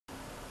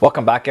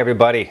Welcome back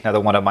everybody, another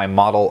one of my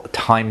model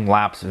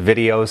time-lapse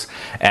videos.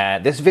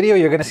 This video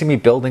you're going to see me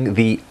building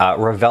the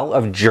Revell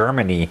of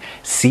Germany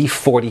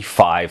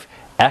C-45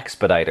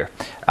 expediter.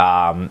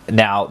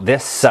 Now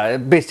this,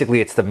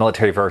 basically it's the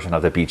military version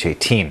of the Beech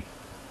 18.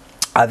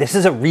 This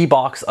is a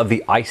Rebox of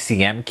the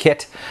ICM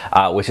kit,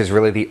 which is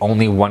really the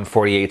only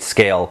 1/48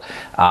 scale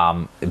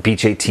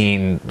Beech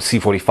 18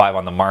 C-45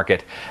 on the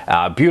market.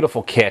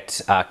 Beautiful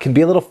kit, can be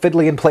a little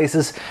fiddly in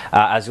places,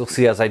 as you'll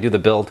see as I do the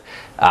build,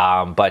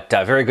 but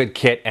very good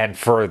kit, and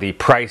for the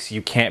price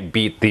you can't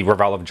beat the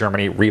Revell of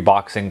Germany.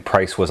 Reboxing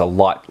price was a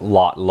lot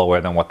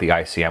lower than what the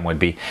ICM would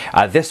be.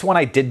 This one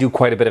I did do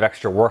quite a bit of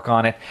extra work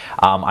on it.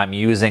 I'm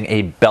using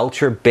a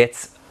Belcher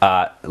bits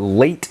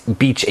late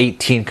Beech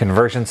 18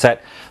 conversion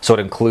set, so it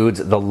includes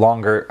the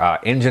longer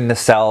engine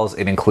nacelles,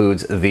 it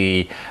includes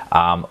the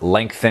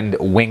lengthened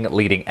wing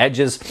leading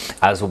edges,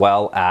 as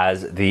well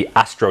as the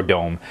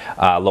astrodome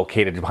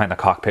located behind the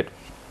cockpit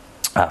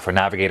for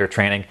navigator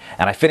training.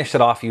 And I finished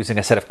it off using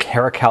a set of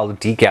Caracal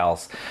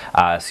Decals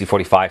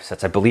C-45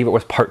 sets. I believe it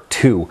was part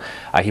 2.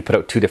 He put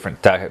out 2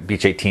 different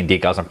Beech 18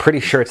 decals. I'm pretty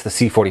sure it's the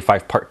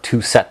C-45 part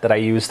 2 set that I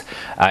used,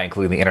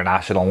 including the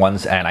international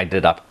ones, and I did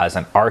it up as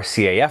an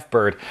RCAF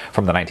bird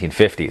from the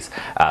 1950s.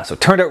 So it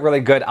turned out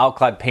really good,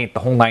 alclad paint, the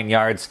whole 9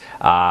 yards.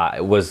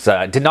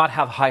 Did not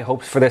have high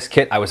hopes for this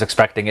kit. I was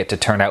expecting it to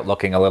turn out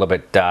looking a little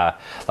bit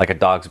like a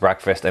dog's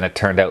breakfast, and it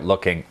turned out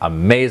looking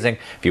amazing.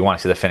 If you want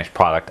to see the finished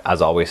product,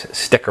 as always,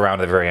 stick around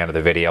to the very end of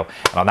the video.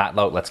 And on that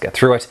note, let's get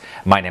through it.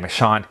 My name is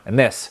Sean, and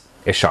this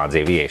is Sean's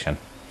Aviation.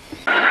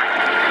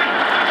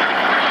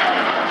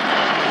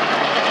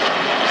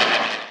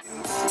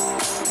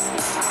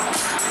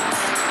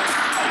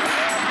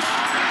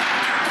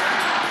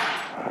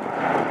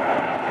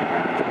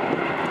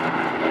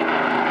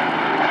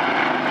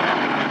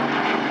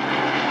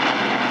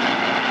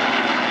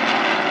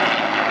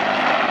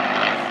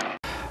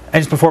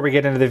 And just before we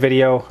get into the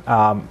video,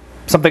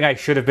 something I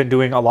should have been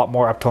doing a lot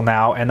more up till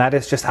now, and that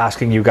is just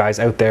asking you guys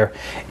out there,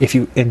 if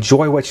you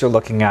enjoy what you're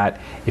looking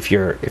at, if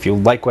you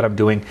like what I'm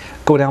doing,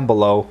 go down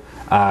below,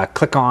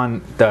 click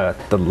on the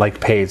like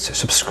page,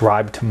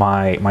 subscribe to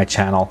my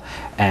channel,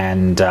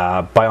 and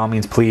by all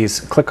means please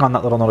click on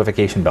that little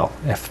notification bell.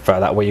 If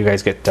that way you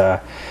guys get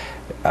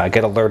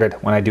alerted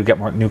when I do get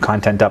more new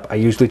content up. I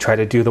usually try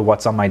to do the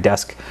what's on my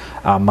desk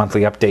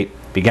monthly update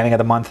beginning of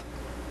the month.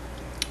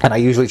 And I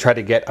usually try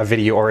to get a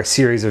video or a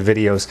series of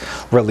videos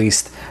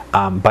released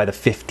by the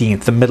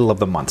 15th, the middle of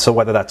the month. So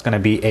whether that's going to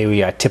be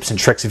a tips and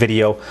tricks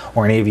video,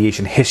 or an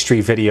aviation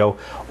history video,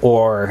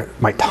 or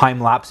my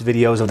time-lapse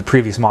videos of the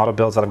previous model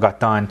builds that I've got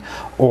done,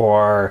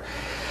 or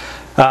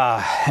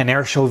an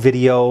air show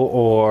video,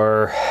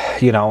 or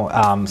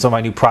some of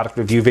my new product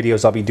review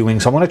videos I'll be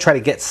doing. So I'm going to try to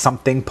get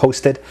something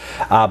posted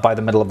by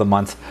the middle of the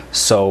month.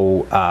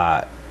 So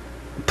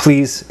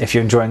please, if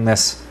you're enjoying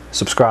this,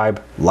 subscribe,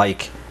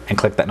 like, and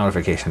click that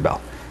notification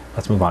bell.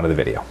 Let's move on to the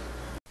video.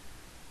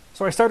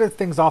 So I started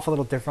things off a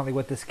little differently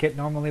with this kit.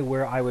 Normally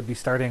where I would be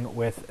starting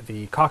with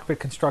the cockpit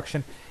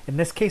construction. In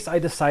this case I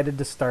decided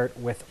to start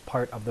with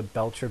part of the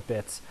Belcher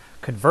bits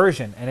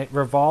conversion, and it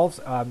revolves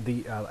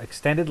the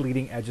extended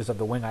leading edges of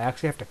the wing. I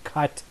actually have to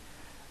cut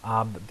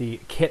the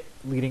kit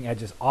leading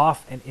edges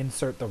off and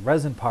insert the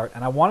resin part,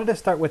 and I wanted to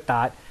start with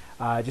that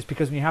just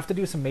because when you have to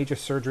do some major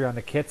surgery on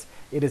the kits,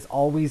 it is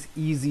always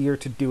easier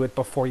to do it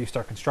before you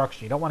start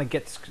construction. You don't want to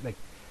get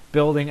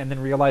building and then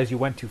realize you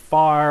went too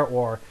far,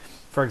 or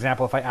for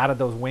example if I added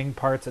those wing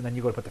parts and then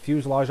you go to put the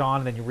fuselage on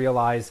and then you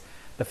realize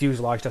the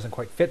fuselage doesn't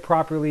quite fit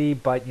properly,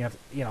 but you've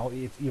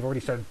already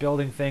started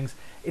building things.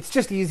 It's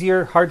just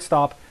easier, hard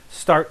stop,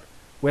 start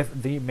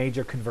with the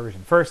major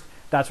conversion first.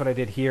 That's what I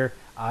did here.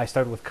 I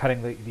started with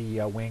cutting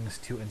the wings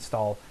to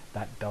install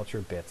that Belcher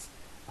bits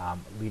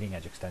leading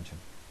edge extension.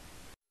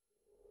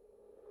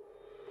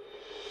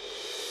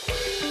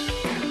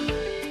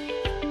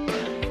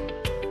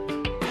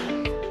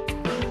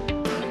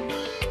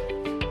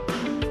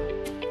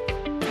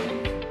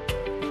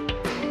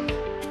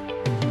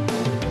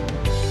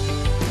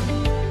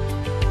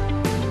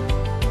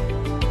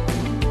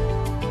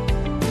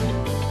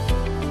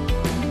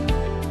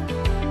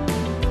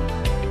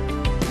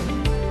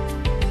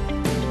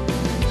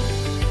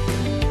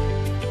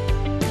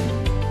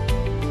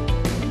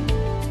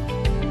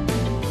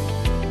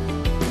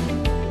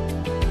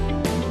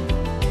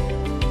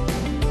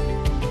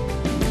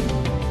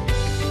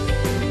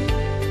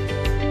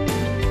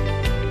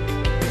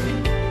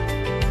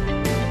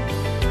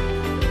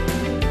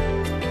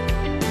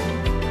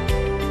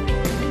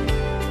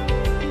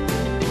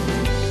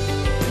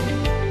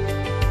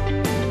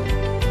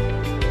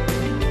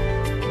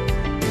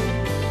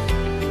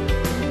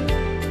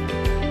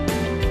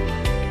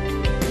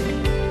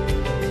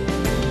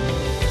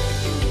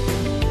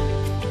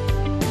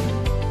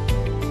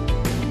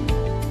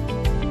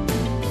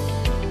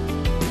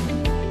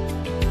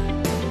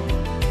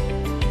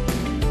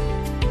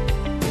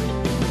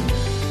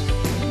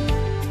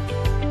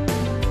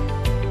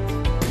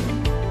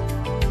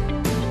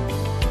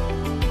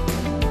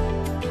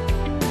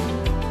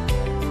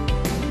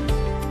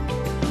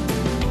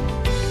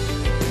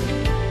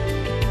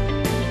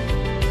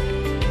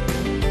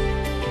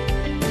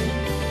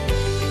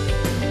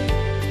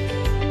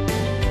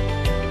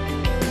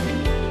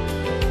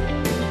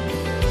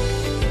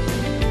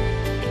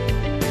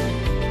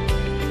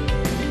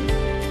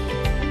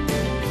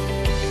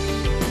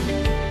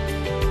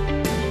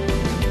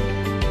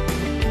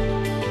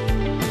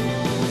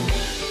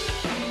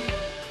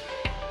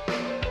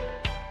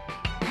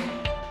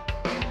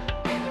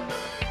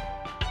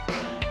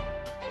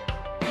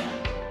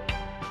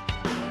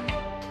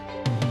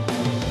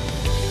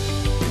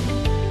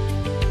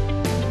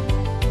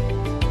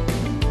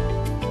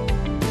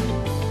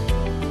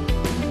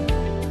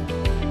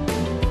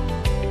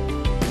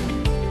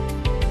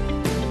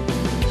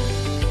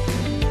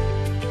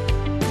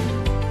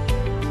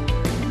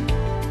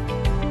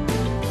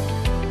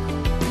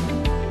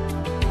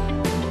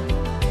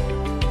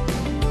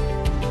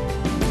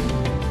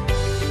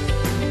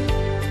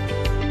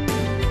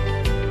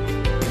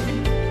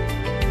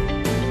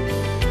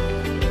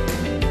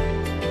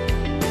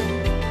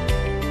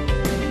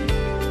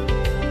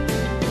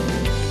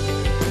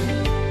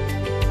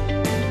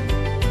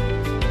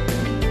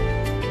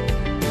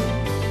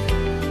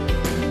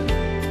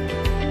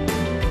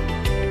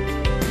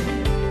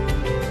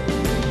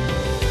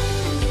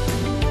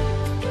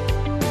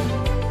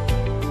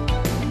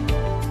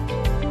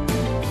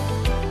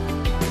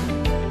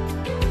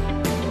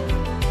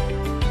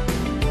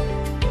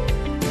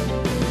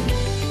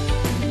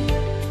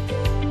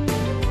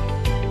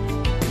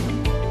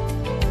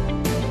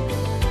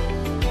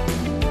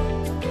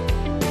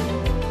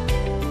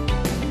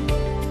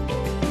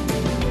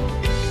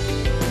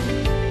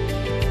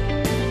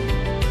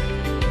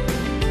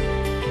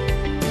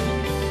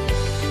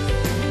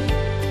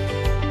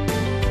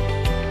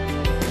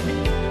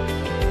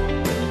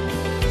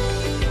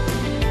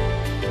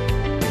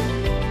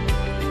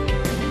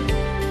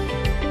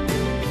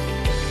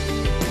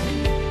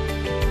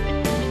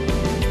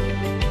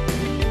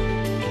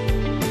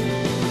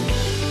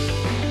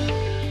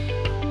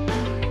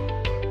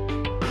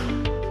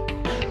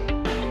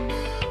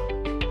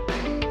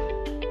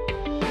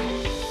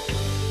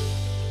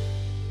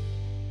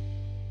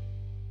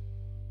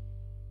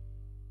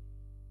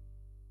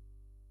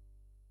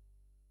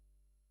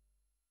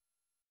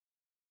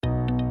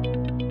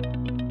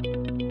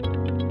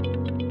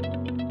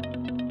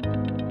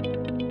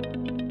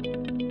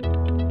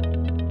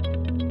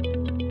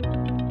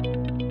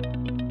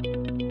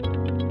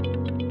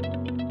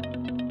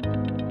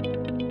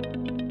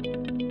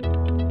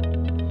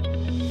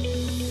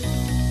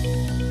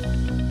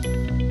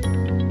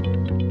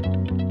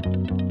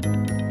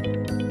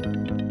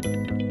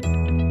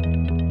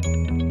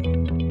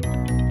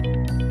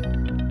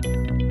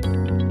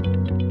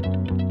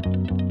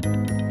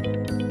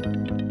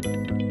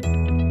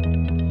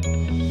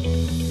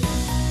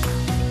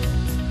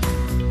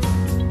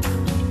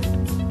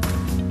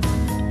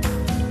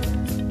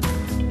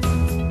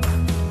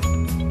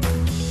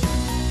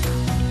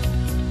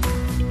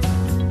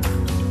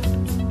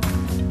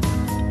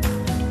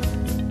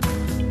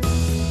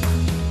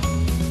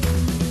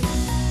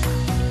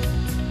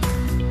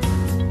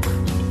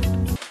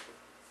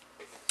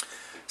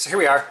 So here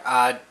we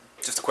are,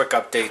 just a quick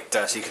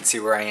update so you can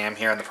see where I am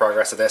here in the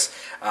progress of this.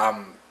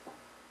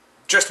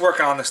 Just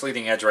working on this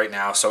leading edge right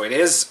now, so it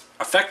is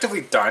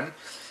effectively done.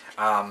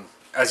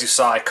 As you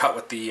saw, I cut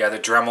with the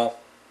Dremel.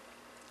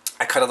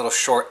 I cut a little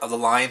short of the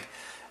line,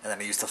 and then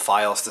I used the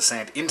files to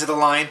sand into the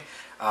line.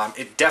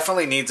 It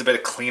definitely needs a bit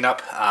of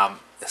cleanup,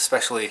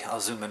 especially,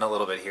 I'll zoom in a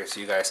little bit here so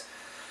you guys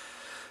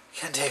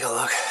can take a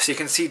look. So you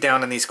can see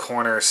down in these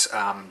corners,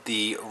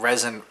 the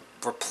resin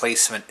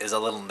replacement is a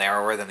little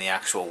narrower than the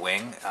actual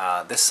wing.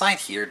 This side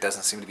here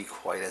doesn't seem to be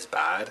quite as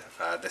bad.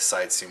 This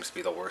side seems to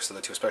be the worst of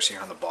the two, especially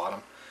here on the bottom,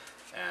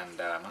 and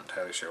I'm not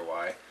entirely sure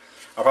why.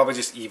 I'll probably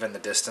just even the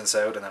distance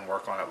out and then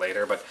work on it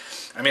later, but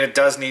I mean, it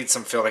does need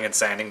some filling and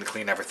sanding to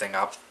clean everything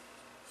up.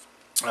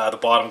 The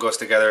bottom goes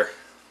together,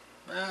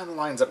 it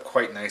lines up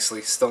quite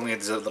nicely. Still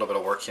needs a little bit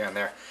of work here and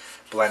there.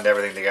 Blend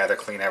everything together,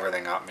 clean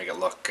everything up, make it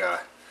look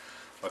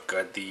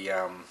good.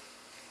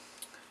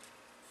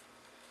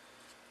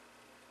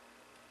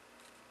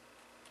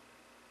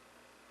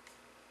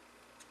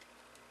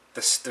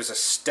 There's a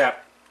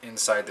step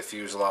inside the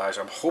fuselage.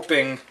 I'm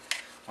hoping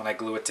when I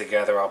glue it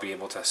together I'll be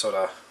able to sort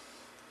of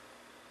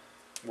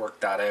work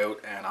that out,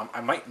 and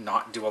I might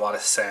not do a lot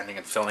of sanding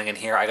and filling in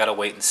here. I gotta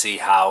wait and see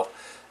how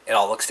it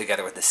all looks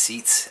together with the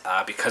seats.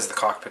 Because the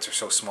cockpits are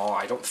so small,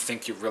 I don't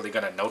think you're really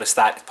gonna notice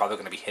that. It's probably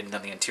gonna be hidden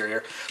on the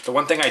interior. The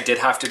one thing I did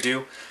have to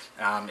do,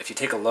 if you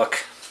take a look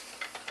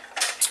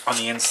on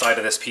the inside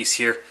of this piece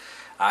here,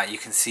 you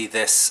can see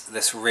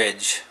this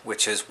ridge,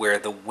 which is where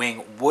the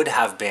wing would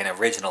have been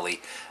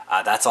originally.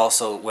 That's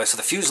also where, so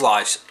the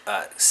fuselage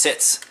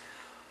sits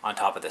on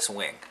top of this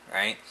wing,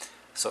 right?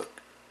 So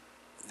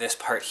this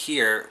part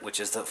here, which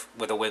is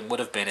where the wing would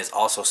have been, is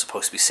also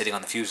supposed to be sitting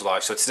on the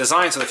fuselage. So it's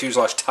designed so the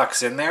fuselage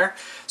tucks in there.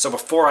 So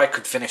before I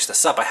could finish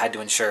this up, I had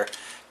to ensure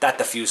that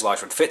the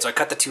fuselage would fit. So I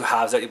cut the two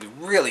halves out. You'll be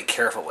really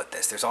careful with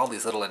this. There's all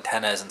these little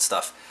antennas and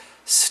stuff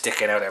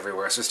sticking out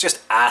everywhere, so it's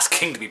just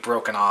asking to be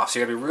broken off, so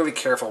you gotta be really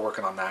careful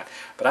working on that.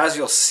 But as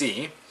you'll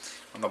see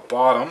on the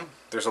bottom,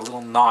 there's a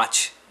little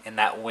notch in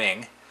that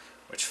wing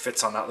which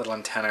fits on that little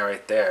antenna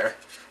right there,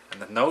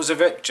 and the nose of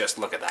it, just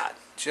look at that,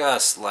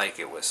 just like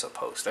it was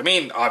supposed to. I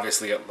mean,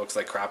 obviously it looks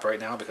like crap right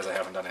now because I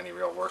haven't done any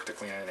real work to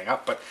clean anything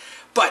up, but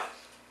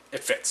it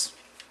fits.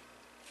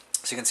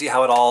 So you can see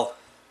how it all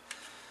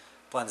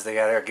blends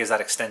together. It gives that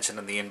extension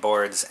in the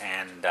inboards,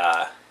 and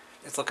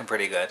it's looking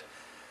pretty good.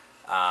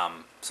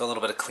 So a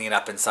little bit of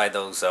cleanup inside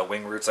those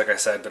wing roots, like I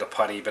said, bit of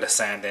putty, bit of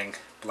sanding,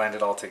 blend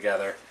it all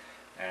together,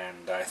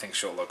 and I think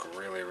she'll look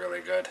really, really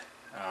good.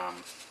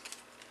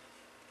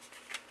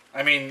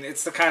 I mean,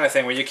 it's the kind of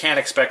thing where you can't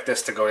expect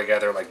this to go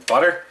together like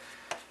butter.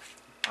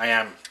 I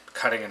am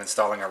cutting and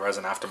installing a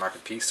resin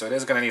aftermarket piece, so it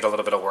is going to need a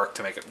little bit of work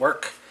to make it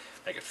work,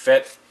 make it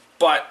fit,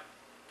 but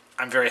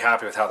I'm very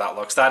happy with how that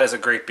looks. That is a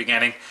great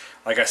beginning.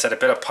 Like I said, a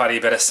bit of putty,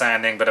 bit of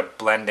sanding, bit of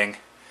blending,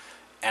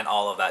 and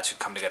all of that should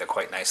come together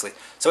quite nicely.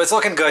 So it's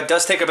looking good.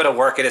 Does take a bit of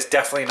work. It is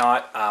definitely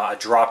not a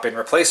drop-in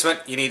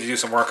replacement. You need to do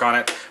some work on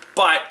it,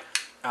 but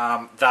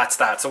that's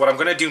that. So what I'm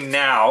going to do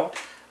now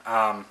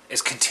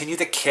is continue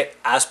the kit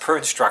as per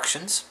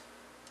instructions.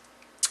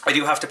 I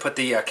do have to put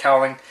the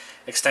cowling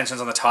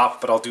extensions on the top,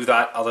 but I'll do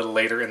that a little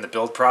later in the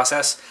build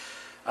process.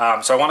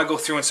 So I want to go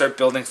through and start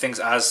building things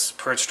as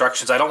per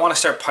instructions. I don't want to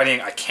start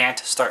puttying. I can't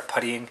start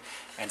puttying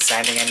and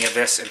sanding any of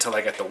this until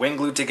I get the wing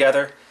glued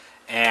together.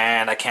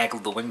 And I can't glue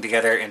the wing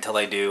together until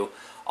I do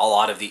a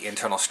lot of the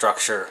internal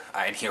structure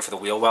in here for the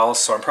wheel wells.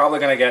 So I'm probably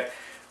going to get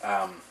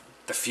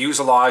the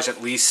fuselage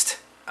at least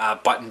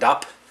buttoned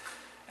up,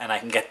 and I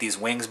can get these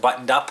wings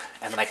buttoned up,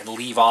 and then I can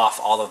leave off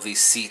all of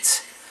these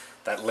seats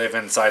that live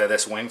inside of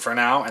this wing for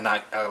now, and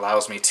that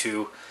allows me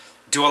to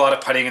do a lot of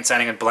puttying and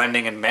sanding and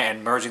blending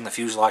and merging the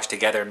fuselage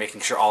together and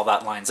making sure all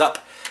that lines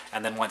up.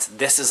 And then once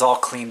this is all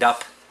cleaned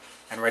up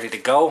and ready to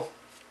go,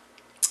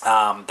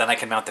 then I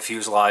can mount the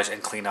fuselage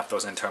and clean up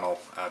those internal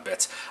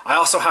bits. I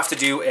also have to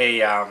do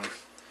a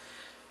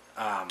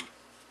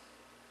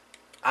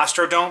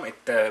Astrodome.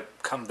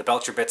 The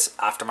Belcher Bits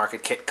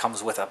aftermarket kit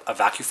comes with a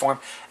vacuum form,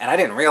 and I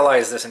didn't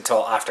realize this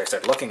until after I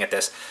started looking at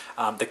this.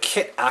 The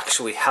kit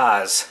actually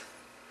has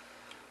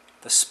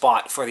the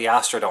spot for the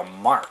Astrodome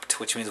marked,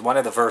 which means one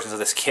of the versions of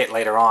this kit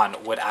later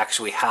on would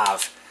actually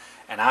have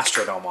an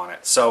Astrodome on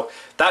it. So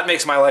that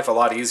makes my life a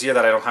lot easier,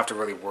 that I don't have to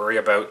really worry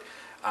about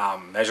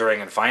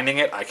measuring and finding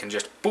it. I can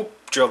just boop,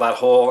 drill that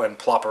hole and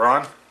plop her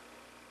on,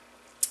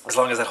 as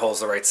long as that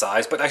hole's the right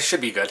size, but I should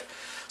be good.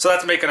 So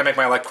that's going to make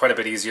my life quite a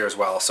bit easier as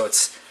well. So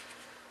it's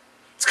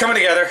coming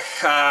together.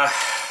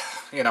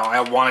 You know, I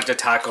wanted to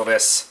tackle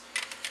this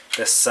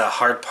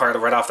hard part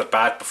right off the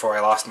bat before I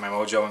lost my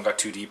mojo and got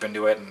too deep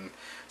into it and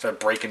started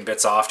breaking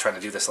bits off trying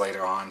to do this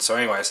later on. So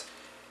anyways,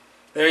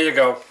 there you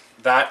go.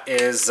 That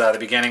is the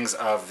beginnings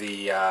of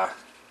the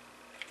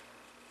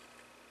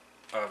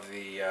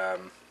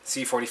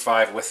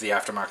C-45 with the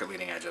aftermarket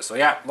leading edges. So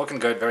yeah, looking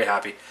good, very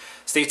happy.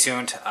 Stay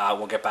tuned,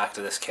 we'll get back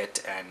to this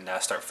kit and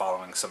start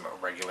following some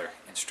regular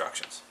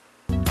instructions.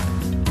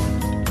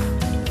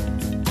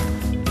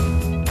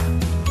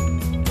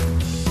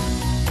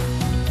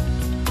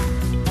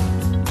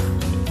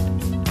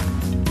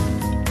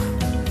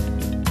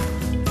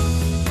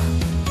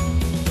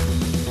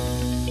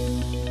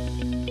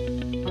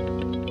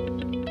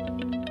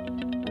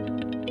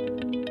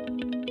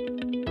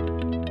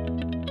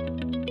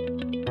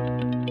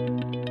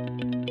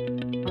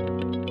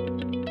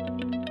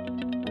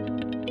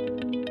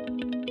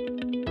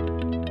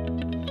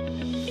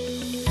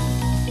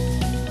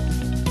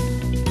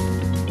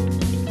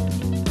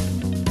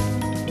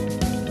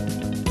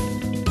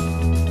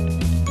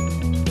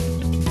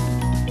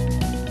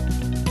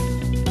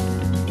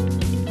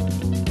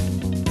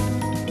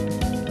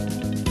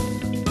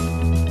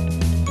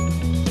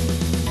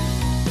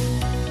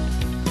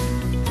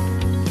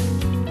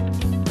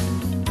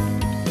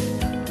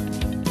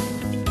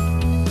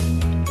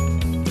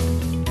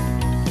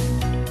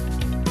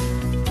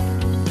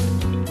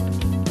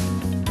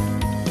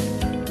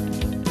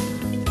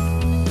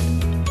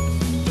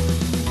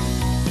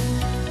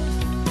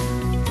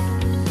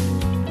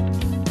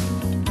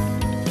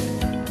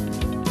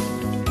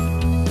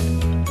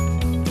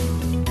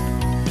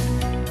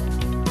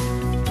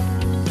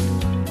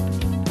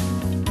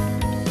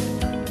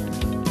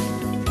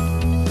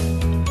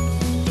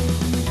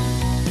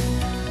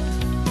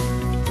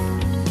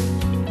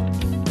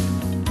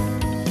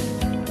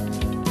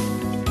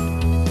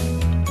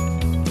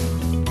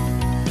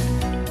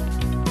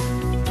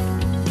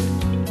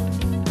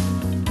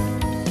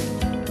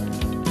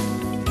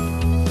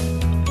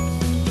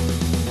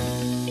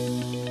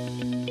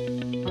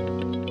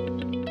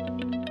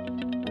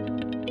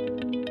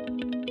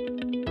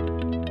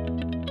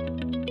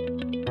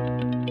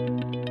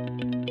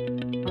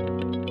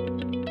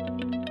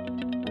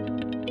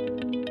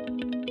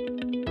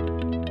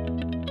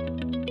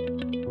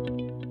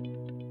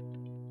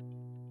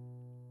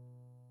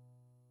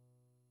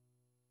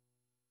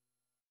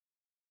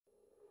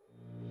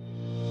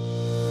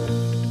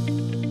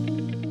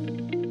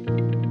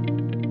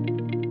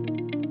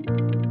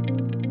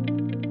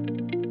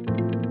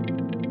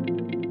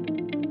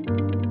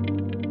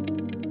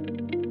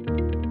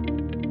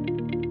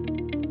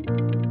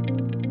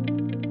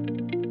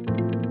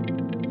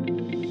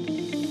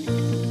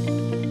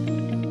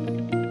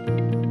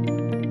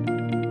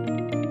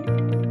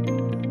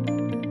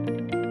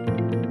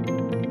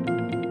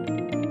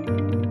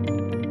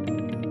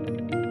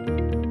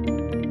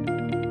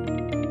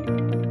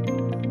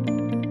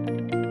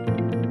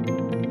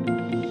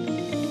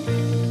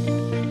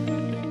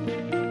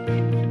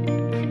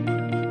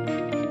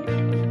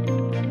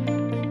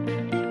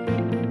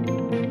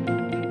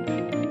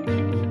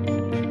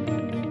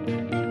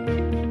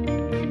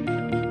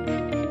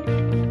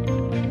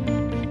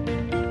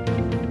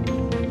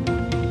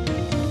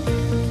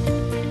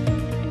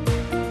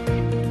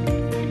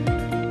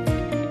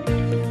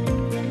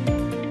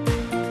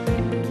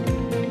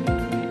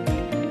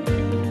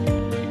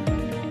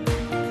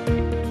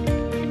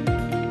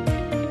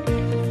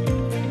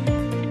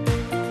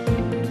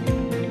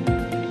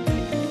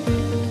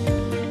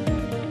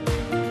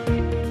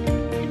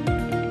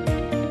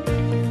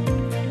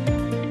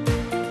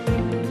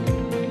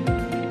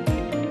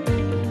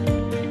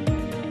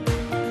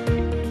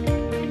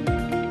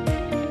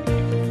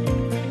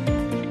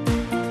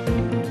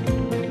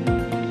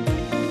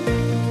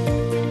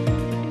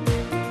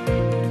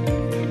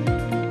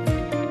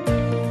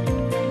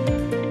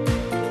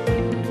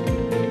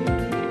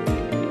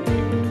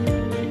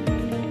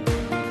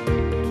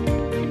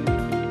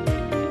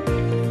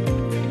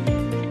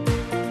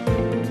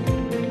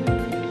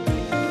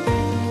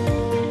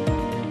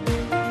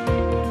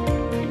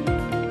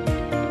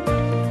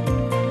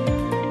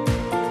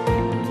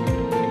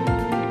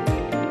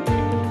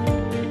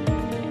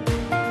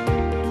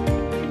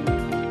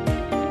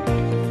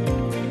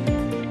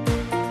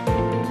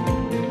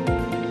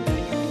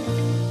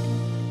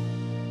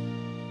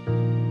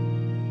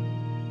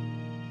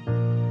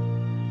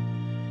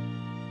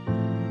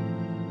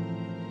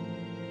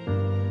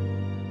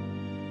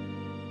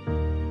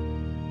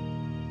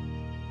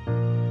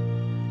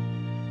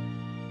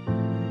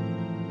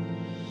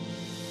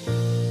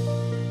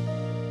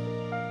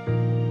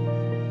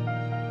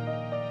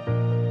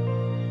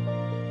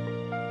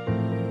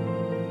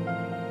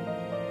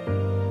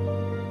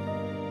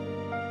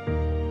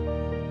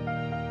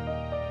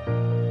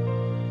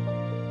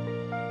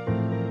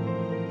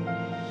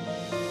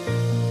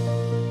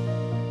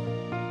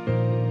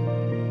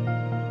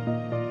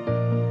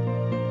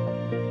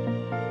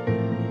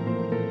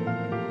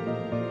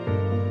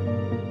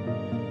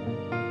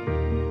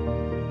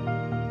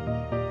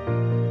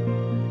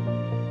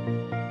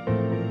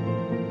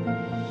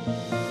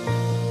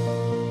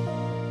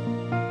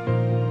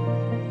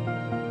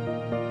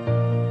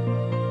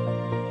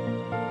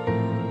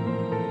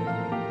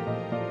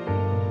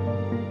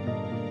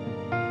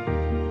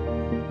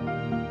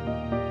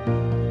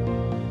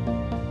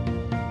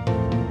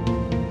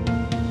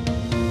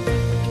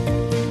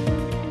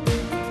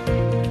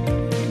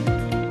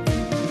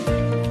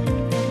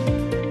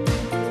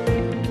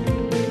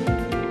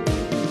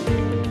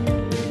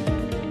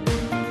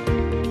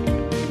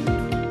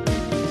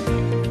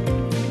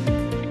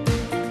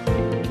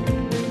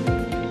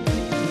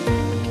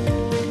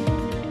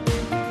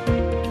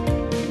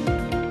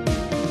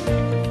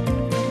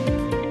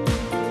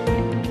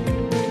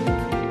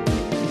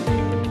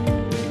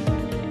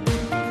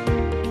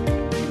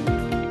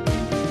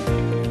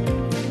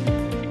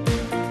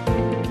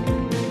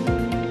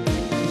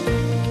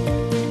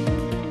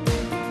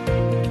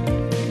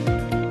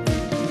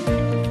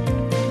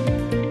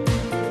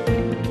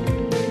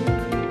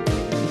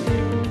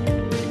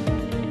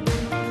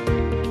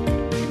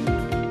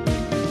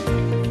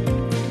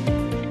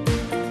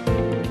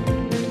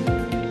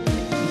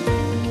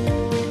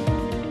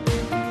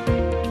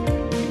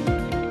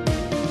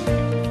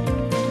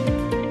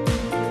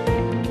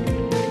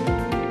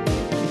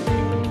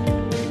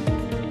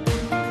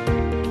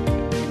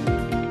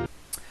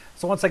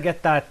 So once I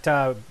get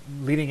that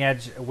leading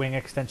edge wing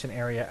extension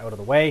area out of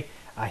the way,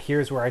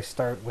 here's where I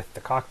start with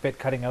the cockpit,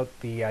 cutting out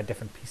the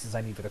different pieces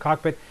I need for the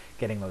cockpit,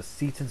 getting those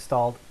seats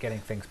installed, getting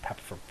things prepped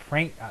for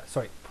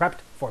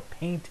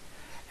paint,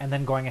 and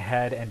then going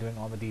ahead and doing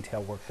all the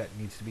detail work that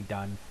needs to be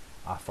done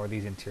for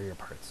these interior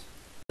parts.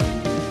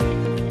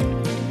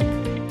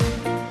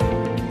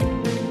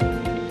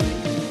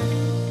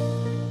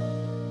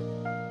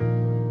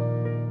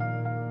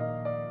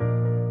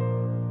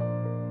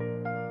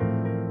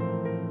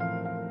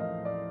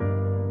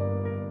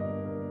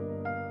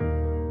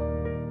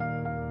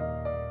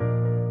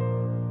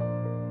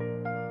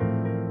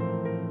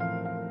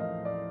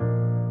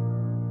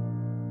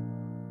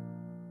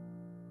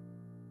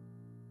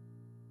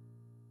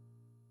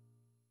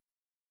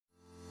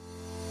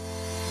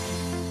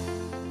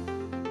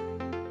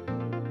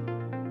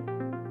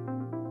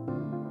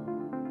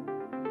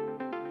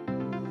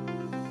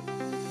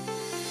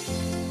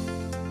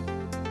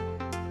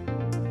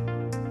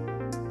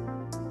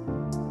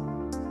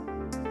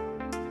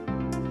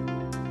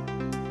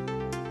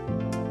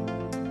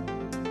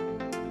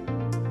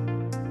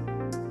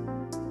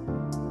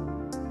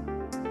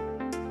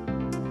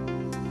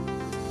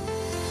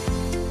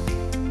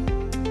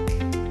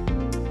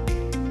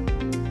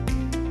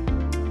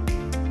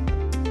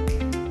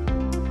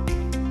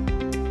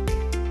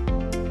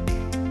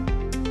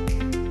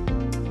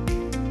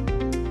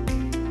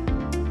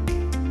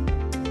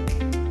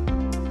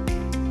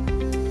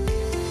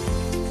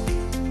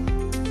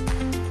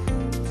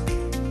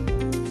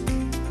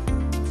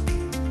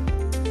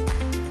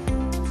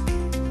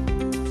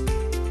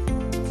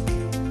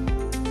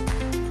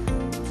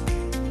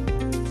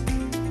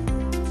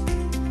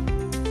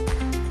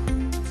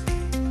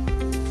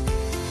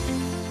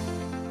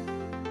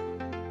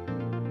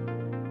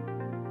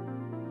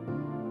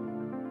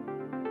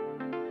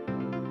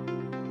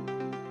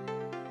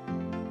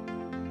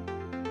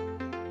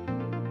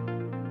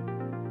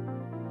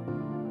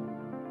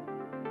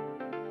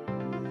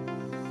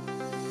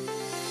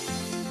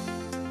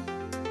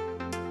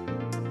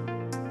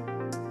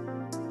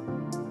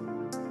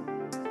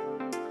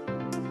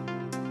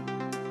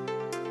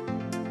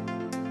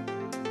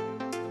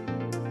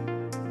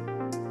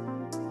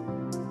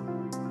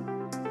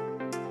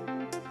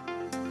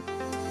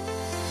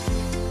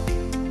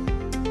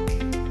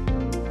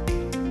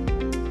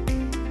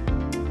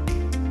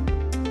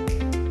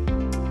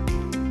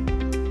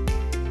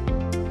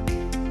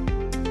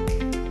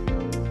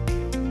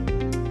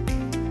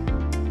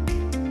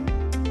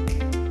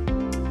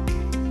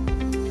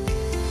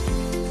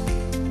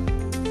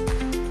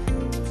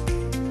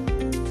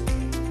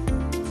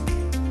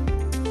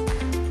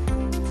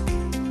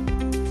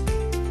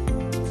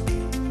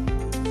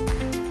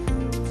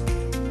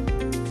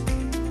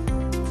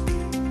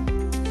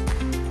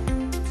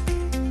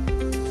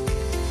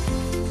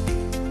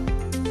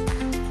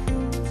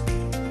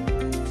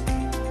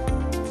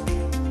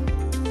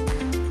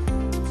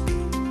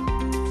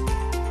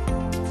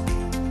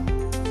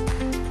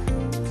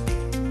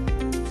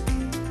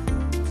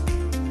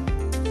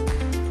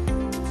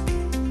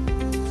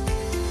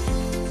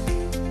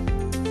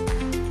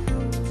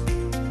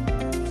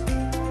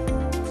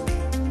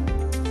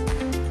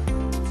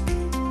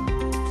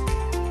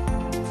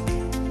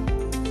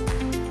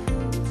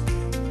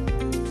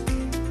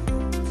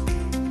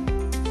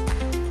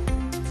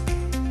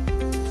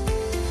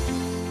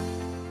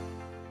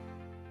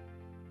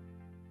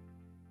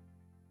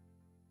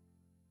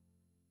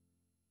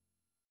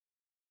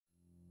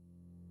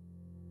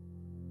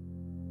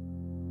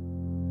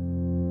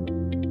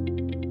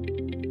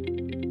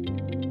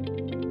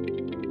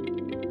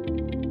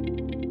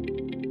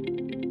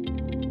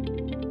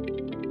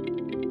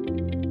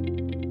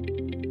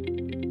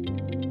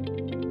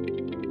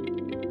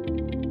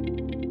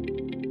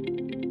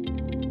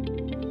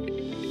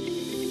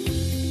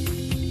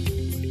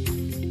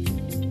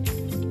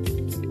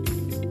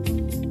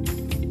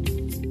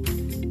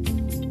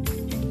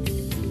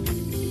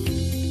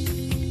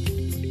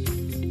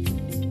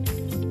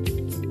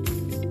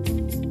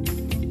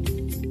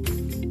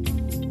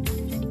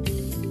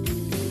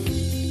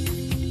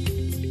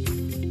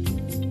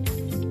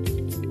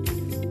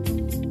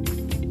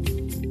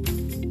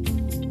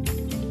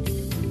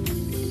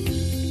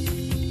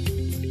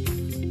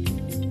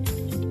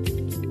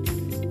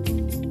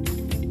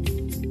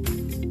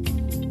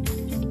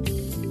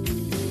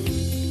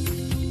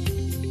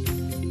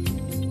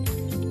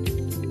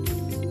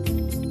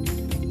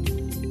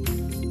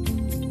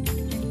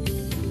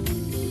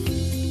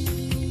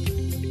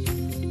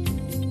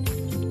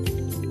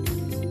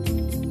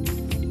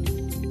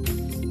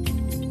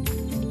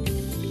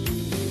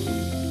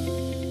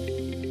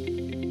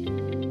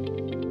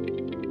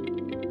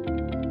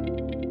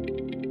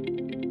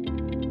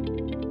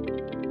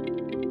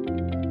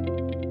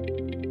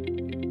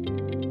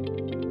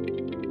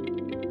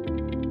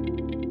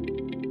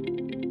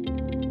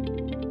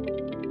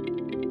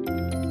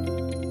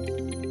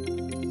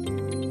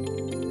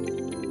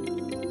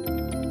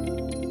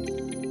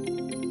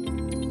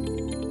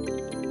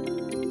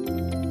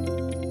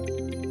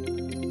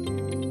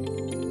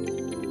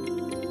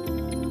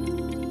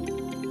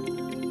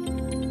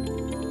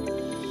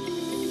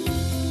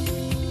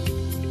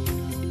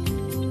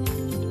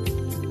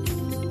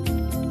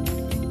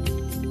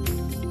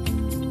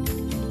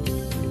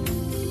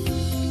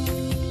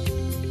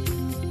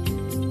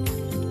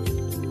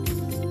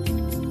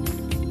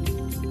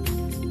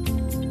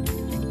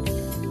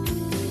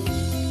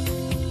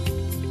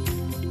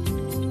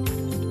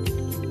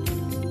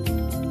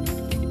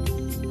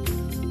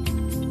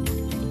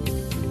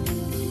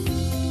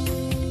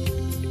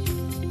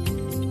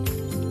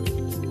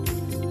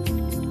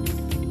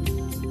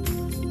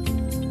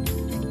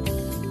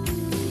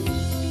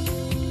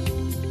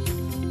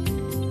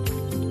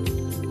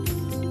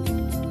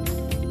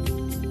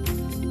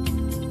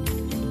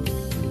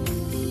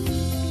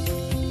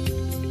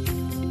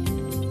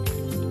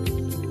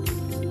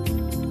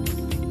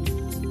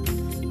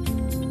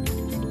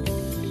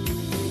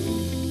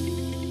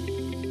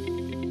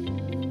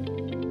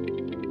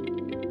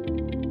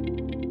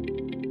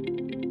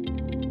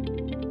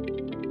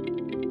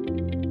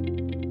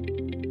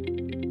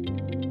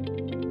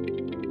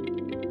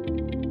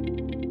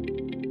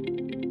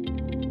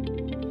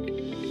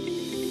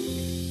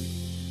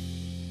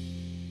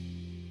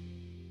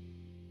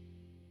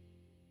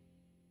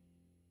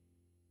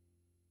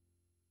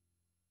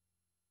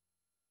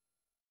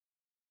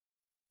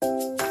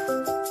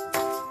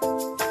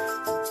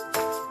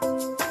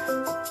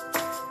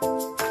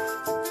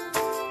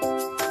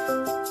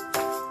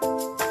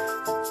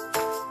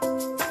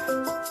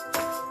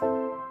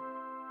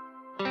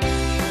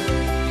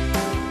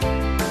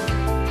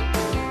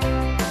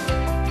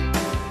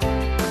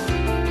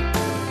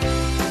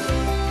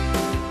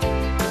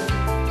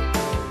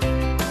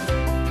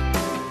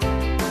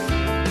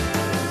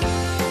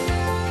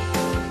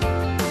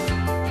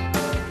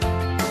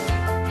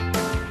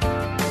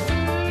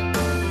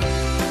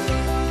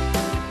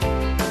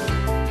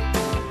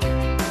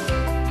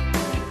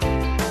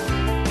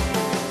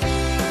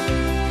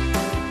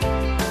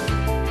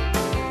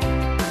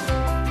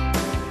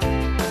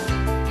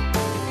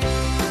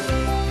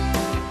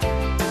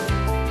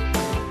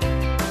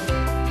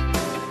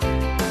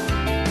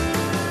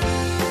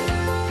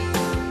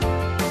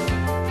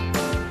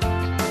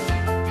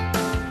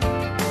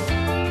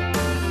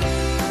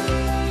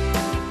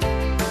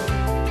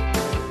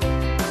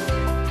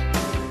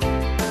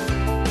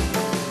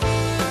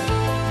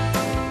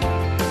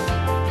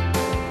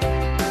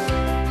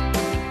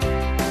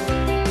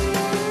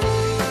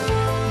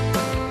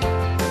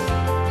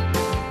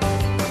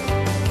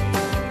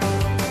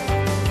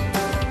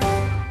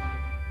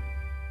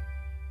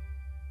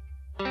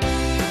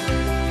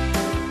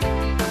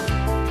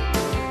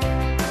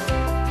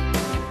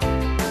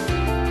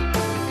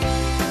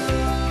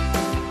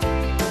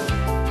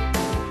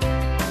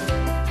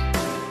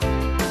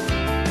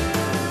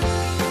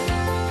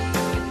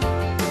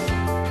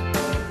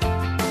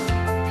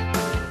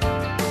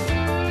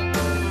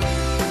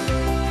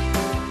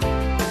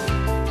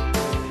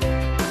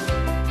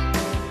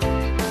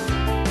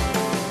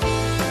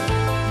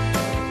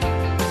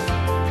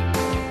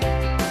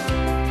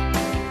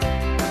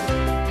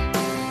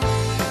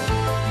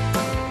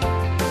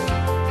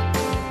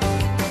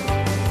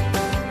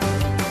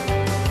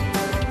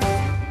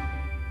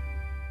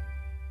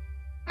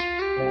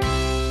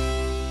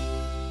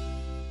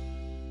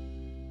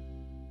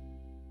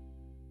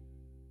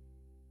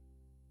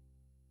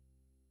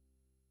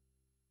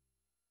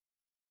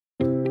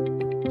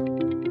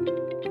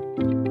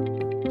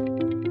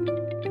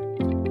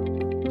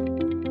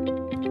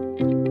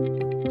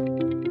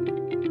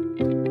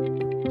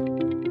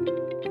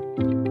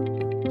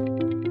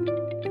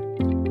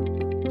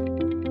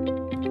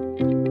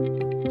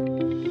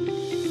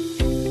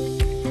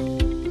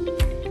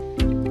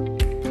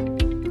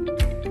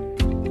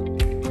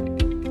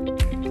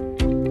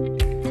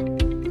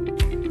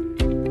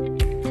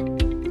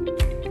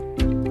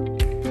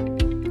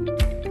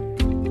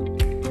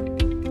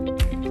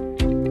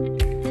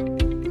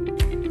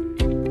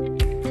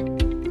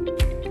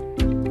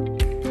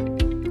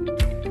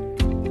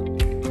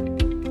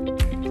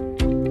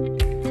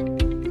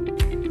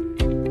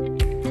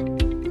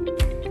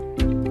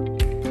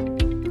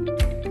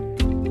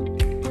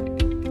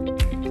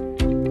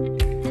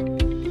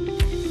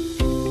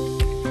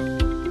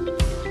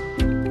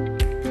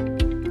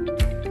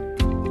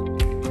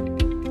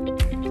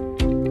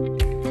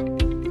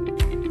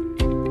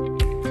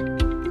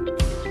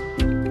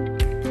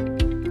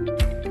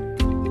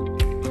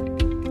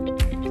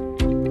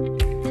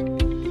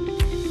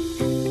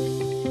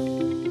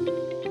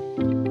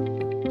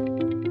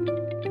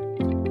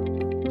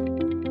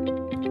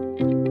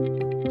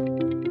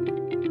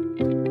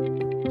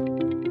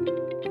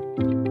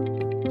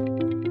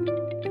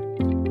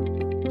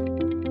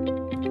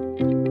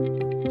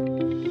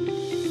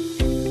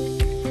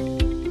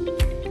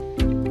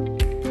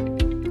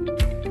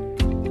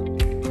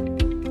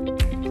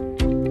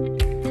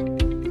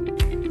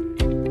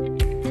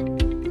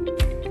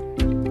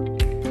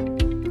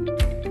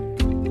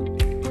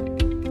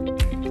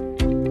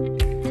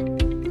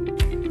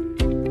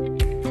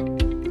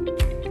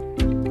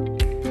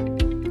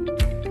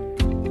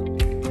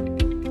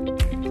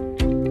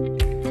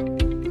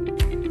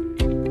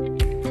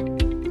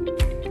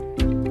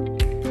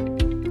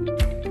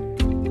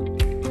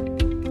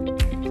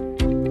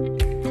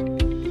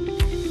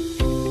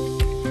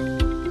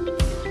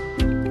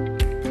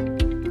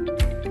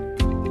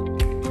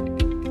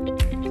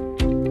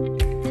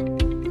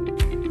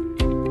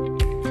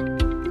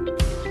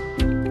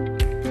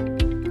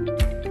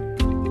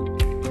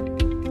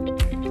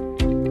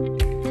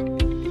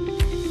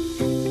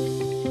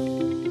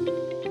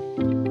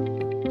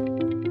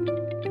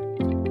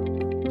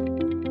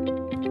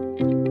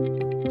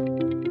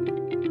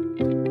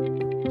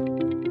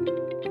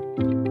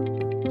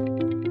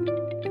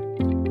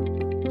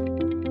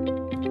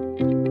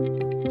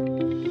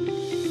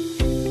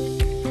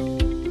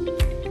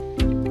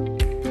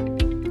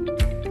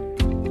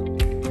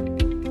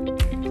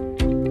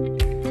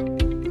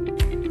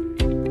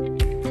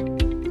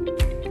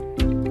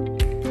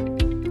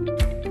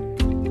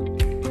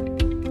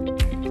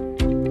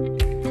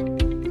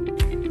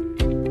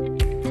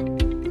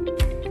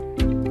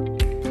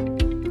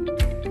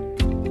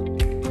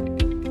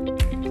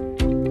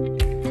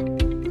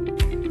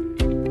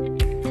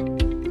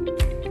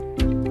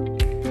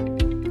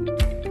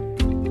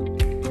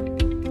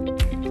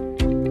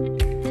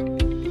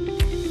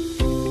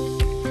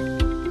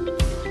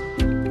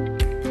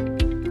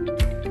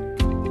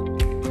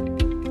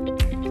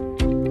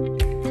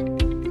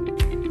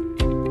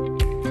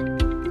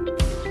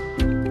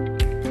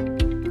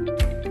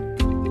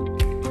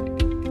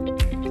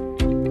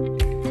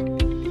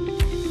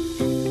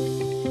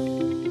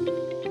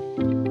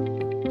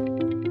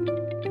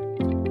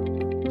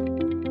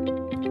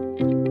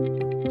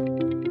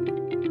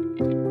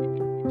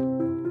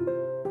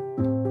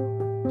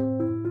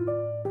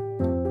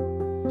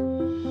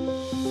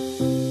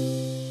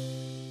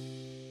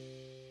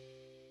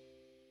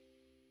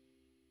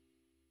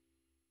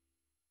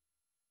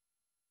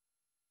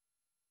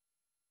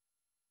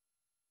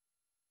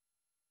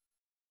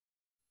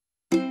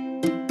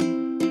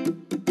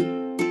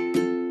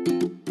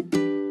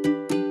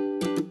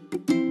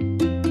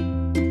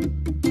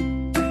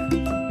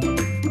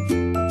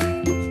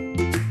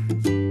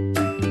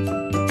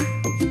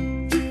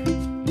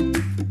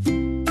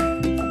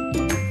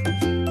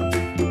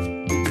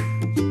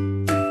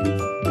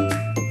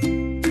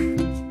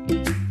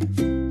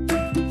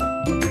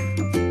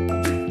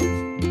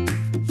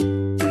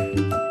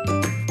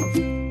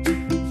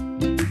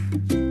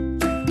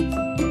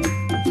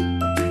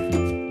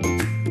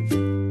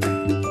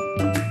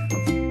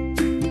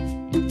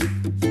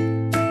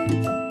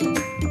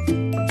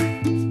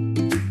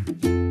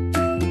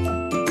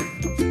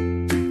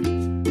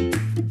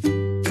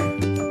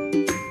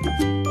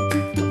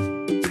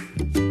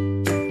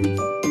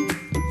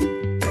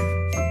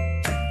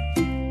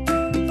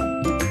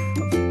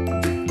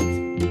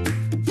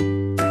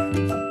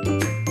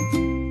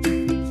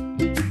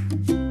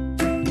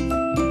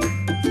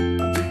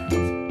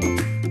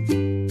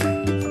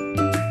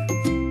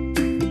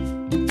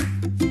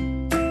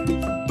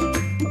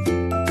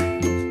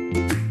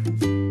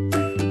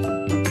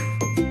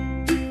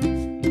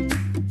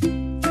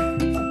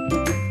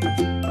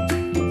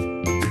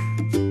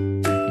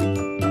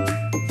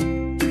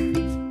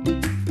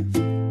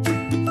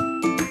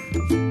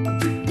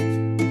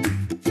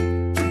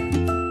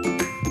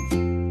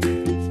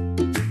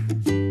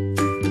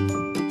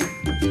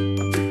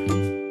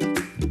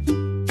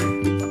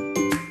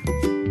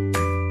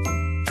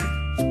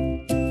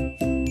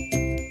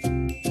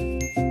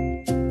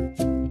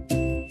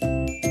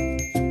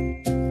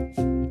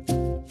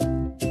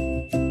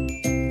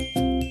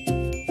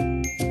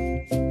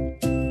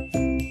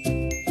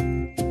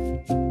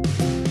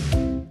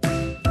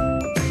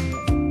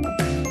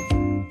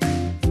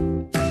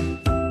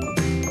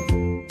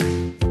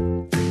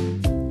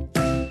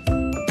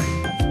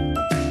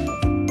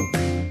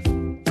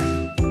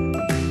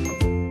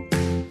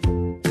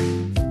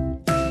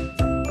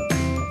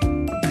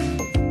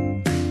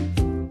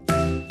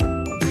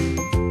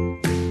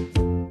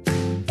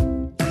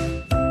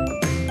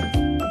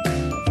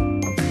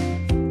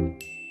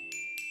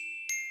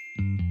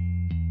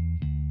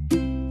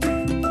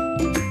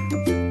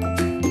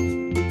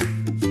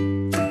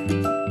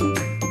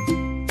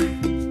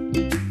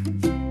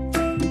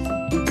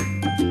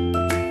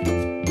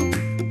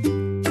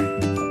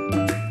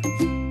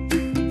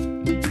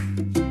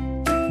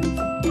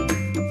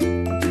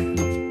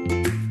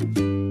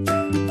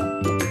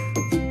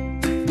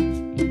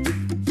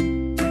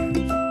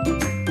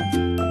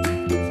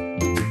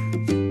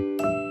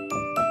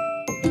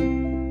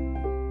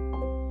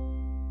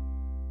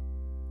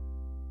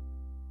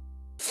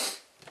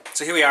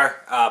 we are,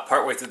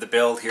 partway through the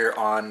build here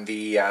on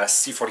the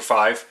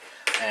C-45,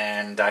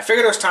 and I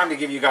figured it was time to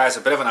give you guys a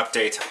bit of an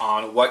update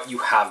on what you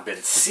have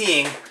been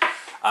seeing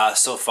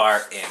so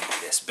far in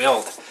this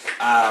build.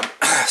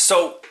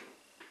 So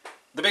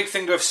the big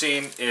thing to have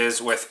seen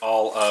is with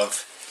all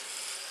of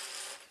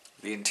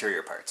the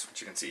interior parts,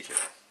 which you can see here.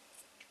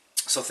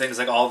 So things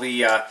like all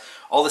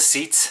the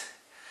seats.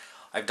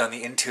 I've done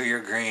the interior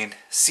green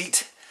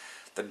seat,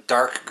 the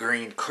dark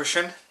green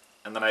cushion,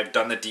 and then I've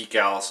done the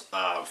decals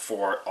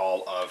for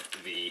all of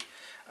the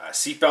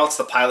seat belts.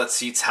 The pilot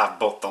seats have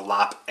both the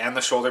lap and the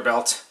shoulder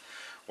belt,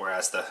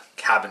 whereas the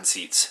cabin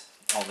seats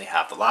only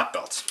have the lap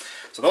belts.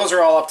 So those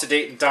are all up to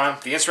date and done.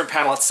 The instrument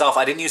panel itself,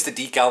 I didn't use the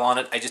decal on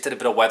it. I just did a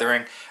bit of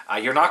weathering.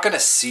 You're not going to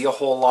see a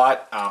whole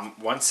lot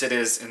once it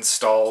is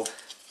installed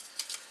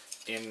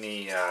in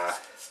the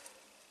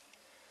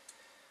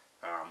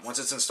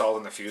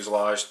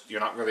fuselage.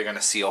 You're not really going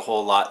to see a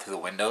whole lot through the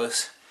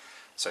windows.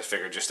 So I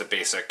figured just a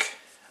basic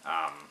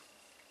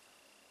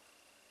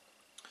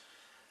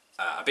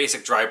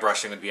dry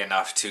brushing would be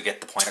enough to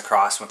get the point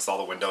across once all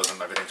the windows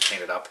and everything's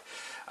painted up.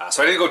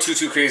 So I didn't go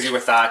too crazy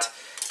with that.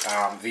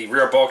 The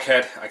rear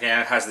bulkhead,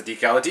 again, has the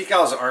decal. The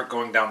decals aren't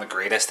going down the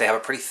greatest. They have a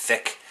pretty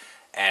thick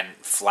and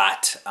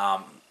flat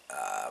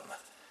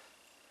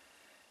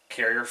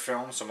carrier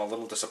film, so I'm a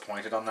little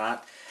disappointed on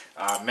that.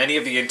 Many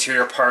of the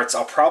interior parts,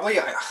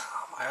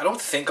 I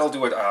don't think I'll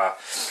do a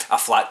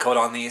flat coat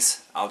on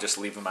these. I'll just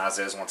leave them as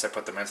is once I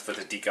put them in so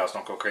that the decals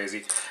don't go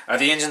crazy.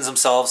 The engines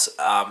themselves,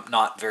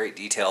 not very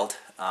detailed.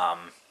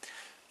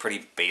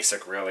 Pretty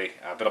basic, really.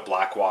 A bit of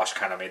black wash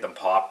kind of made them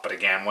pop, but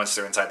again, once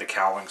they're inside the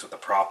cowlings with the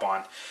prop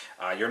on,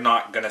 you're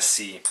not going to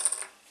see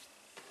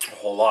a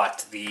whole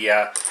lot.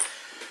 The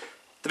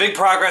big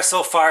progress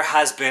so far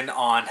has been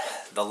on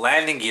the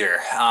landing gear.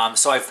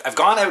 So I've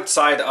gone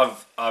outside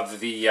of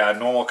the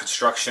normal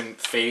construction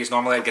phase.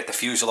 Normally I'd get the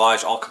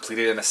fuselage all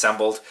completed and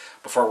assembled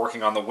before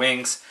working on the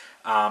wings.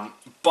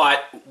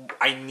 But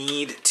I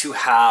need to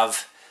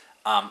have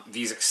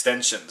these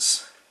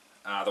extensions,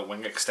 the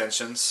wing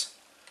extensions,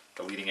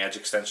 the leading edge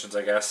extensions,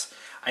 I guess.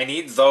 I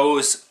need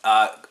those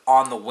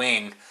on the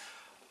wing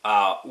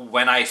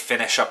when I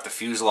finish up the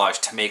fuselage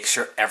to make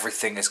sure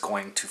everything is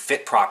going to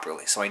fit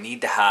properly. So I need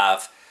to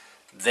have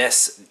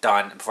this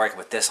done before I can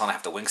put this on. I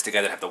have the wings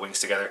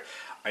together.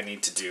 I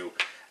need to do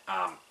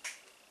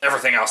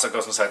everything else that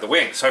goes inside the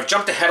wing. So I've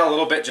jumped ahead a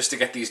little bit just to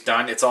get these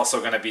done. It's also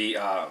going to be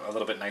a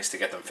little bit nice to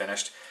get them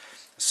finished.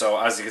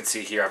 So as you can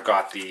see here, I've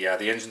got the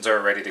engines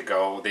are ready to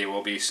go. They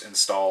will be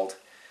installed.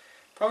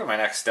 Probably my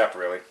next step,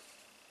 really.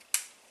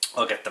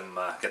 I'll get them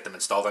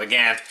installed. And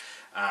again,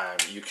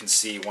 you can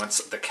see once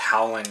the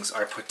cowlings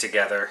are put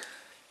together,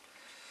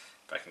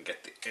 if I can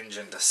get the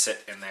engine to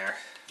sit in there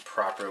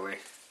properly.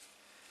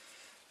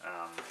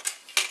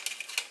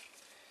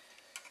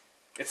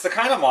 It's the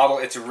kind of model,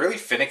 it's really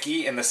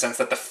finicky in the sense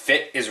that the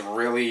fit is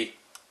really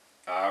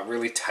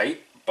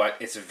tight, but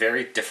it's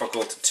very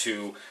difficult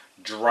to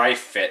dry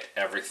fit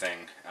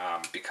everything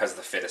because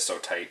the fit is so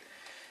tight.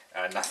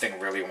 Nothing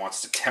really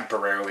wants to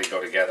temporarily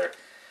go together.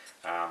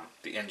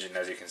 The engine,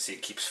 as you can see,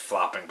 keeps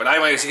flopping. But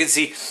anyway, as you can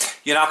see,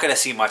 you're not going to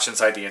see much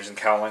inside the engine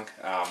cowling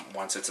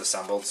once it's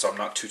assembled, so I'm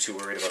not too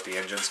worried about the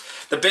engines.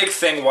 The big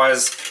thing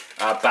was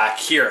back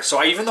here.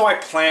 So even though I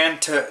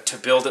planned to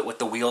build it with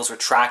the wheels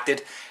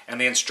retracted, and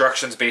the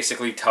instructions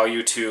basically tell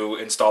you to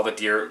install the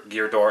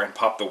gear door and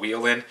pop the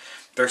wheel in,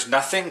 there's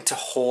nothing to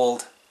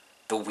hold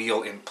the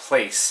wheel in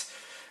place.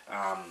 Do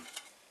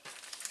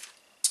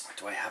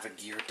I have a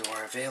gear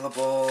door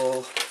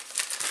available?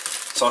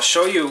 So I'll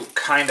show you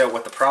kind of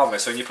what the problem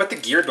is. So when you put the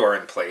gear door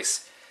in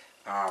place,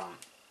 it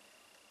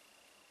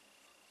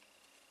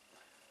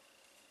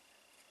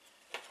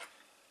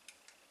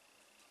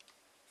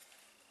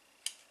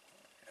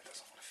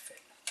doesn't want to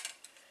fit.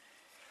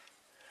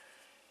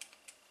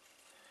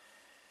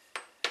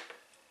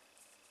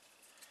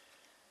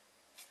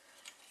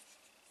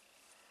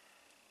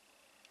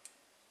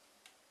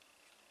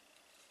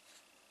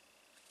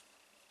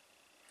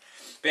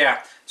 But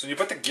yeah, so when you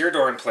put the gear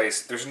door in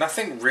place, there's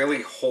nothing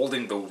really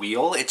holding the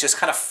wheel. It just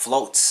kind of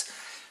floats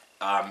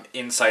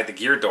inside the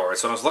gear door.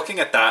 So when I was looking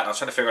at that and I was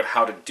trying to figure out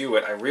how to do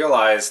it, I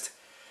realized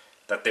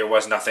that there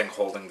was nothing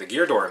holding the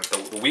gear door,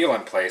 the wheel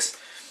in place.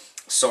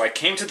 So I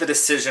came to the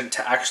decision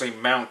to actually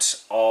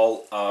mount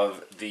all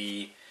of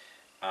the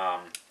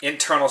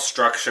internal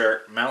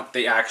structure, mount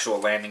the actual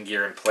landing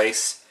gear in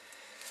place,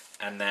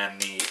 and then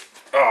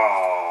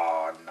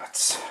oh,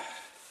 nuts.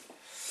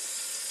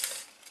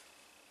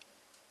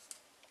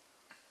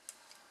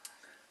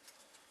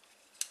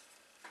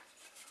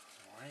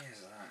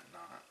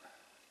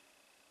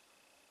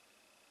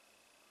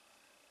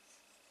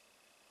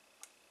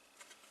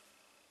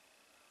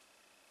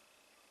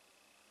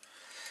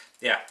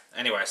 Yeah,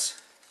 anyways.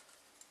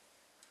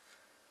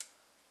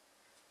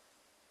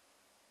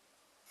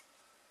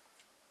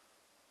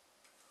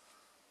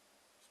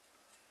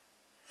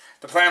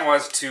 The plan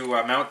was to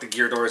mount the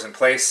gear doors in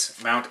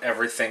place, mount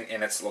everything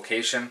in its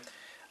location,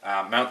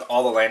 mount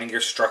all the landing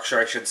gear structure,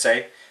 I should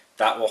say.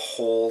 That will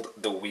hold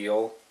the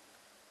wheel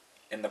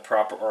in the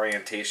proper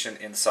orientation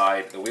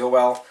inside the wheel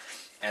well,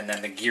 and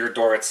then the gear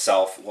door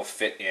itself will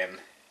fit in.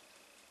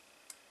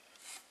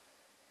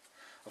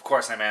 Of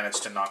course, I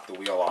managed to knock the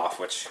wheel off,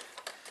 which,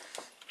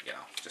 you know,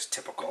 just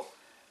typical.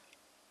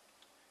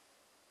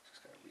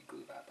 Just gotta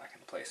re-glue that back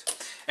into place.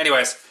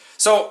 Anyways,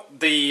 so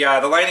the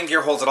landing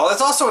gear holds it all.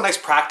 It's also a nice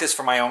practice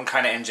for my own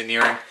kind of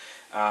engineering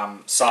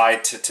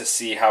side to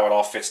see how it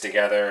all fits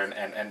together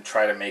and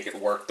try to make it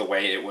work the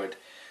way it would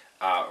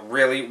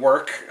really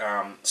work.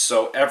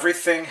 So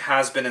everything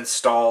has been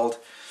installed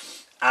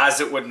as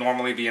it would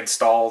normally be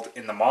installed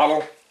in the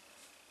model,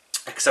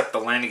 except the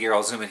landing gear.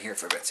 I'll zoom in here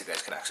for a bit so you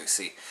guys can actually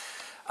see.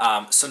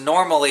 So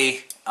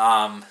normally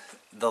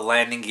the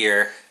landing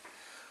gear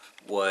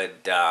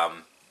would,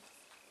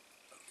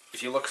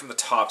 if you look from the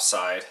top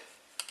side,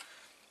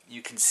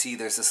 you can see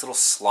there's this little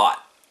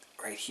slot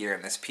right here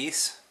in this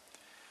piece.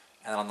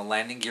 And on the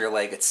landing gear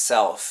leg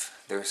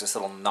itself, there's this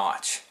little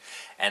notch.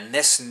 And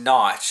this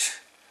notch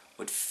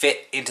would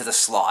fit into the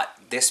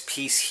slot. This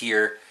piece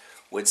here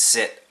would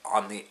sit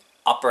on the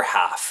upper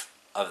half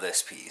of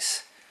this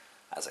piece.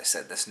 As I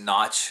said, this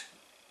notch,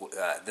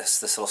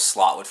 this little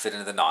slot would fit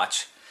into the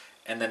notch.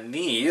 And then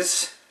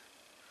these,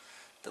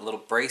 the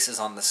little braces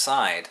on the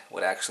side,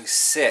 would actually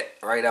sit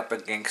right up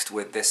against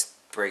where this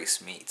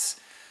brace meets.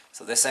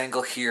 So this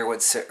angle here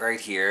would sit right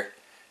here.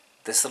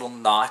 This little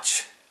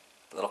notch,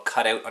 the little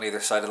cutout on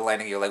either side of the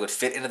landing gear leg, would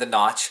fit into the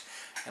notch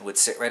and would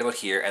sit right about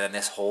here. And then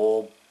this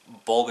whole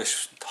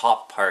bulbous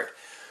top part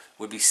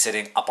would be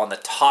sitting up on the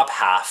top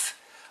half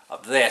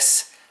of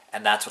this,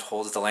 and that's what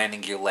holds the landing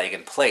gear leg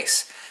in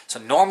place. So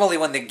normally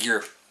when the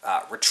gear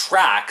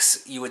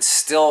retracts, you would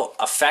still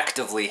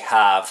effectively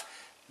have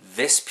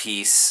this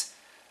piece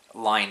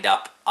lined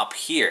up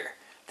here.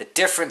 The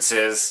difference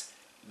is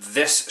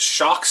this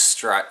shock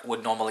strut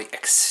would normally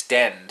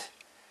extend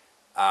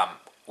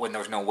when there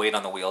was no weight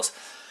on the wheels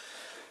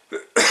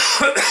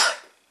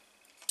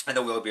and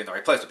the wheel would be in the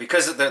right place. But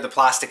because the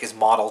plastic is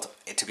modeled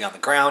to be on the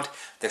ground,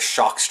 this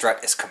shock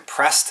strut is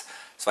compressed,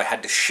 so I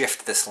had to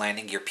shift this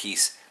landing gear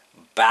piece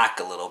back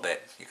a little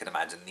bit. You can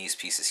imagine these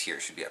pieces here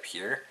should be up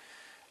here,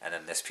 and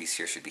then this piece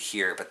here should be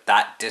here, but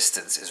that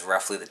distance is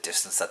roughly the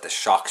distance that the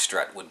shock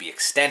strut would be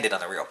extended on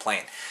the real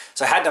plane.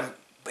 So I had to,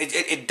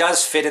 it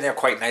does fit in there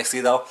quite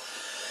nicely though.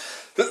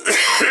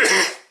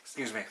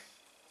 Excuse me.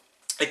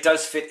 It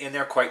does fit in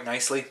there quite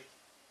nicely,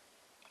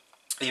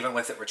 even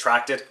with it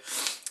retracted.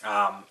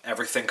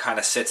 Everything kind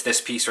of sits,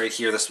 this piece right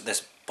here,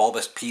 this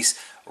bulbous piece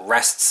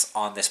rests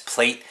on this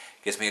plate,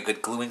 gives me a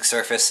good gluing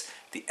surface.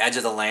 The edge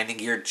of the landing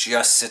gear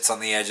just sits on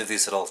the edge of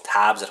these little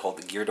tabs that hold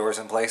the gear doors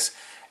in place.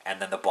 And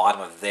then the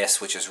bottom of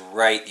this, which is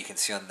right, you can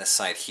see on this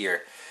side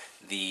here,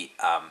 the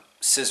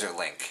scissor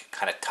link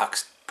kind of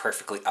tucks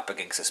perfectly up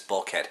against this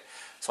bulkhead.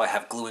 So I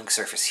have gluing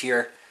surface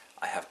here,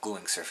 I have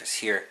gluing surface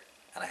here,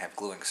 and I have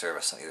gluing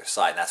surface on either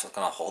side. And that's what's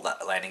going to hold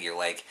that landing gear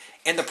leg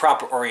in the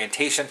proper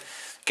orientation,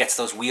 gets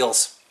those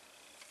wheels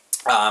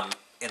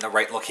in the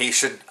right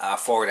location,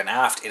 forward and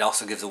aft. It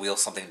also gives the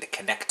wheels something to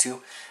connect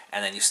to,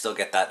 and then you still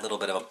get that little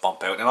bit of a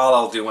bump out. And all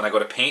I'll do when I go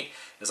to paint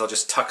is I'll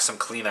just tuck some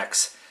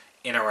Kleenex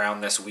in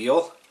around this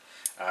wheel.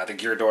 The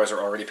gear doors are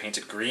already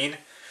painted green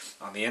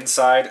on the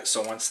inside,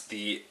 so once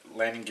the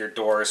landing gear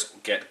doors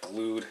get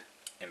glued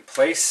in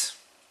place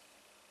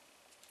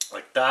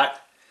like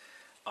that,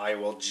 I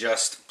will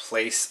just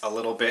place a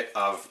little bit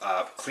of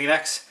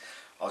Kleenex.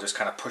 I'll just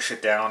kind of push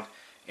it down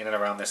in and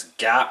around this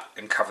gap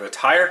and cover the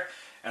tire,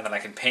 and then I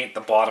can paint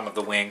the bottom of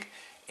the wing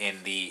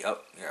in the, oh,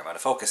 I'm out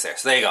of focus there.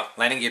 So there you go,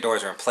 landing gear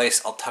doors are in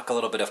place. I'll tuck a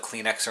little bit of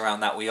Kleenex around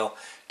that wheel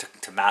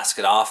to mask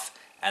it off,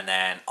 and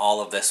then all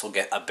of this will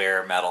get a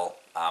bare metal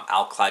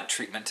alclad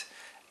treatment,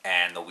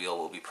 and the wheel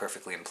will be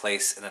perfectly in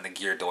place, and then the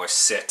gear doors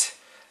sit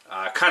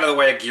kind of the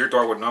way a gear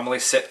door would normally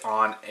sit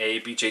on a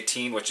Beech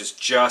 18, which is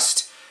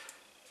just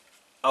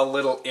a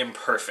little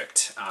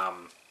imperfect.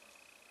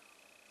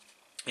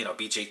 You know,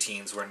 Beech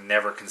 18s were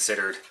never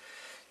considered,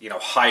 you know,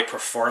 high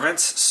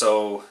performance,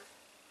 so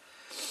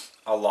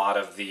a lot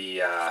of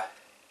the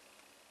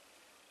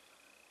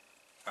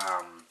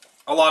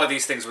a lot of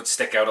these things would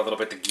stick out a little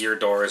bit. The gear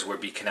doors would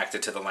be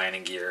connected to the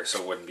landing gear,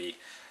 so it wouldn't be,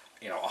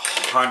 you know,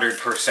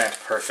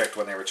 100% perfect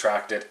when they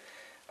retracted.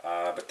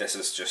 But this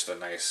is just a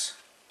nice,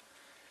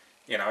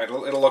 you know,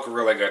 it'll look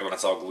really good when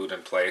it's all glued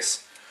in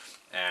place,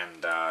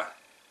 and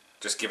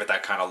just give it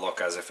that kind of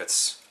look as if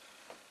it's,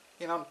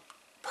 you know,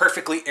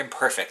 perfectly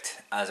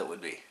imperfect as it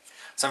would be.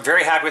 So I'm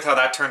very happy with how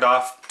that turned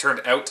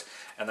out.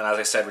 And then, as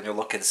I said, when you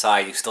look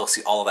inside, you still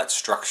see all of that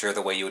structure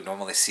the way you would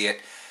normally see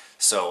it.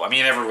 So, I mean,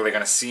 you're never really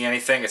going to see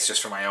anything. It's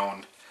just for my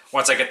own.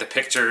 Once I get the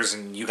pictures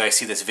and you guys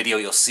see this video,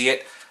 you'll see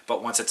it.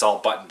 But once it's all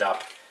buttoned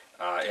up,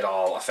 it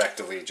all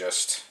effectively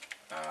just,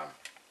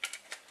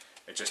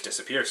 it just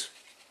disappears.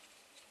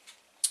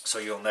 So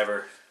you'll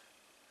never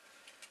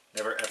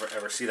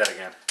ever see that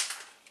again.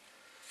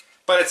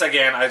 But it's,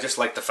 again, I just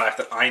like the fact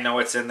that I know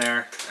it's in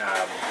there.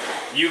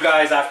 You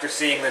guys, after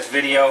seeing this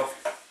video,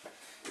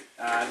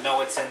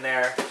 know it's in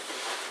there.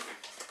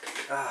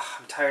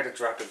 I'm tired of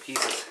dropping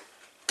pieces.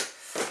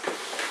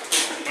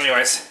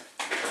 Anyways,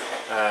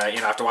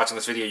 After watching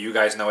this video, you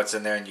guys know it's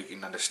in there and you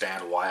can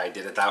understand why I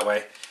did it that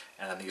way.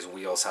 And then these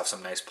wheels have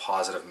some nice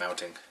positive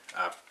mounting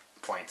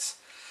points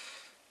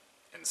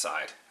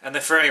inside. And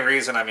then for any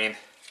reason, I mean,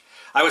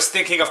 I was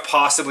thinking of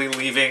possibly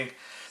leaving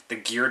the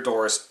gear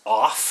doors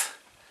off,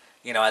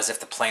 as if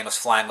the plane was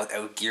flying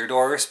without gear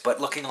doors.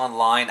 But looking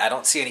online, I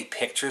don't see any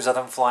pictures of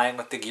them flying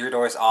with the gear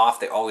doors off.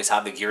 They always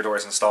have the gear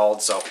doors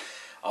installed, so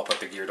I'll put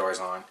the gear doors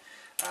on.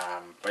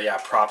 But yeah,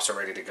 props are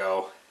ready to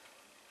go.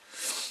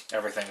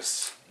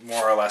 Everything's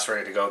more or less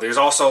ready to go. There's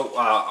also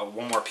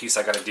one more piece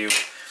I got to do.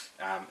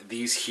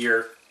 These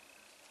here,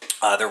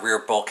 the rear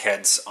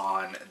bulkheads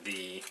on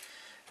the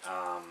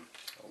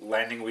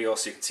landing wheel,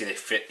 so you can see they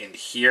fit in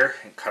here,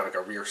 and kind of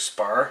like a rear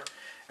spar,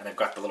 and they've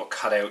got the little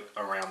cutout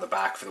around the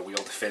back for the wheel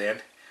to fit in,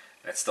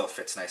 and it still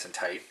fits nice and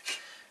tight.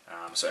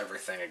 So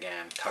everything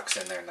again tucks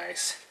in there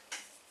nice,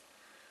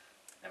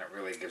 and it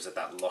really gives it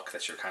that look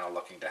that you're kind of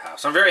looking to have.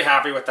 So I'm very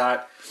happy with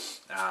that.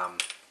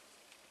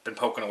 Been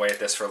poking away at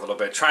this for a little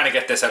bit, trying to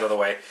get this out of the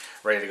way,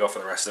 ready to go for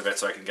the rest of it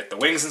so I can get the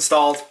wings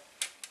installed.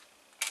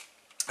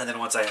 And then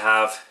once I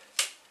have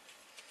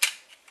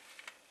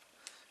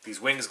these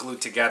wings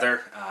glued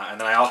together, and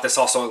then this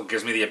also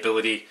gives me the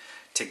ability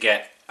to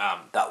get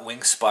that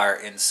wing spar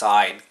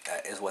inside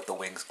is what the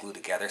wings glue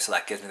together, so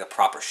that gives me the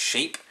proper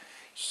shape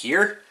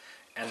here.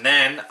 And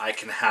then I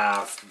can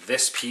have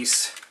this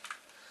piece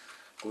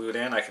glued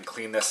in. I can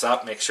clean this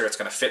up, make sure it's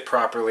going to fit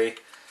properly.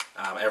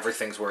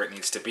 Everything's where it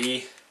needs to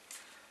be.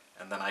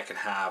 And then I can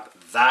have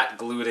that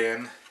glued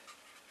in.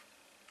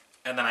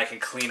 And then I can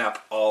clean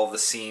up all the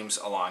seams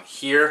along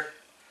here.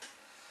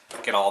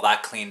 Get all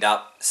that cleaned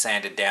up,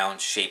 sanded down,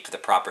 shaped to the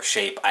proper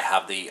shape. I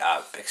have the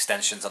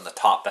extensions on the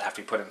top that have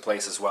to be put in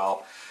place as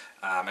well.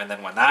 And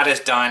then when that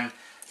is done,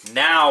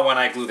 now when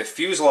I glue the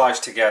fuselage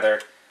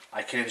together,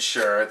 I can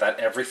ensure that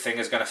everything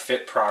is going to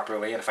fit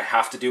properly. And if I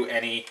have to do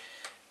any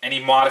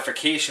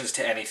modifications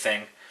to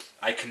anything,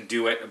 I can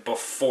do it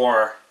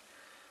before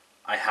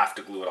I have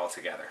to glue it all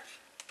together.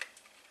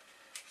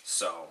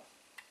 So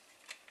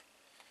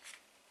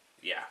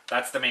yeah,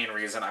 that's the main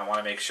reason. I want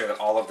to make sure that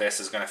all of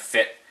this is going to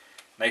fit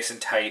nice and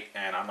tight,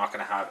 and I'm not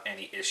going to have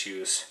any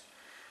issues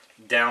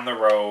down the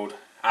road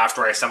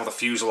after I assemble the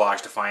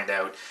fuselage to find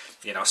out,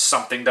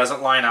 something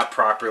doesn't line up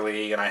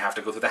properly and I have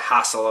to go through the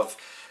hassle of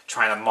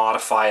trying to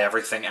modify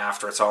everything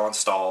after it's all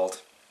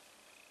installed.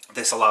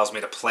 This allows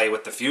me to play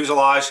with the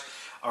fuselage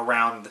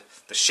around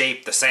the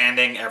shape, the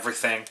sanding,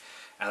 everything,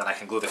 and then I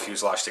can glue the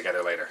fuselage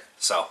together later.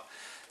 So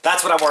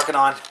that's what I'm working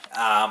on.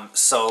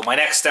 So my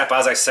next step,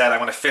 as I said, I'm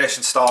going to finish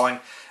installing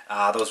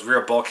those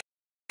rear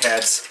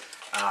bulkheads.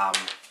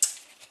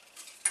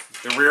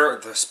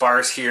 The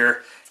spars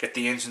here, get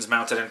the engines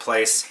mounted in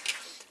place,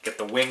 get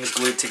the wings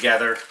glued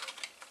together.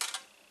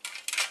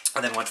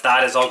 And then once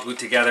that is all glued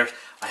together,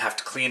 I have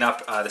to clean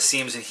up the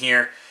seams in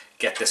here,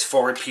 get this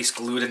forward piece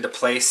glued into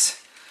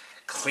place,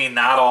 clean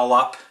that all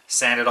up,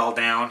 sand it all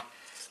down,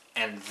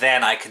 and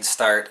then I can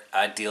start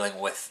dealing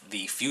with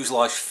the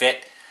fuselage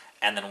fit.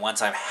 And then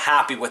once I'm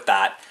happy with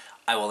that,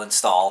 I will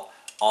install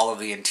all of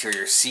the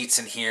interior seats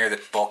in here, the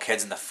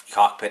bulkheads in the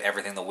cockpit,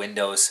 everything, the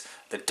windows,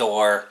 the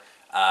door,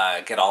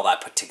 get all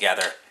that put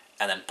together,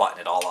 and then button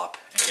it all up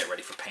and get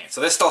ready for paint. So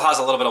this still has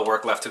a little bit of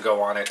work left to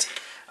go on it.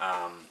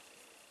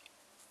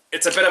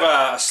 It's a bit of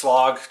a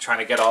slog trying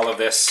to get all of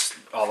this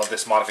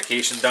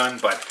modification done,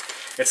 but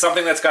it's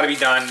something that's got to be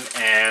done,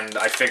 and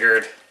I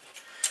figured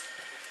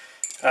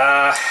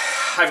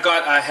I've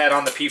got a head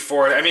on the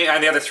P4. I mean,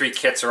 and the other three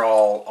kits are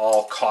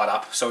all caught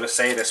up, so to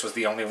say. This was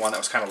the only one that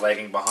was kind of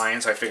lagging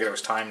behind, so I figured it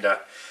was time to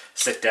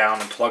sit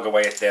down and plug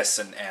away at this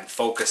and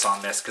focus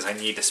on this, because I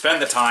need to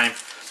spend the time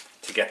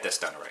to get this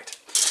done right.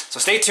 So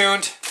stay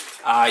tuned.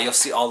 You'll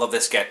see all of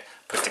this get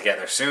put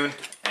together soon,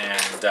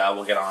 and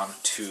we'll get on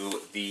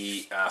to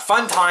the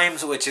fun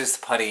times, which is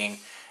the puttying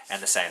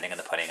and the sanding and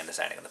the puttying and the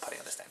sanding and the puttying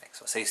and the sanding.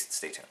 So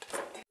stay tuned.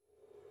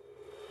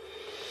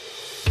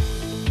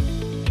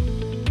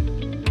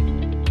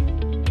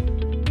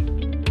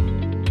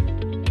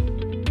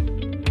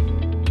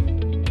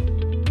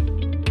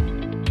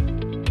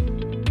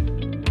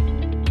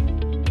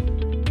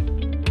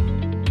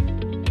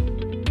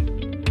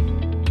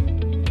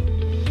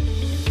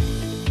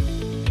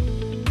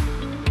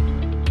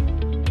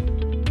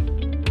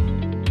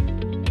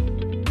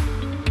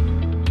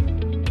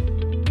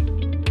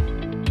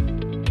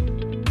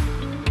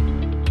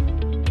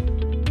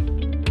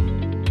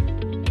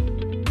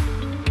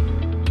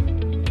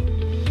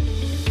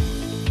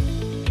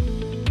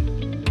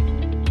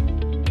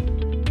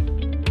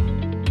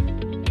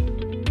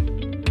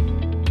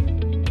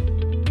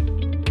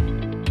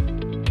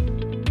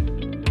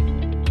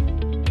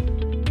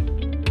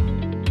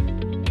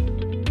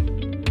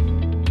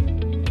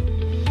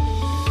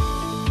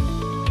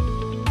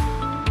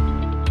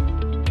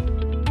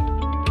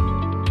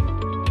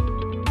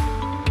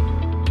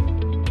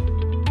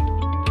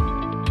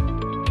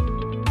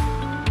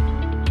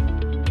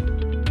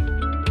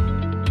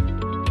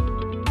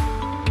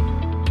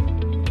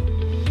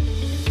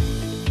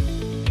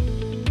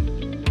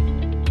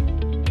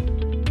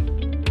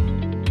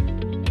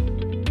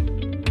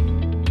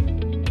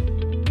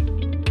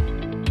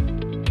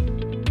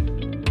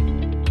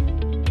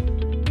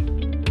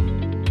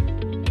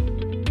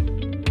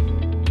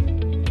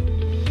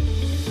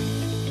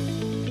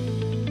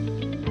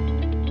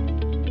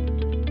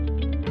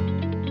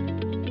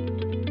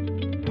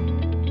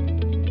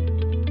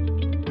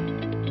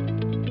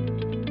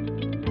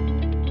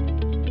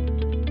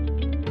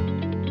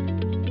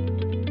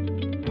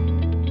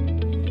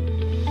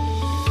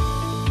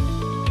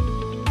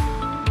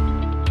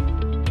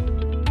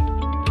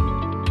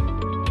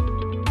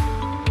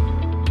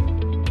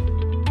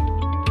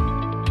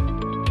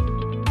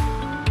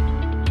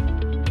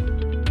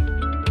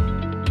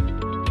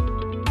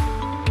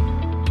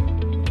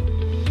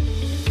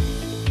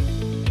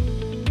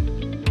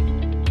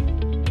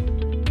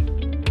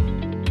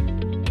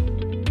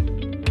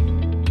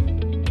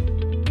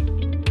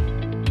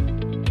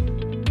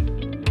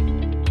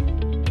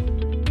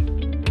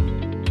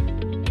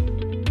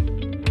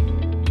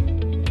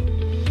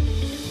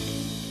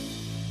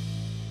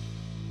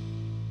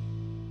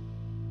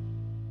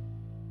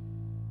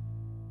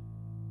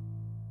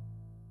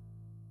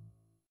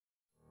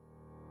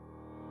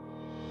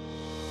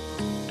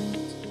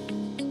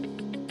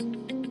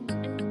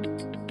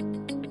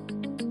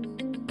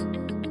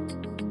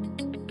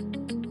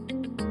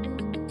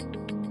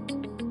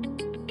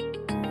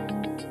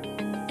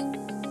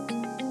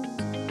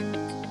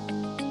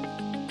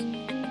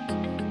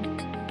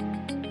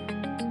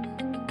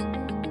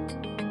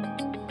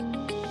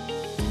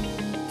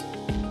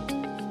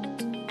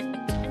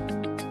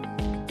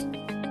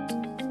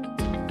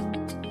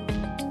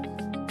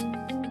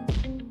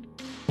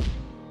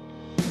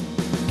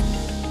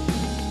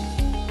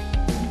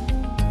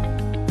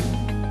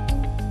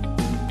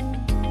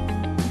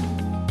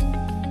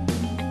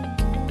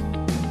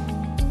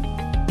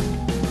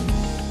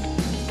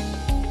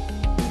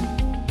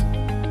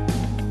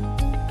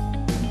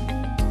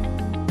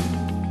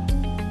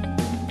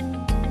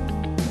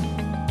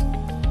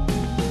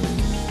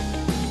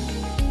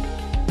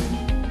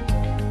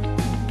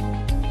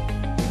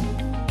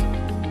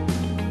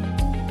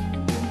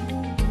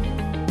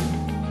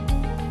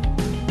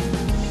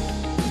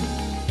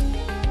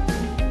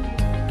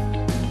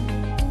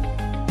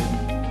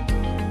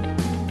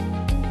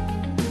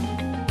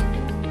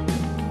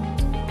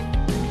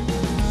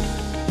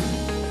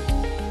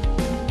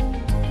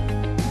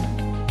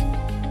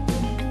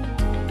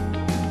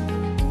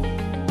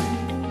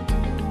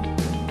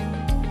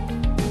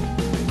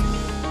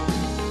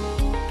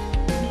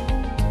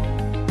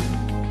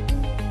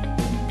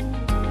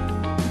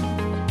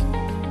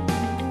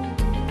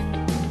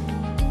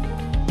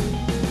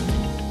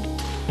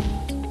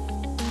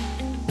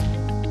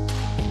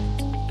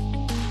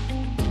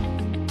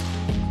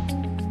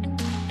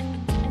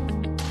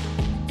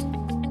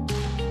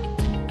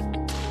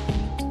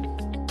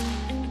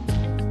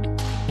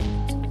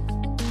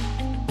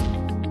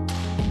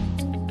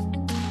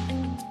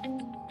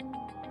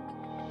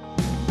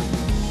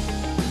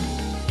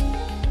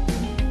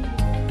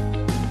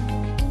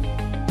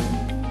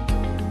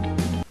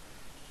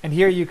 And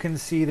here you can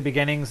see the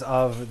beginnings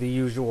of the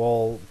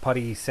usual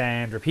putty,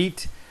 sand,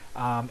 repeat.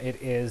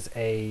 It is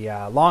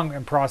a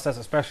long process,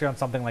 especially on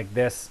something like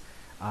this.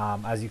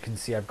 As you can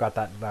see, I've got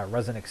that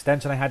resin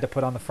extension I had to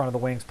put on the front of the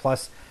wings.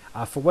 Plus,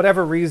 for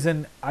whatever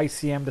reason,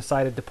 ICM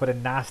decided to put a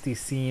nasty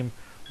seam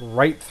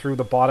right through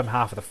the bottom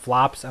half of the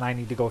flaps, and I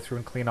need to go through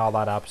and clean all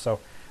that up.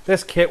 So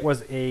this kit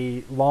was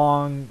a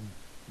long,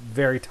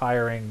 very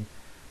tiring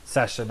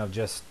session of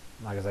just,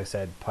 like as I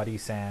said, putty,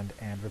 sand,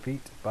 and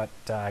repeat. But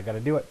I got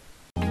to do it.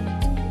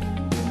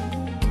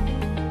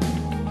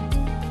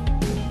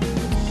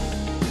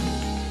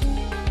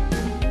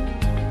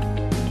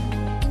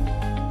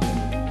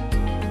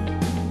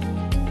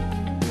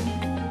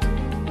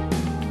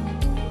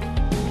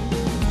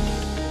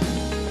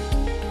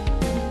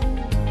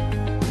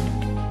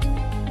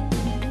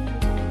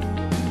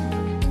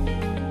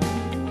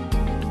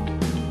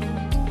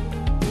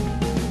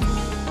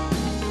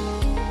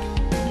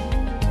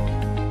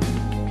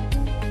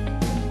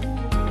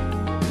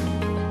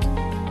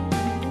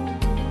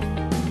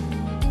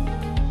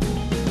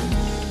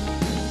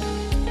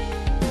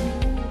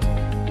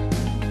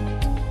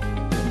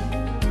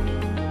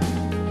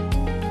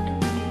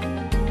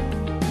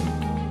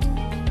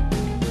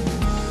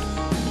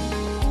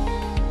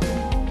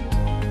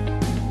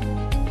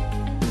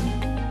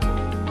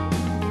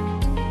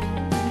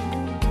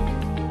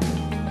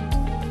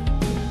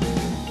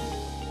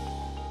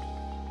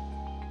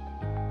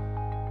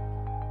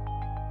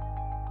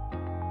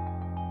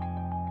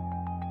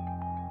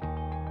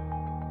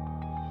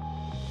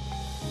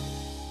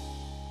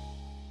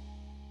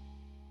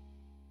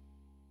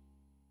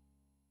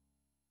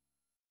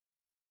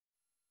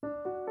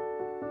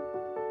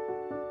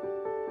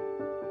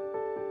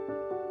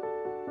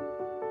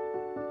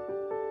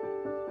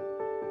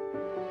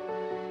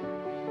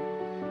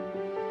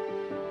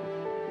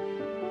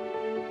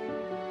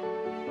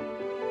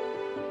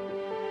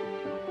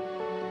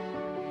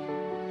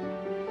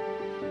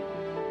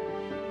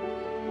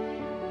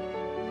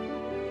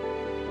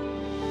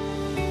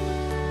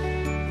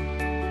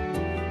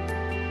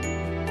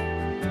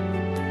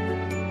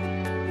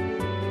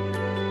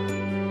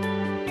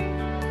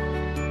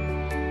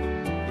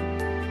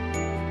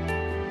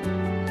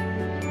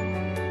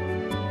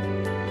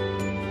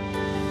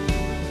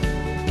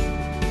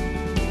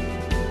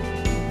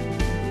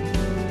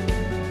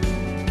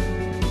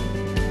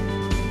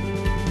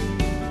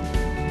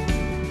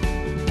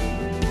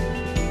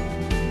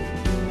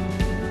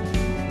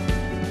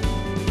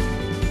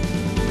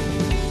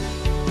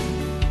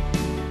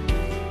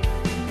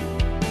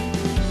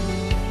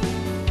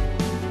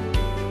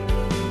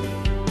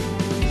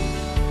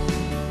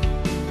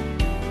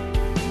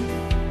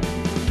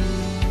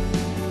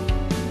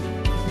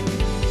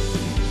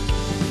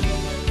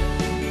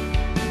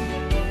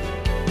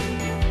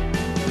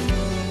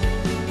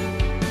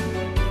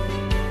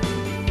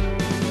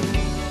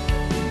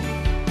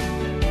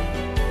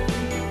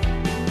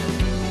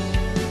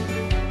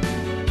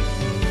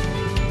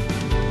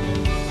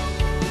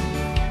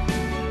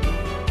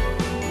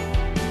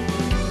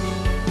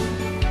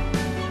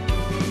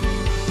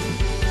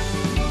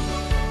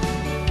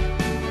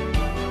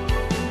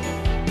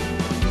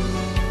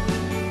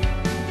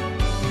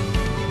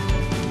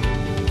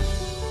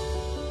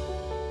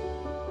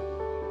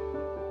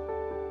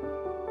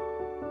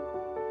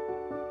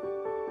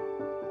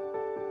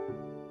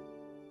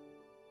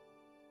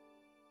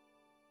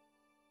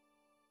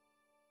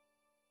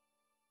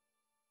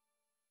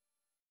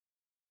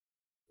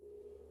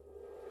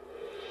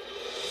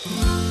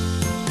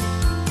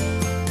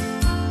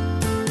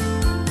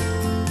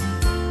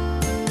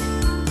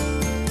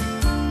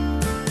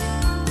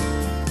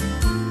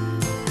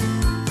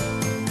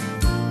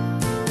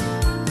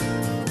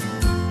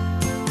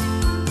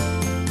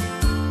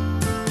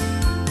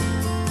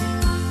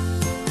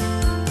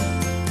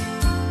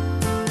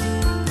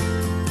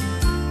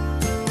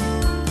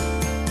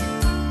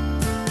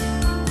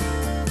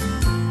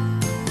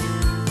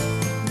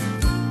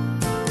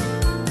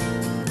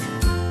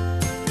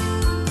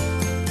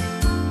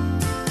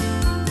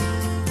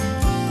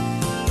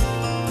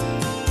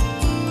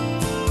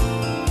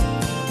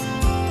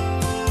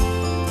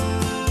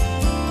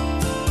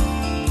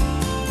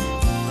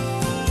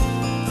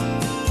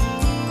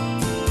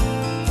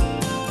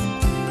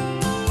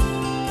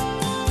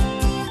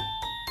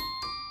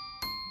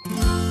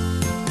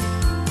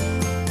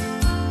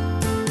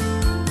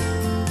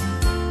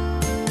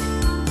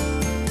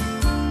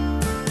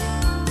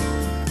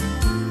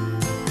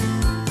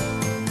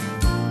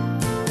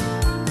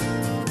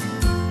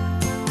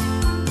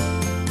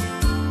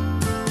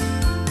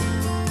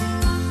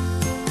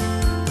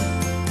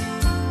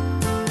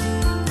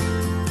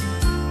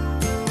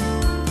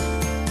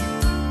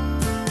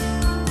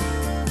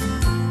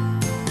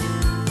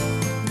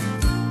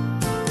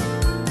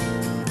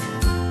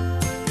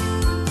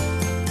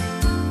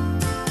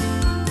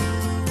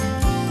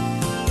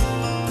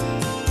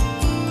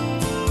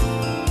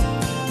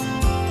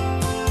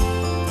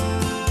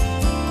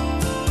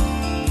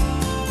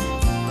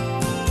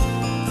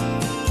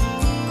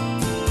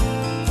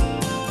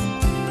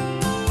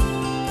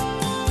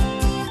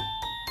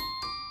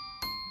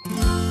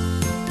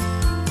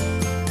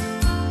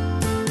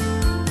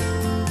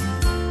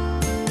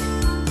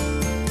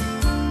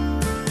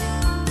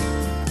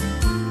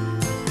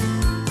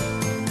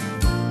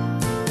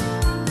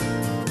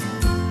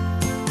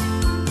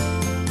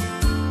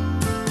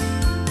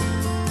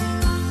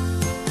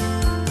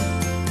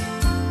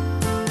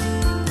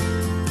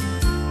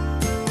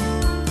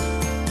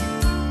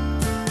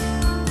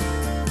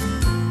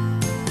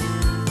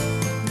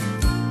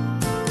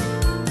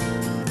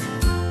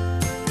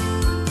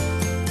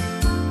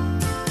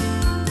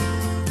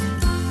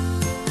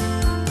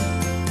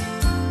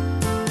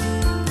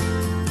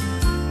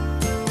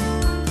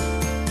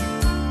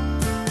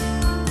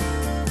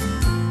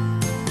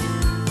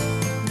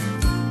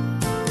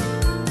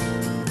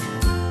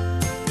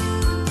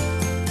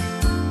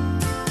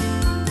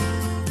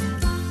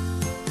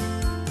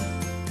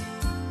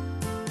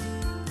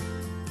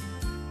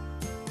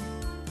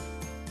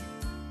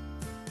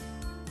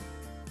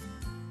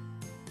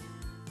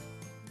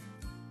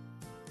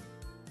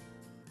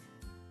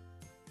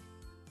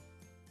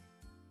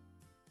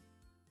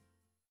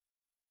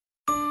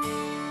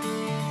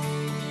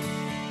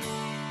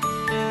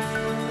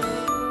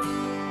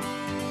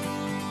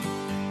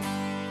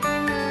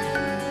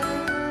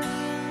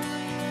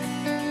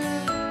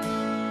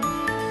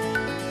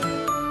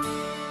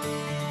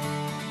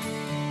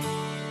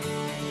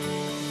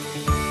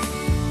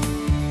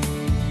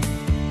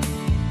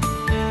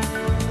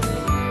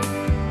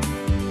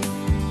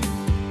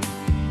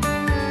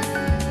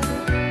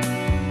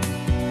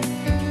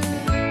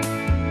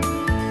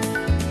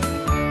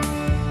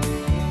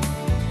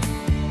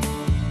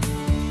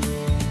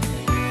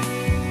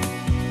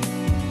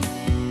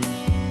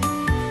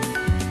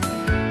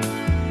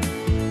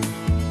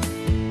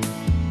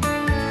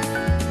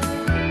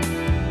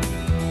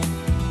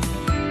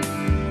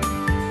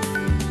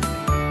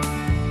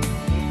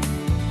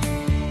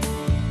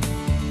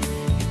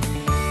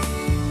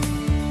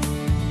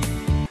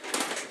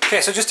 Okay,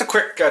 so just a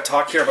quick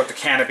talk here about the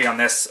canopy on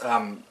this.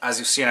 As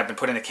you've seen, I've been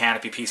putting the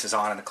canopy pieces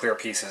on and the clear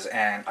pieces,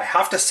 and I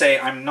have to say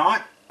I'm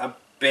not a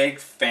big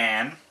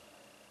fan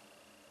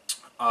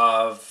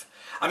of...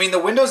 I mean, the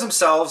windows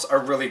themselves are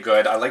really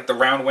good. I like the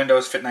round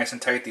windows, fit nice and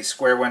tight. These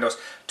square windows,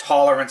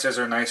 tolerances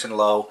are nice and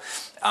low.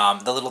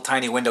 The little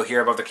tiny window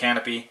here above the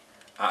canopy,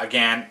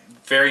 again,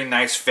 very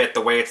nice fit the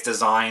way it's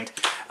designed.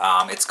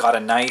 It's got a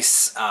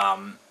nice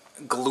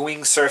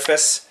gluing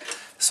surface.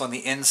 So on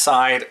the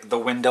inside, the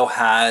window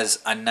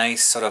has a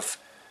nice sort of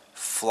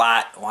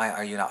flat... Why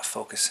are you not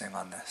focusing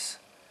on this?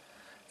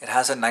 It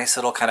has a nice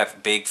little kind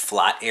of big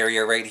flat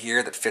area right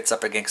here that fits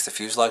up against the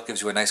fuselage,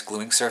 gives you a nice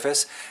gluing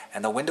surface.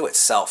 And the window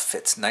itself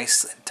fits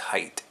nice and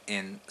tight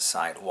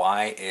inside.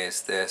 Why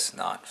is this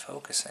not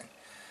focusing?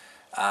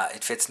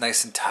 It fits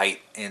nice and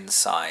tight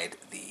inside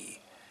the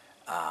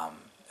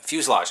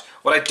fuselage.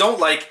 What I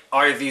don't like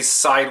are these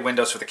side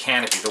windows for the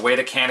canopy. The way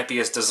the canopy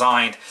is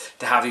designed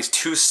to have these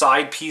two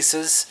side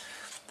pieces,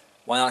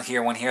 one on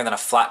here, one here, and then a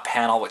flat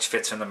panel which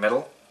fits in the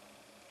middle.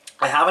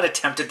 I haven't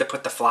attempted to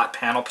put the flat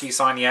panel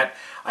piece on yet.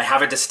 I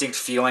have a distinct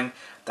feeling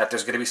that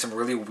there's going to be some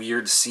really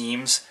weird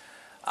seams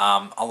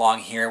along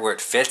here where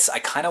it fits. I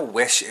kind of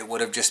wish it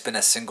would have just been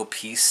a single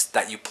piece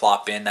that you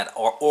plop in, that,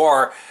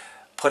 or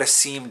put a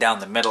seam down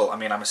the middle. I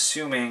mean, I'm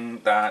assuming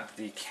that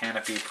the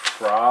canopy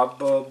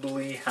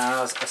probably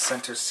has a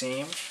center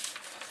seam.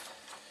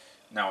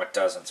 No, it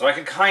doesn't. So I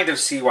can kind of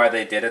see why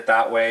they did it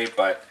that way,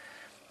 but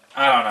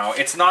I don't know.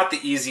 It's not the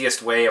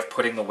easiest way of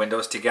putting the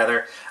windows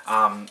together.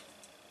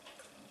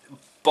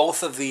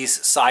 Both of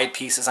these side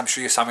pieces, I'm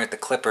sure you saw me with the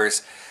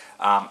clippers,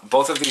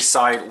 both of these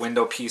side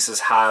window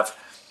pieces have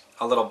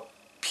a little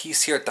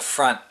piece here at the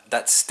front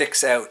that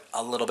sticks out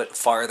a little bit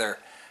farther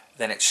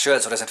than it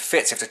should, so it doesn't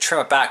fit. So you have to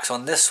trim it back. So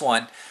on this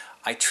one,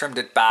 I trimmed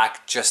it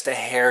back just a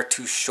hair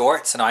too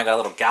short, so now I got a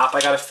little gap I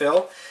got to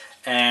fill.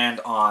 And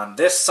on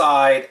this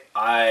side,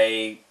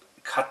 I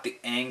cut the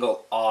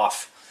angle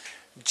off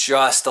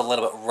just a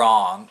little bit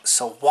wrong.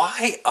 So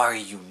why are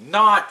you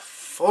not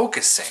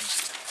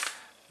focusing?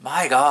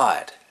 My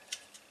God.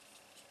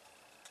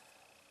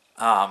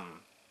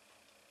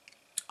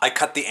 I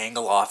cut the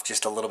angle off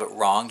just a little bit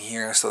wrong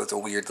here, so it's a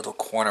weird little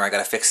corner I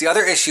gotta fix. The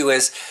other issue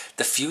is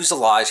the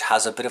fuselage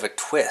has a bit of a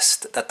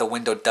twist that the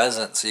window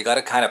doesn't, so you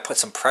gotta kind of put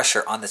some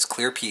pressure on this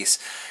clear piece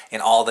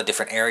in all the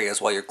different areas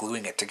while you're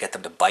gluing it to get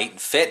them to bite and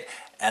fit.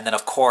 And then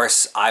of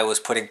course I was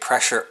putting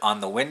pressure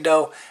on the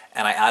window,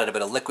 and I added a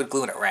bit of liquid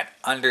glue, and it ran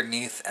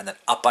underneath and then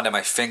up under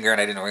my finger,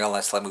 and I didn't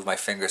realize till I moved my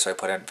finger, so I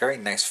put a very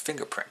nice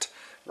fingerprint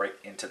right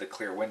into the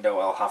clear window.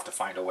 I'll have to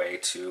find a way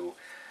to...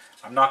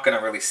 I'm not going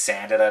to really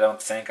sand it, I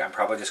don't think. I'm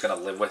probably just going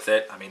to live with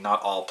it. I mean,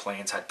 not all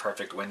planes had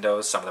perfect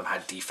windows. Some of them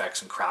had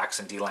defects and cracks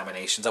and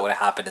delaminations that would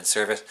have happened in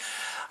service.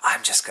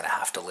 I'm just going to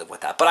have to live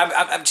with that. But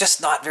I'm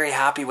just not very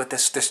happy with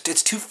this.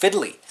 It's too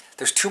fiddly.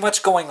 There's too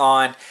much going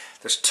on.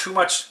 There's too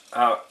much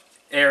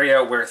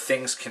area where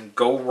things can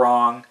go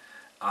wrong.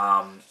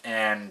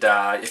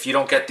 If you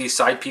don't get these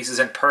side pieces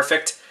in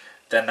perfect,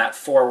 then that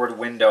forward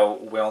window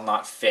will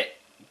not fit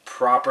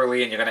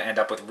properly, and you're going to end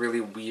up with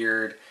really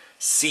weird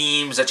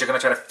seams that you're going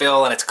to try to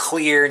fill, and it's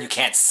clear and you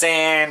can't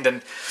sand,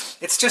 and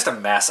it's just a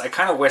mess. I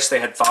kind of wish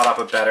they had thought up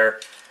a better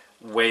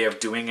way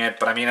of doing it,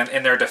 but I mean,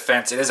 in their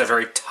defense, it is a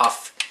very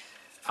tough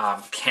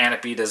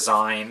canopy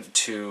design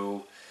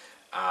to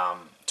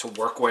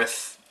work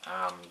with.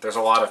 There's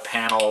a lot of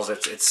panels.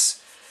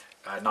 It's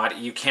not,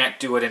 you can't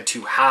do it in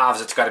two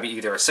halves. It's got to be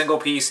either a single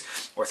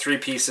piece or three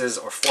pieces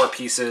or four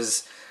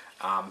pieces.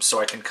 So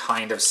I can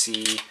kind of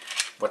see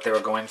what they were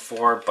going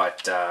for,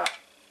 but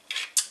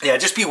yeah,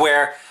 just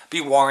beware. Be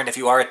warned, if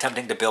you are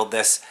attempting to build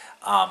this,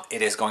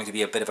 it is going to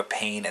be a bit of a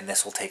pain, and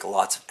this will take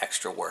lots of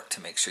extra work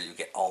to make sure you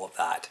get all of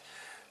that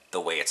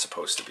the way it's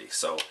supposed to be.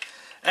 So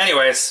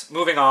anyways,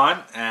 moving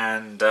on,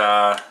 and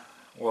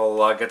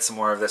we'll get some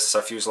more of this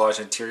fuselage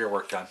interior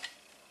work done.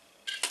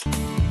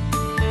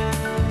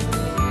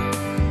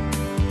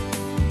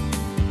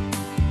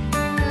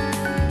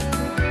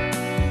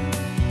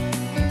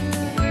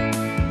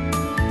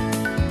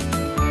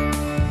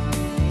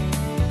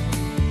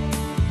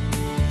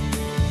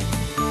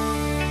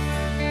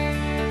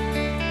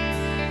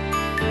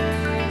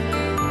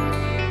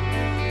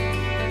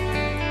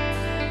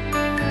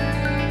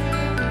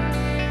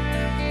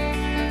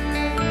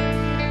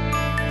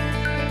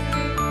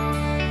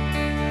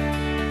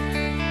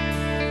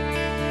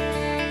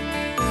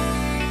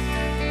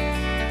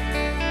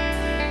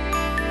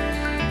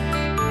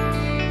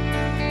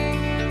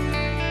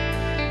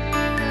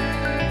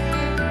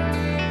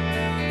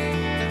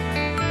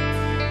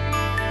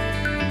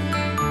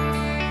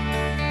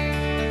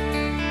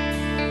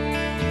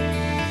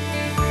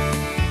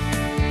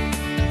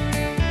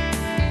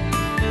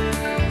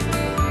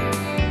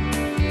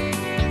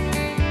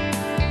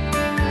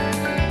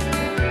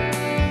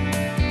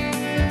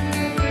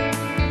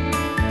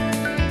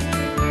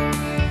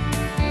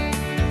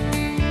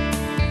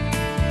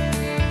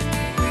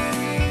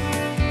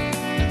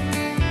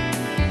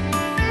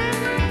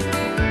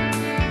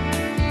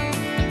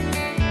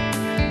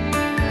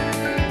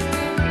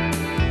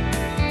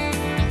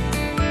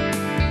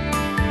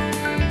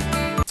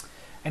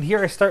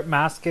 here I start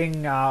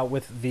masking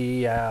with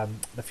the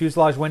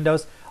fuselage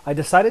windows. I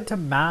decided to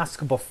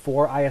mask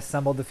before I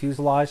assembled the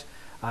fuselage,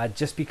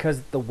 just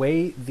because the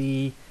way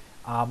the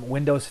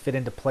windows fit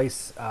into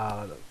place,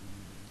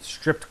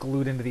 stripped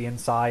glued into the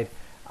inside.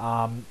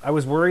 I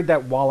was worried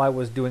that while I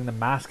was doing the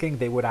masking,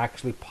 they would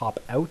actually pop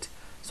out.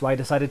 So I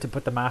decided to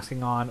put the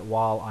masking on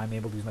while I'm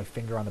able to use my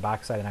finger on the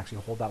backside and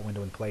actually hold that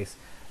window in place.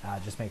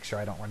 Just make sure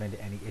I don't run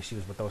into any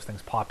issues with those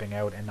things popping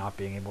out and not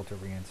being able to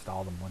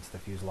reinstall them once the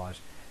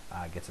fuselage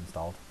gets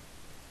installed.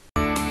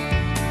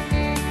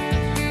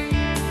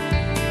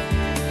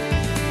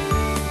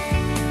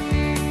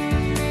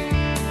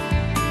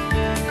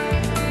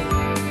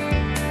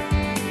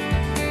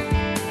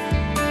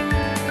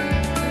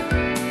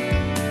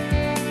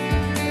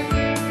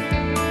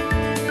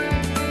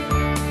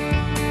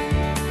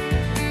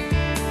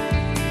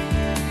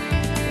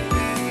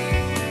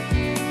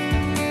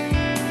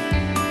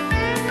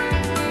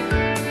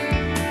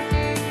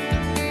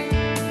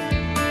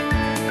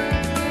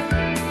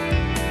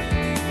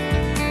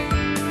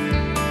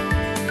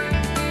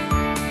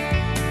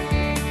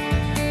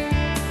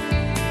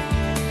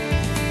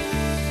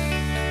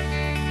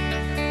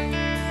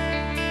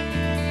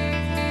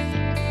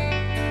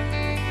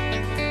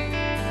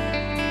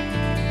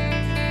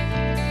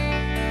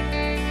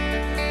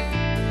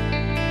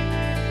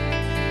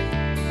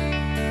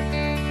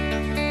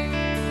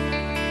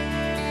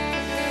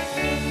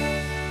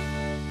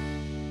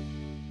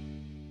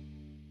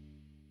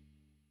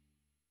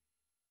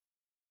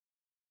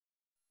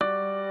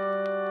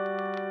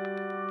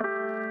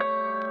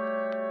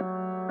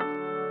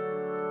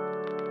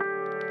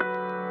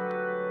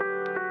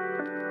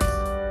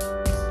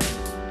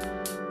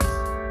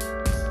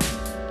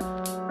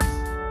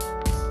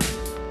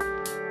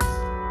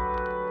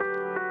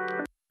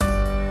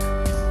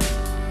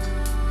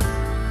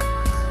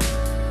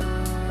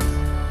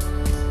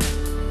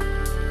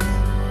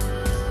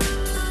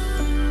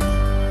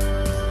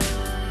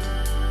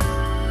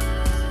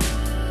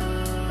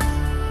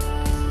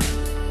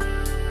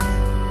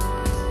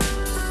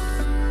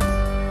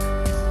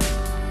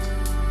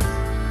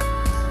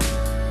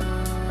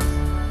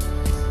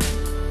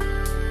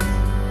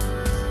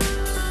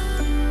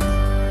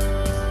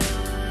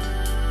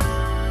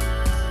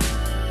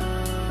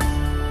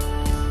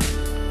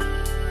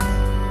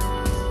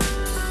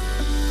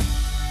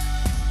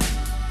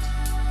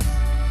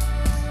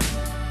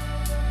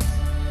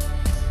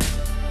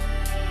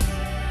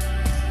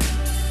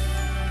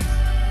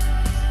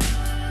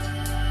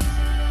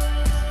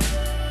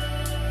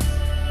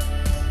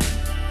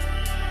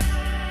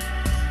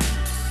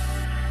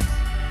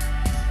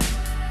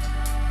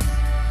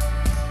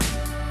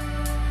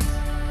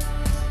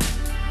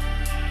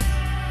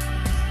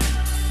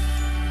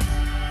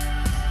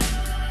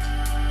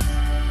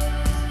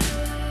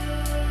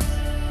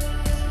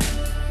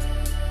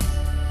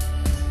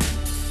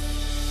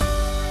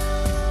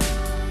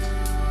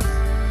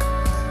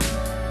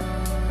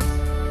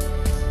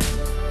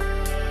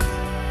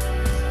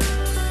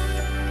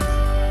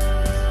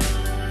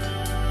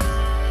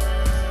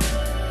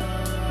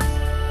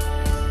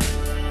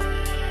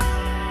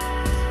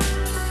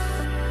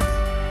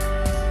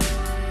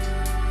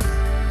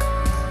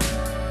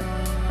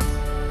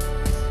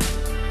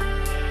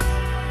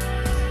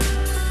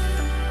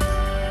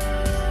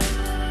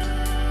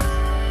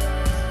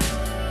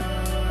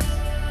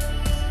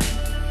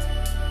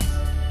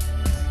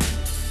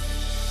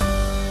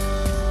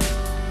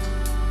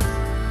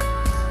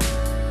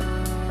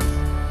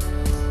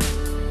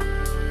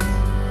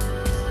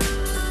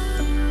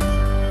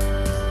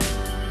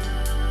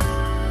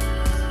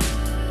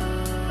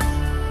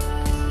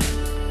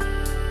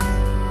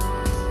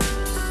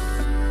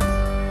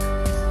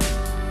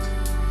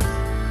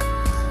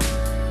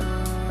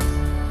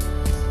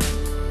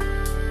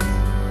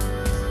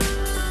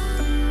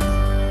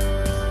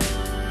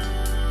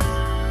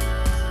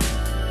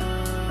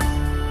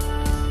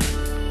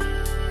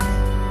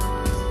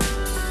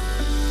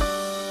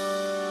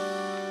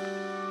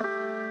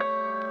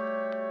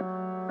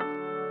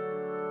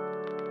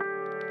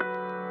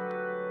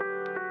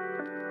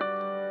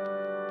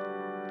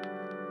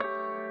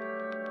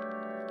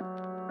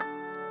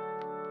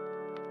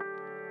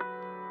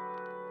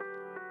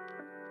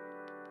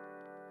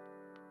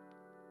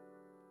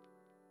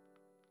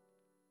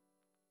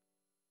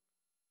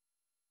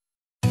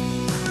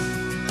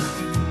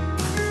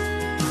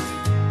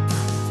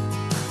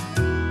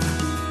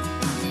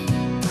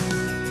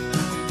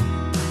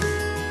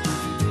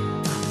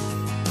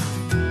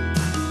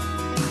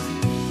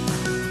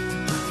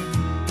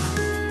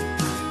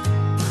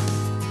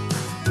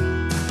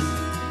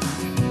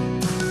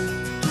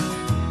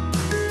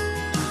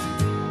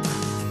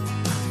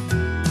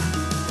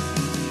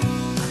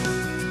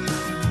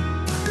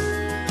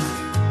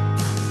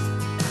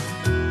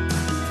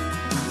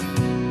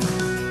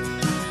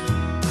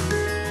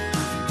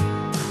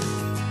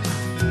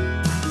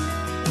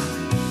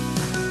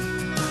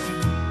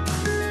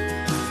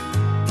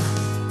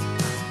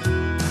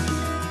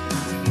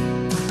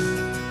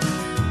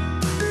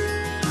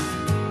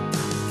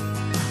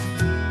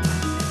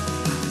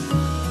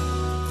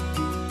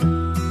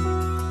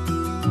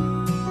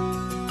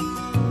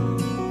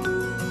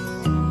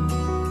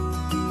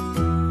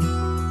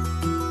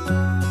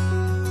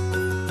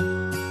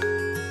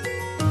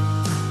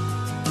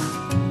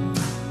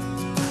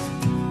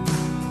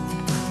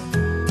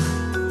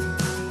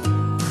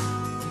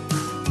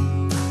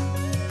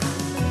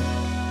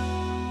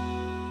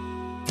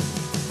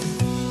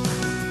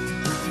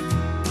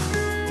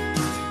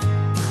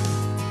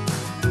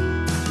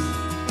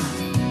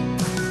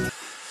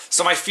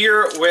 So my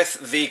fear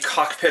with the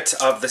cockpit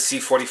of the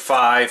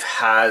C-45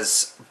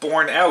 has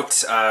borne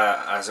out,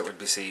 as it would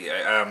be seen.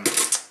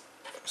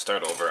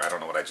 Start over, I don't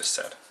know what I just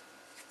said.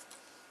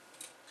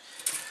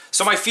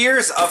 So my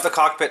fears of the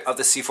cockpit of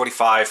the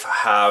C-45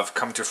 have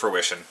come to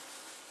fruition.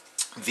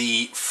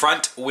 The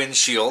front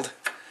windshield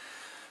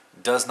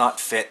does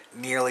not fit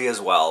nearly as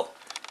well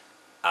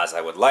as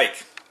I would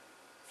like.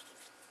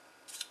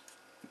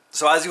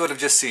 So as you would have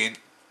just seen,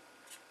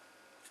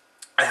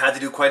 I had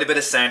to do quite a bit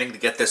of sanding to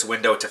get this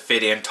window to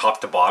fit in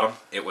top to bottom.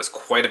 It was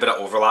quite a bit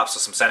of overlap, so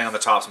some sanding on the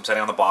top, some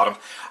sanding on the bottom.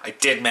 I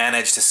did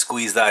manage to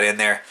squeeze that in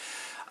there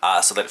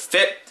so that it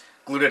fit,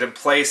 glued it in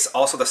place.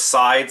 Also the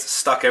sides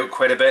stuck out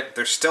quite a bit.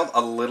 There's still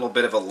a little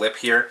bit of a lip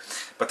here,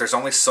 but there's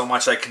only so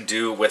much I can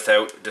do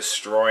without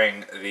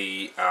destroying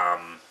the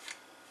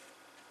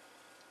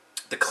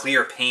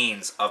clear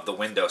panes of the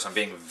window. So I'm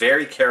being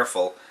very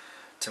careful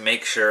to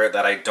make sure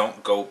that I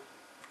don't go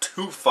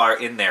too far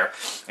in there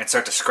and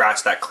start to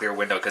scratch that clear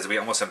window, because it'd be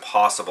almost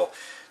impossible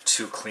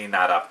to clean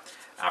that up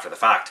after the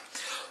fact.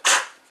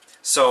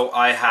 So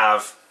I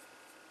have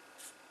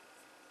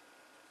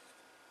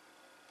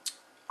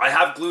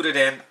glued it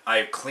in.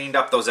 I've cleaned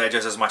up those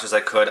edges as much as I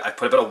could. I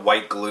put a bit of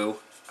white glue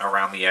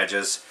around the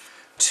edges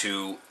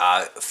to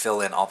fill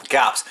in all the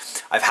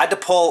gaps. I've had to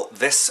pull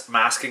this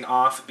masking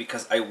off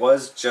because I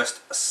was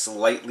just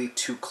slightly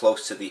too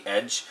close to the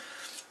edge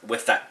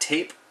with that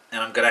tape.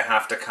 And I'm going to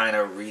have to kind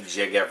of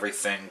rejig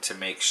everything to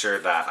make sure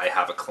that I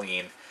have a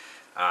clean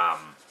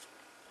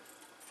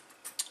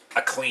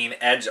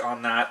edge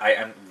on that. I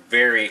am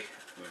very,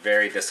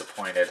 very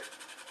disappointed.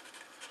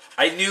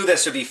 I knew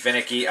this would be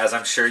finicky, as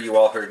I'm sure you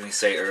all heard me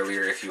say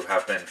earlier if you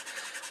have been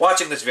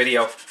watching this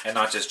video and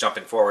not just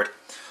jumping forward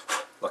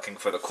looking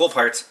for the cool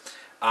parts.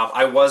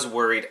 I was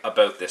worried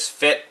about this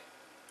fit.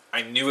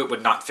 I knew it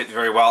would not fit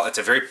very well.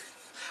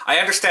 I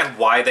understand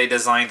why they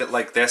designed it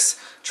like this.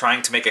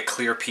 Trying to make a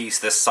clear piece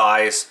this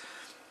size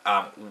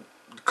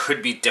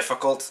could be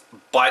difficult,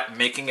 but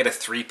making it a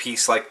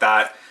three-piece like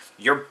that,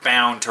 you're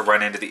bound to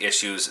run into the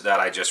issues that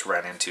I just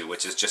ran into,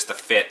 which is just the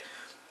fit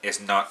is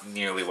not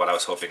nearly what I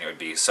was hoping it would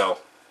be.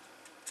 So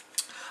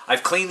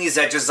I've cleaned these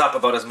edges up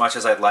about as much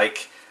as I'd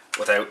like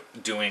without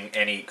doing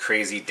any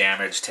crazy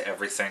damage to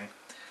everything.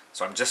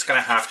 So I'm just going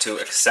to have to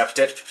accept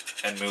it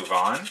and move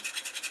on.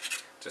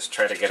 Just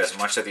try to get as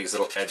much of these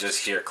little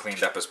edges here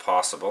cleaned up as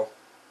possible.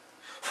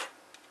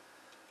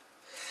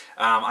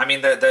 I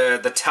mean,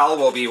 the tell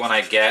will be when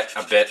I get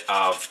a bit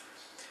of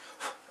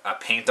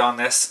paint on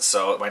this.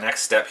 So my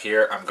next step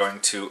here, I'm going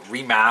to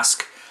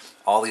remask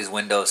all these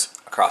windows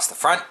across the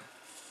front.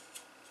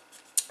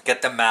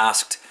 Get them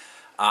masked.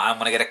 I'm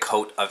going to get a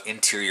coat of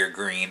interior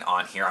green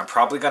on here. I'm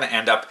probably going to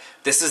end up,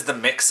 this is the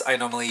mix I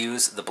normally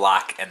use, the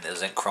black and the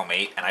zinc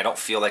chromate, and I don't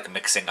feel like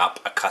mixing up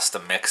a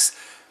custom mix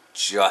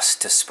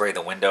just to spray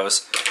the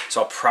windows.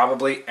 So I'll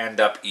probably end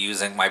up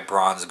using my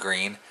bronze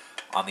green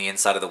on the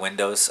inside of the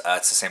windows.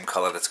 It's the same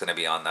color that's going to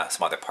be on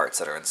some other parts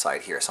that are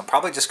inside here. So I'm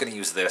probably just going to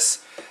use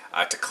this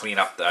to clean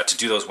up, to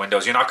do those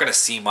windows. You're not going to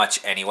see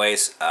much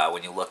anyways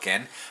when you look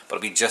in, but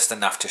it'll be just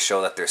enough to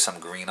show that there's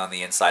some green on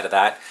the inside of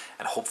that.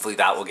 And hopefully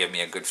that will give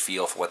me a good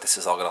feel for what this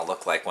is all going to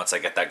look like once I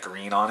get that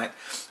green on it.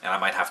 And I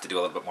might have to do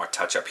a little bit more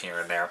touch up here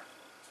and there.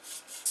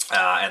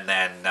 And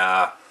then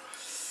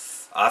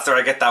after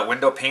I get that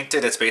window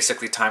painted, it's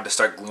basically time to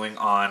start gluing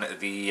on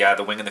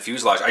the wing and the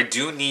fuselage. I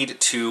do need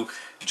to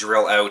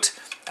drill out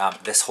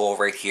this hole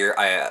right here.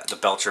 The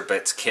Belcher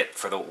bits kit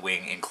for the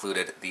wing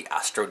included the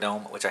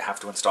Astrodome, which I have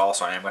to install,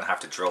 so I am going to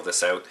have to drill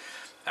this out.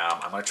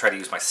 I'm going to try to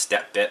use my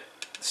step bit,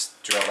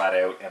 drill that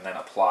out, and then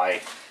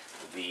apply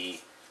the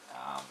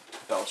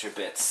Belcher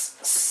bits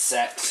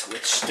set,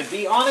 which, to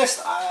be honest,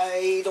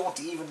 I don't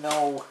even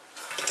know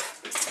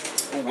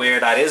where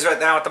that is right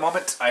now at the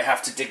moment. I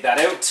have to dig that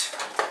out.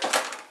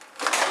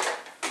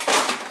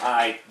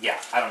 Yeah,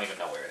 I don't even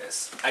know where it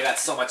is. I got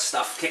so much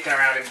stuff kicking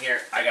around in here.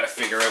 I gotta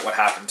figure out what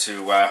happened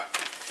to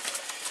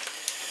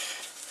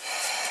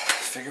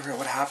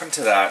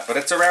that. But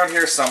it's around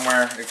here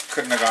somewhere. It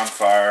couldn't have gone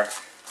far.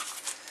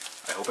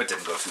 I hope it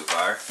didn't go too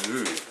far.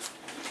 Ooh.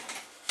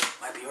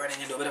 Might be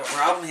running into a bit of a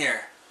problem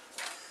here.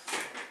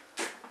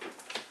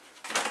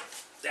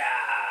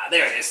 Ah,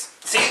 there it is.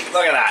 See?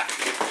 Look at that.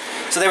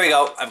 So there we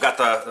go. I've got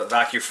the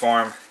vacuum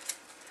form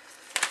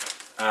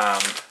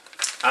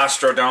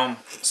Astrodome,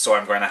 so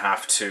I'm going to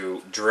have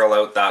to drill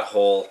out that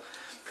hole,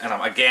 and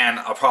again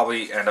I'll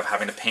probably end up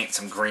having to paint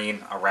some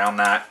green around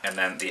that, and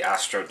then the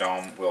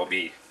Astrodome will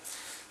be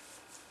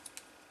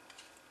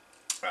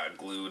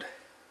glued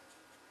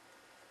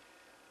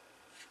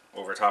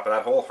over top of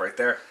that hole right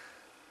there.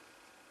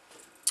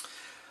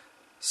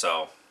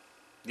 So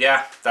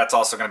yeah, that's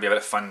also going to be a bit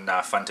of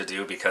fun to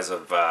do because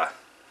of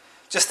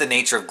just the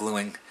nature of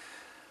gluing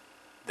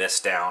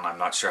this down. I'm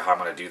not sure how I'm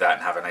going to do that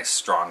and have a nice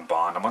strong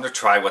bond. I'm going to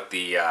try what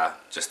the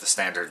just the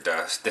standard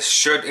it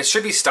should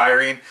be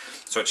styrene,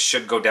 so it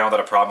should go down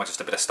without a problem with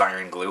just a bit of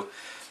styrene glue.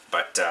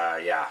 But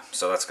yeah,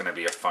 so that's going to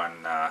be a fun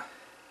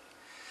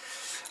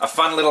a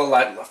fun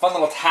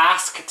little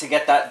task to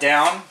get that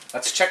down.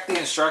 Let's check the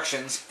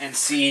instructions and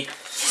see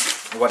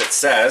what it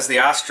says. The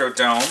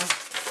Astrodome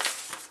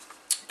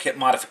kit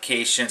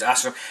modifications.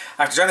 Astrodome.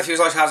 After joining the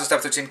fuselage housing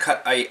step 13,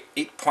 cut a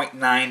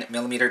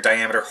 8.9mm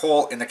diameter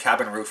hole in the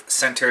cabin roof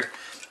centered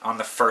on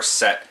the first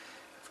set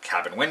of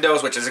cabin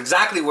windows, which is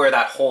exactly where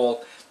that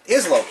hole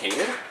is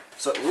located.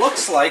 So it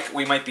looks like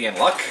we might be in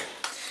luck.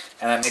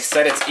 And then they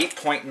said it's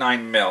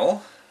 8.9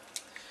 mil.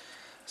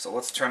 So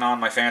let's turn on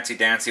my fancy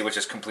dancy, which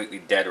is completely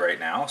dead right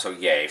now. So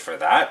yay for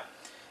that.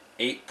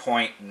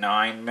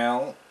 8.9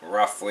 mil,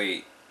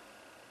 roughly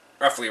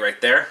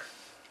right there.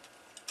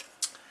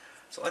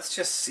 So let's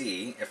just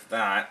see if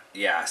that,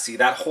 yeah, see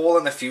that hole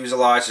in the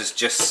fuselage is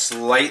just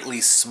slightly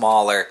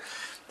smaller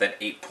than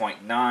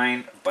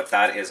 8.9, but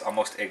that is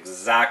almost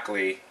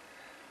exactly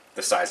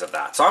the size of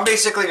that. So I'm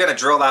basically going to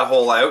drill that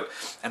hole out,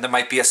 and there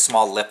might be a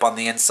small lip on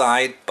the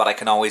inside, but I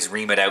can always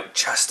ream it out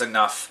just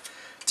enough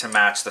to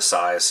match the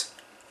size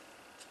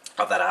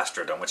of that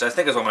Astrodome, which I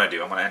think is what I'm going to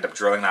do. I'm going to end up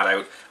drilling that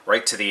out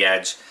right to the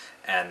edge,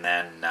 and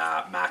then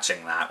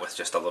matching that with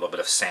just a little bit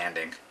of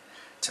sanding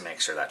to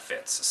make sure that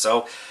fits.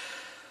 So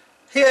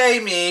yay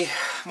me,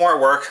 more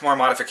work, more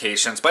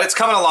modifications, but it's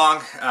coming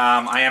along.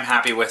 I am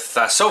happy with,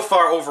 so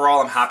far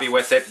overall I'm happy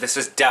with it. This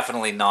is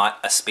definitely not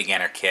a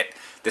beginner kit.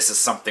 This is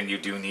something you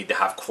do need to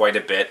have quite a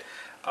bit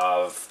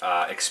of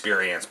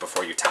experience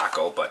before you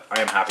tackle, but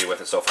I am happy with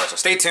it so far. So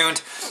stay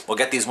tuned. We'll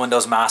get these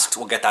windows masked,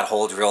 we'll get that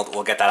hole drilled,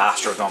 we'll get that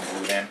Astrodome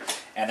glued in,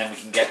 and then we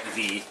can get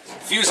the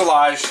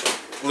fuselage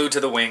glued to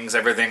the wings,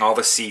 everything, all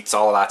the seats,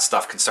 all of that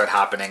stuff can start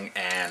happening,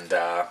 and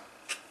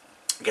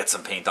get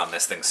some paint on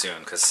this thing soon,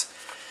 because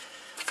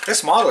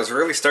this model is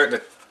really starting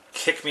to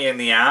kick me in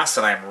the ass,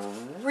 and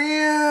I'm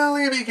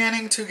really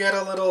beginning to get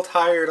a little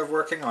tired of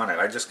working on it.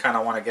 I just kind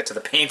of want to get to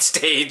the paint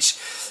stage,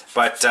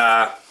 but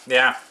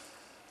yeah,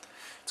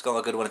 it's gonna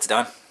look good when it's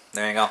done.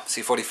 There you go,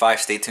 C-45,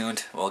 stay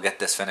tuned. We'll get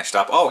this finished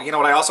up. Oh, you know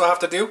what I also have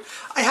to do?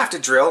 I have to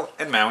drill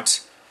and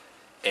mount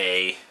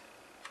a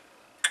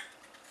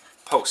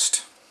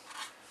post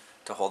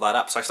to hold that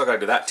up. So I still gotta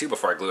do that too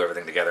before I glue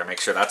everything together, make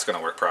sure that's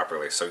gonna work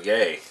properly. So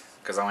yay,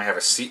 because I only have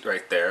a seat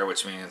right there,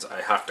 which means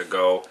I have to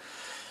go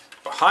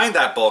behind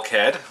that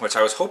bulkhead, which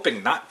I was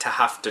hoping not to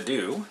have to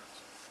do.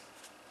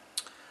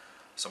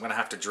 So I'm going to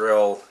have to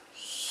drill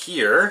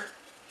here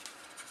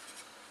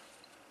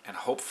and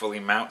hopefully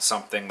mount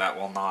something that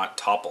will not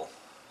topple.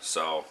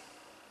 So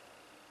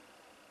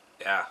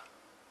yeah,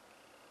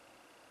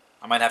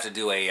 I might have to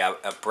do a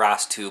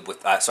brass tube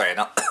with, sorry,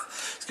 no,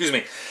 excuse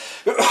me,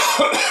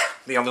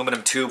 the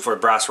aluminum tube for a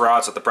brass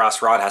rod, so the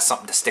brass rod has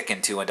something to stick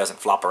into and doesn't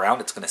flop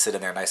around. It's going to sit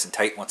in there nice and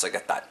tight once I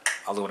get that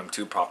aluminum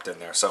tube popped in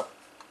there. So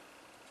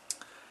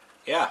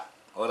yeah,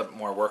 a little bit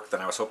more work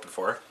than I was hoping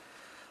for.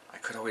 I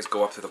could always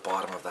go up to the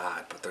bottom of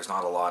that, but there's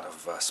not a lot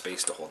of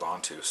space to hold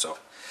on to. So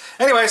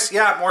anyways,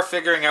 yeah, more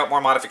figuring out,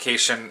 more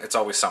modification. It's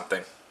always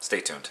something.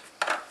 Stay tuned.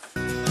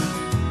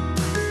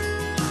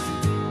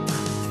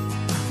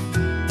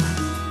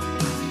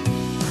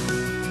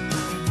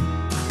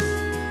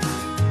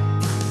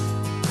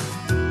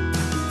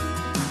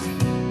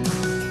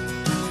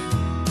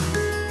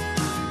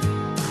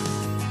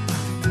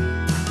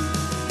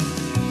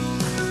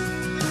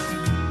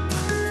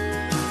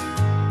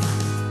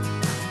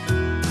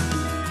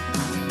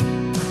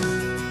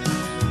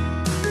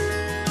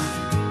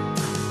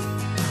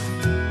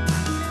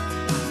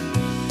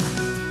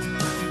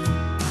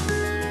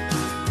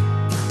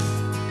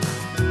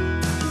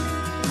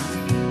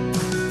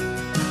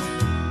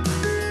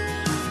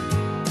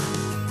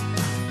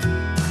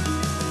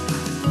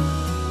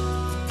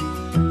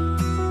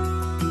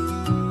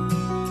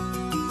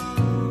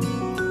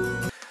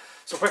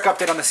 Quick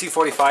update on the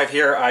C-45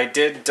 here. I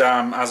did,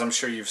 as I'm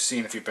sure you've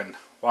seen if you've been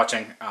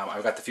watching,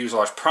 I've got the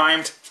fuselage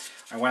primed.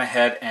 I went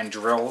ahead and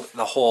drilled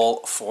the hole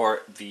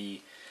for the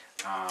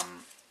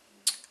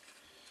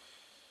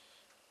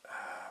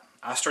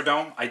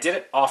Astrodome. I did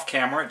it off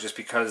camera just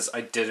because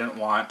I didn't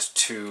want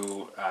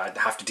to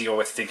have to deal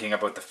with thinking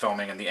about the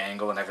filming and the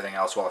angle and everything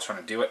else while I was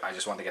trying to do it. I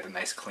just wanted to get a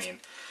nice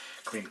clean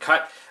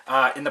cut.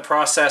 In the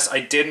process, I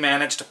did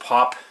manage to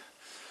pop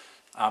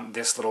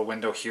this little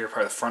window here,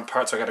 part of the front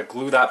part, so I got to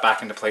glue that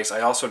back into place. I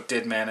also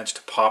did manage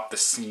to pop the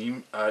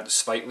seam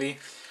slightly,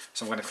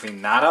 so I'm going to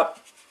clean that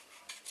up.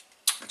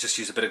 Just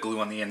use a bit of glue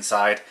on the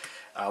inside.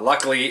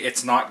 Luckily,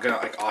 it's not going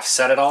to like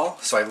offset at all,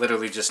 so I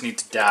literally just need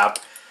to dab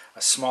a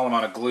small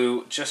amount of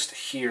glue just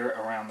here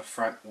around the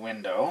front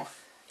window,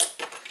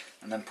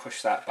 and then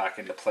push that back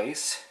into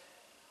place.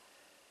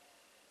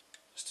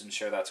 Just to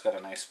ensure that's got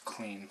a nice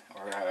clean,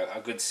 or a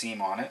good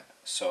seam on it.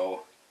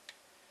 So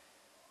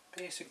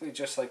basically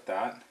just like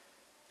that.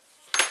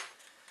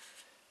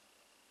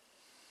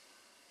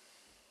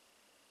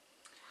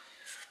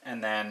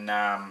 And then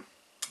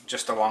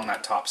just along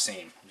that top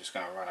seam, I'm just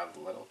going to run a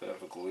little bit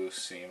of a glue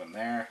seam in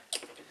there.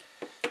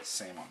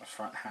 Same on the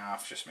front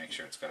half, just make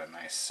sure it's got a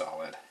nice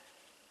solid.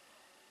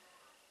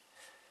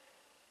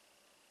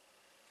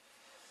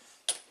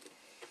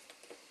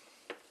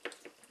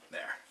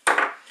 There.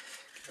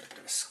 Give it a bit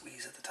of a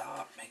squeeze at the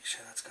top, make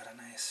sure that's got a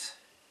nice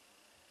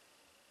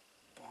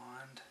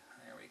Bond.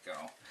 There we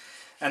go.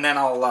 And then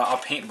I'll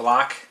paint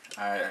black.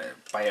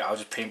 I'll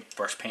just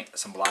brush paint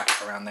some black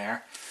around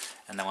there,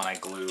 and then when I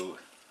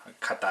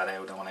cut that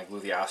out, and when I glue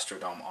the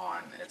Astrodome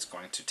on, it's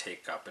going to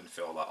take up and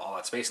fill all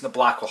that space, and the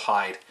black will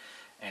hide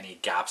any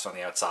gaps on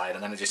the outside,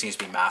 and then it just needs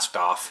to be masked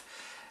off,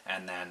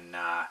 and then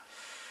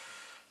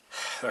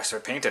the rest are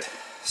painted.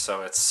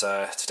 So it's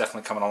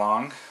definitely coming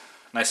along.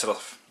 Nice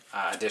little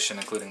addition,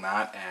 including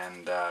that,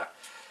 and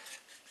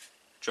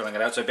drilling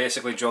it out. So I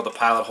basically drilled the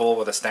pilot hole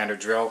with a standard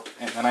drill,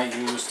 and then I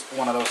used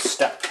one of those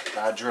step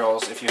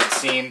drills. If you had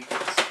seen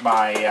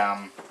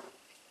my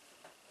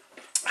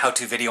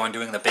how-to video on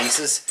doing the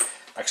bases,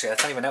 actually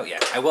that's not even out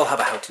yet. I will have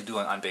a how-to do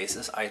on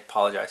bases. I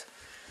apologize.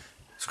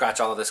 Scratch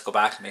all of this, go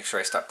back, make sure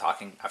I stop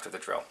talking after the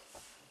drill.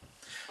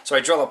 So I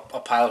drill a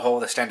pilot hole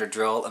with a standard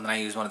drill, and then I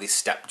use one of these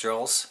step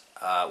drills,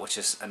 which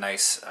is a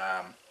nice,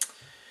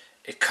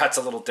 it cuts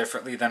a little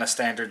differently than a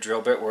standard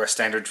drill bit, where a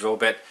standard drill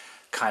bit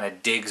kind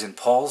of digs and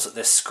pulls.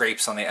 This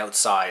scrapes on the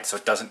outside, so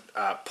it doesn't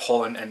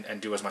pull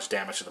and do as much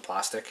damage to the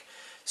plastic.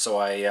 So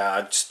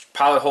I just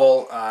pilot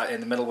hole in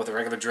the middle with a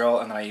regular drill,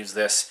 and then I use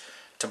this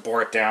to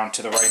bore it down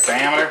to the right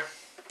diameter.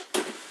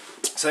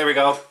 So there we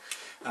go.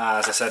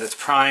 As I said, it's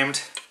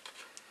primed.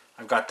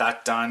 I've got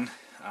that done.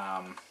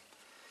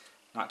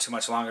 Not too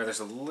much longer. There's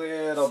a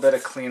little bit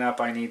of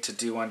cleanup I need to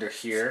do under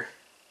here.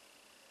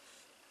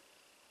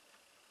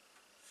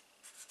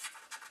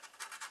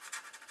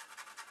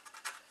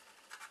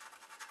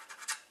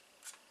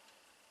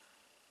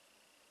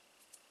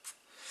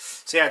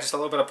 So yeah, just a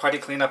little bit of putty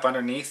cleanup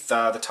underneath.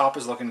 The top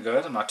is looking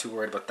good. I'm not too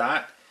worried about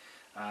that.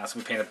 It's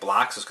going to be painted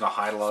black, so it's going to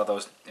hide a lot of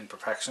those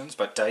imperfections.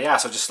 But yeah,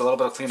 so just a little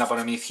bit of cleanup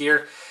underneath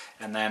here,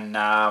 and then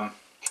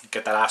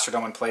get that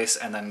Astrodome in place,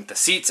 and then the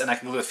seats, and I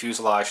can glue the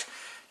fuselage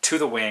to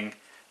the wing,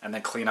 and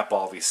then clean up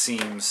all these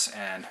seams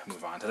and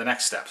move on to the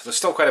next step. So there's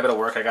still quite a bit of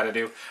work I got to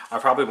do. I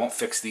probably won't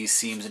fix these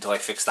seams until I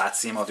fix that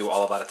seam. I'll do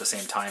all of that at the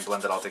same time,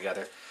 blend it all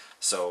together.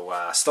 So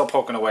still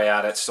poking away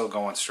at it, still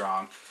going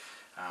strong,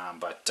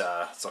 but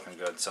it's looking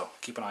good. So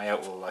keep an eye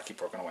out. We'll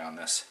keep working away on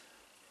this.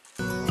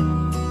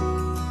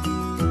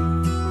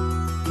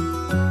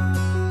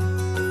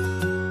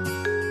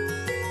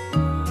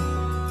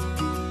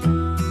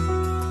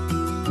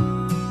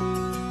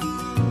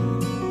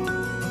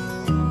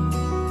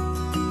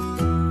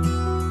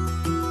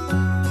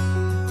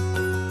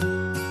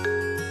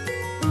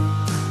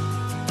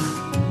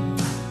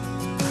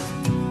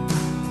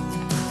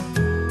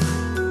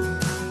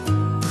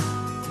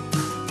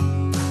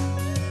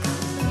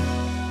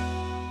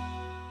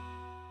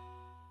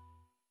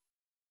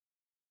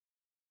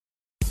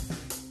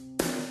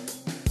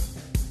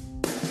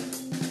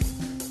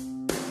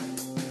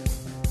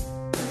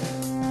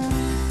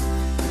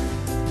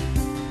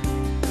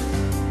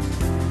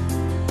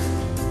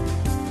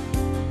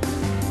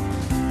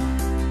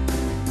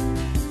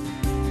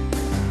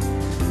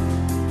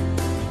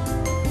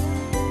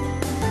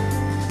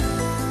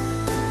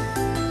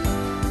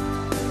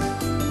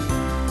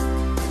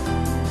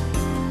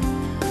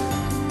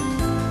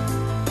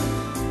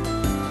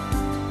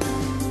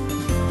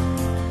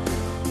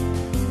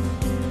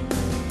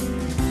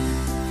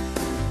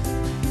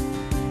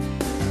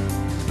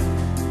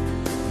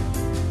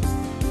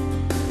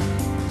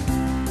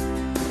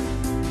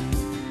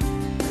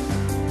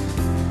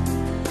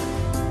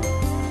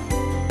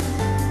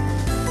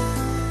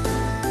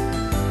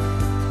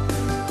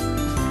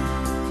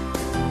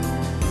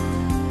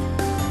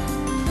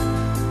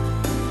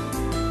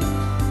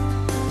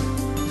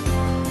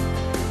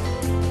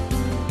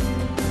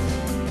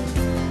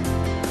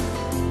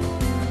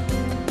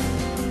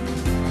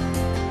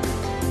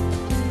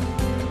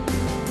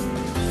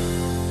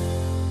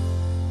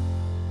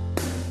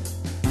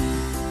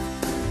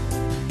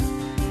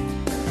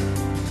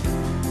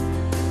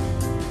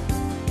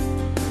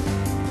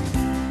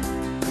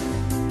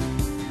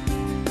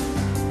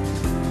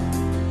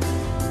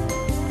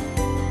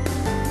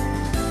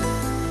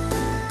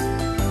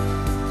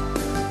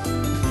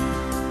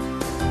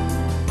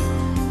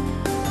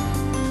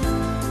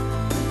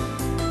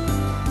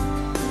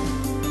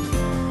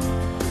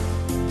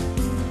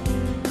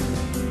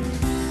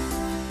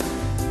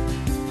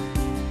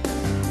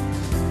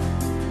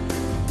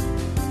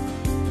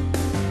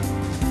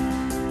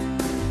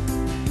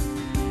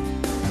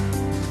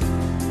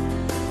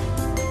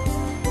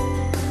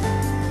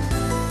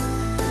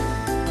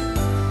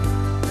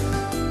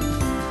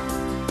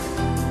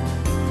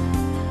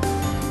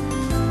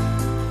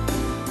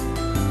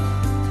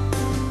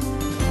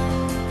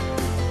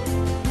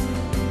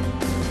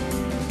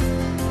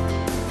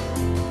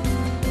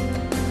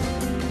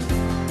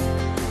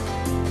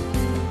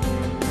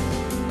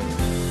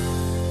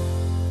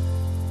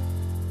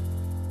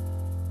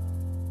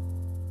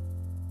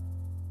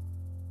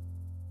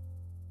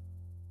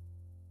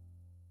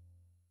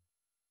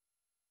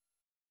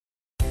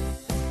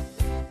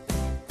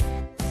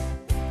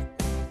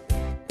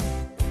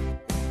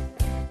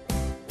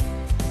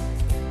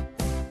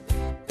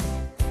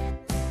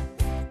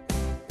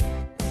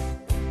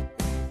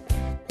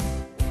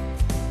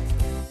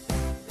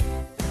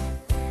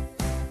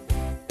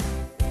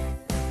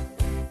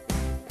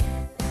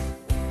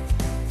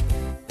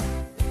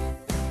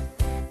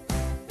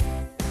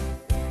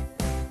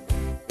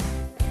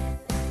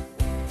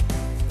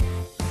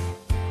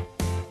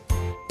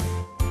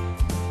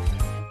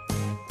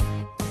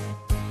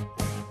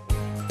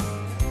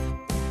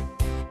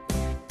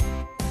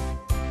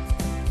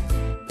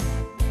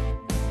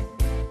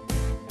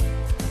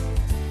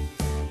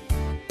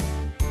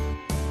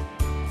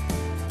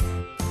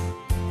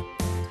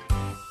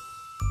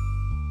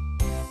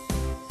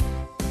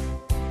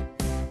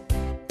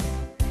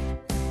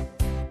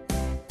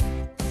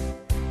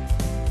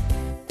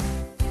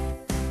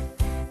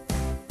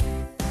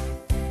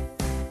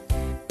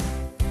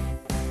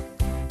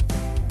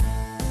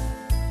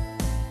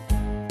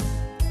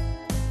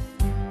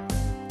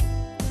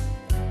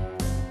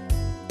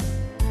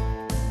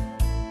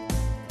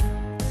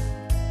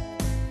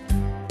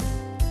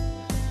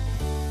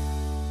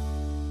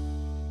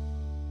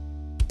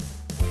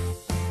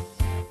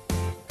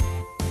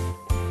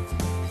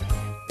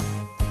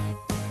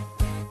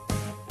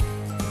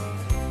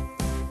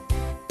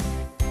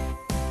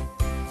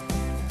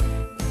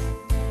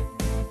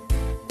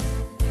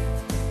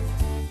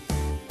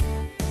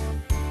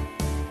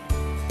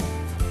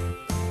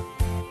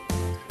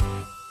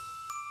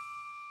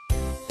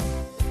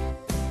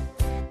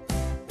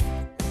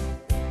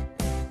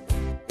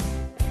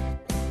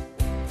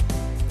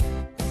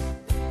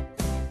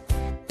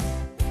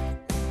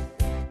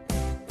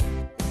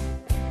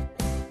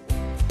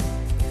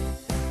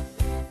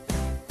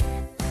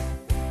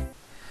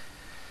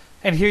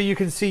 And here you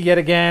can see yet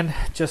again,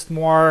 just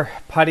more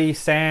putty,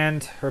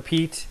 sand,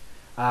 repeat,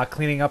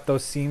 cleaning up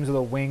those seams of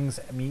the wings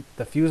meet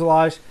the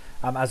fuselage.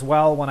 As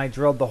well, when I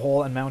drilled the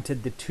hole and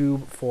mounted the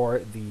tube for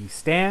the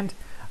stand,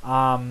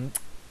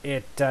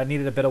 it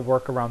needed a bit of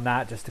work around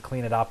that just to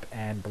clean it up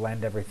and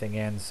blend everything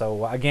in.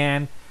 So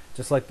again,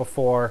 just like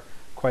before,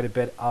 quite a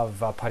bit of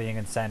puttying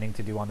and sanding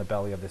to do on the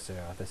belly of this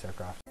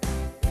aircraft.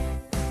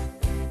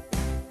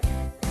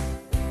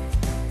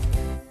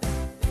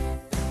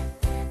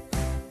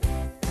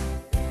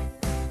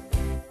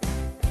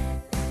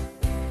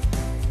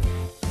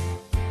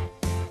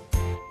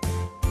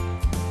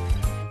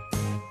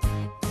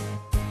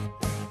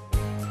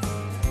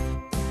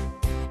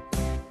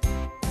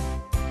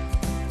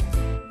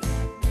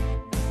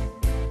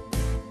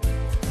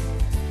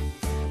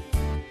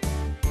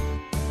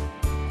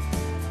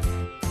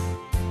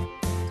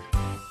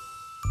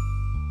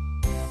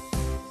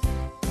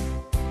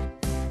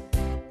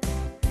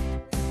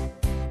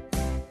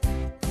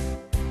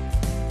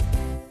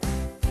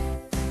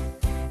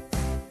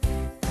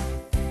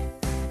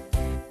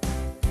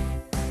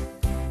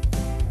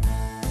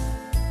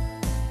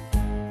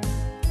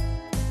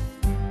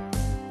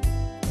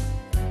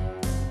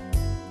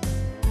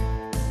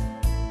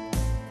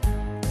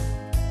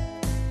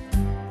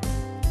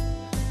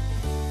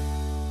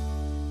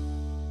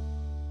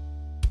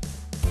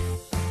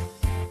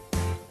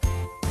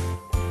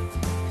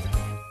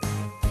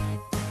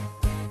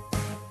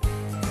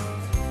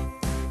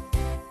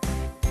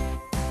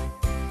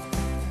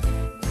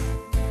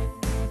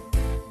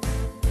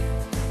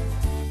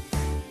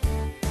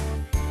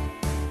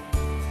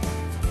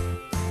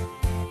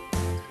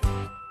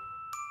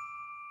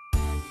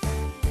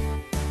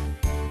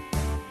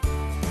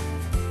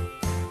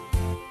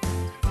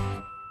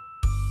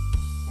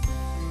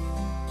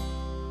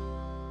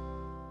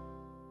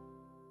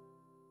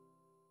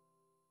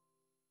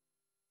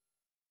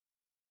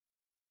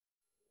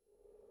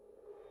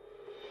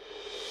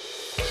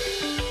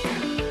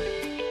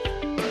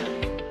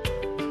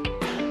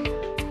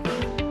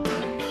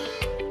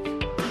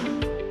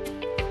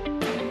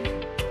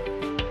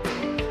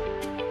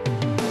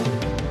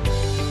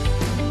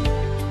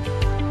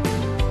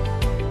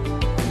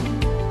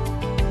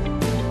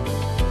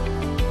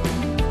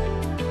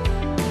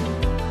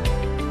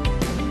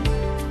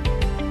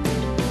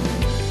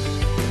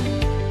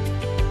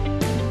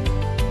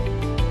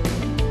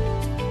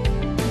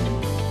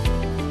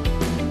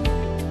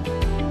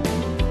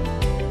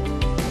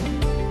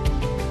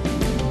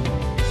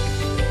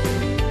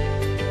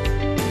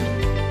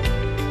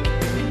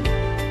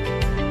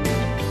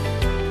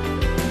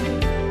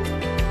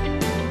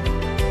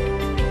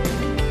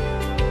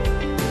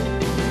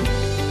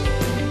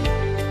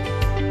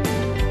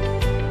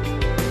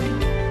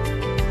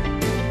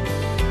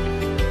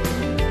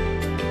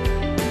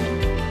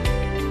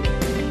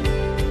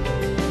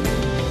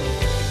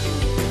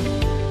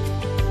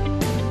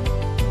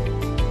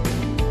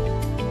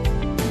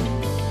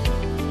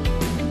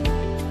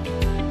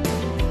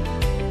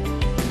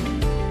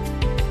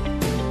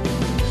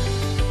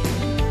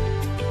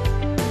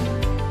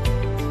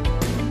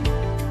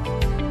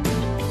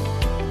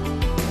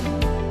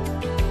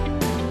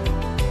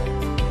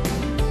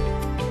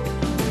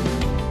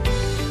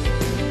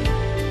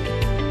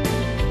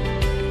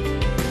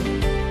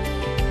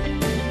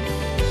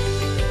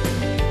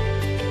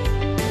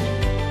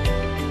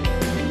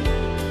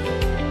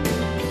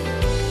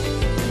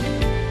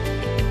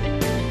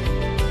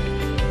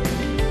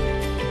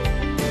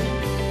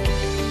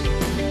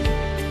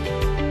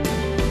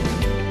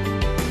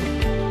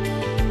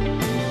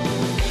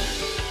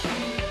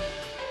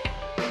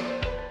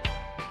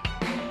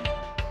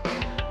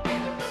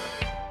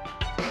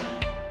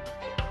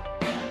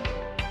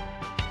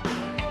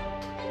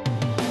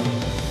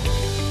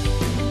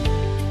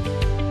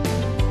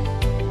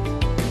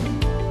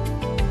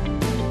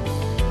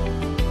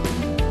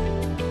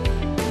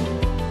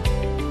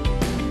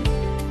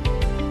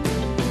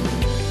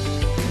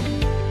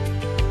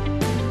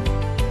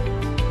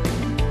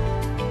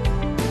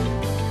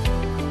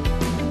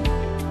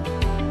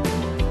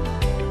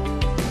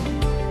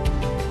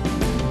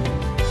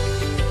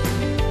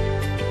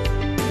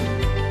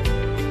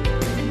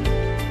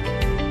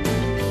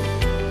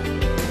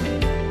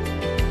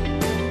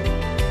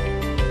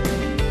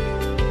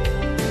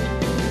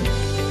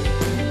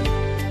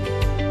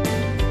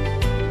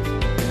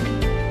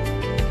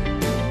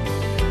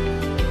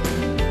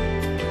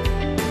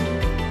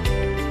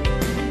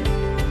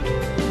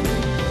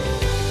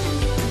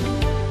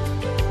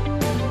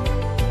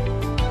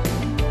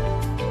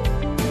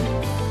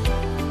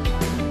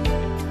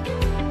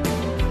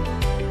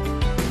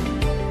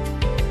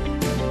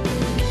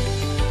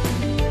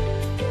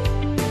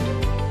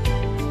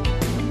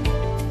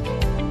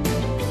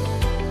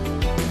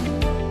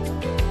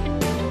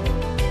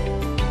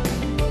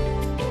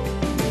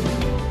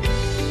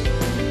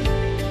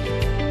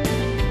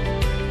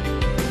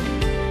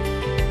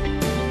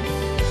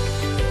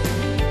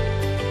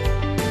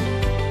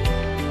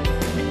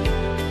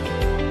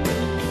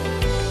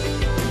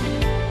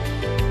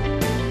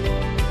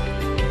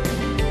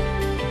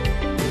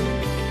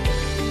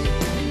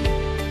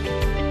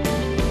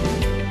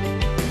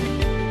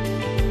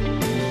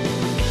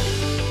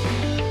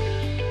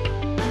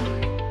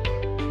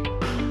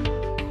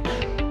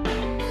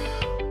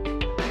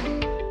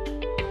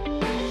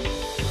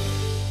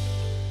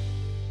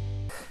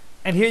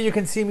 And here you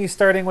can see me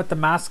starting with the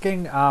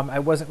masking. I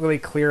wasn't really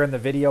clear in the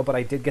video, but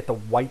I did get the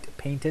white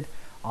painted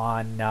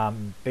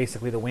on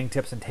basically the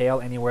wingtips and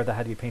tail, anywhere that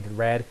had to be painted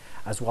red,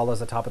 as well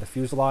as the top of the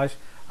fuselage.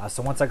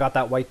 So once I got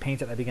that white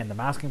painted, I began the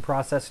masking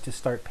process to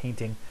start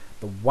painting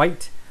the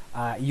white.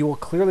 You will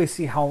clearly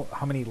see how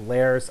many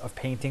layers of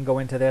painting go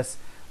into this.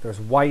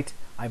 There's white,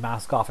 I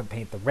mask off and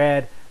paint the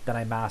red, then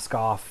I mask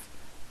off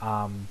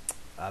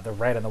the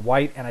red and the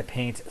white, and I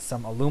paint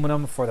some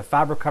aluminum for the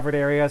fabric covered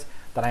areas.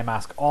 Then I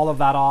mask all of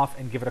that off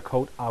and give it a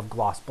coat of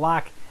gloss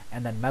black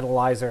and then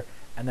metallizer,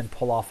 and then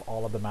pull off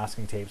all of the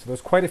masking tape. So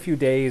there's quite a few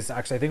days,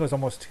 actually I think it was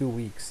almost 2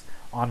 weeks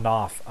on and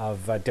off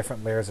of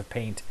different layers of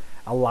paint,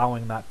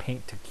 allowing that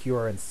paint to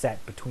cure and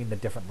set between the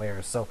different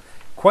layers. So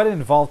quite an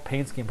involved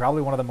paint scheme,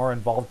 probably one of the more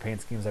involved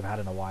paint schemes I've had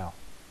in a while.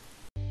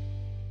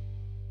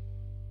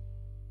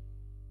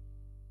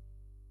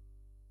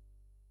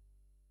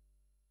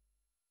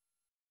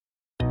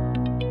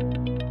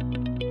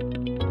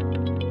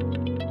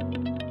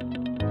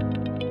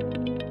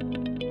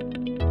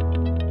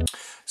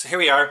 So here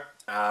we are,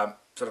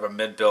 sort of a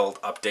mid-build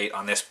update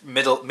on this,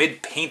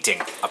 mid-painting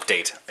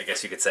update, I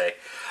guess you could say.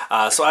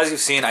 So as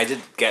you've seen, I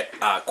did get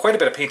quite a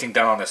bit of painting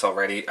done on this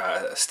already,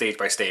 stage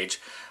by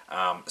stage.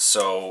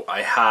 So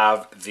I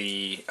have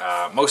the,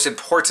 most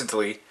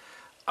importantly,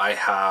 I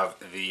have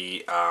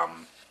the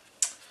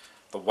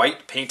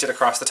white painted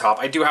across the top.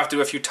 I do have to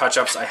do a few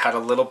touch-ups. I had a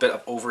little bit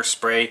of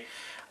overspray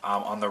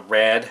on the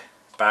red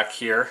back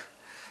here,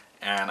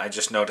 and I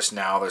just noticed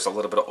now there's a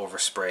little bit of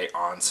overspray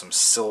on some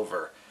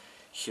silver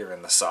here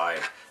in the side.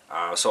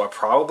 So I'll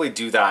probably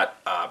do that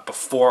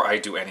before I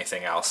do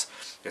anything else.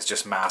 Is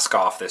just mask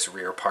off this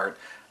rear part,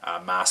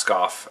 mask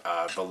off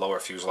the lower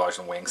fuselage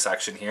and wing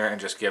section here,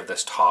 and just give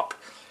this top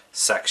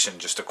section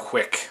just a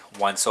quick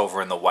once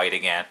over in the white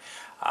again.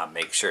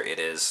 Make sure it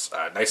is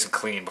nice and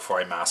clean before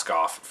I mask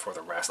off for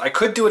the rest. I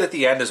could do it at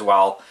the end as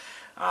well.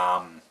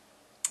 I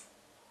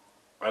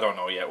don't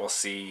know yet. We'll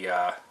see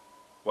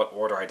what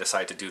order I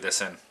decide to do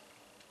this in.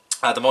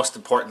 The most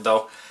important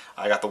though,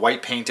 I got the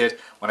white painted.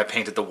 When I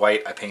painted the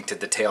white, I painted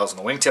the tails and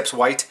the wingtips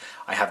white.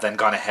 I have then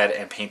gone ahead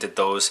and painted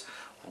those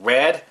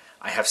red.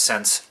 I have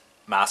since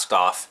masked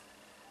off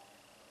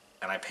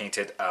and I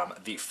painted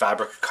the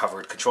fabric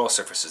covered control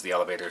surfaces, the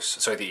elevators,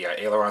 sorry, the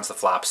ailerons, the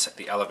flaps,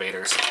 the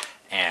elevators,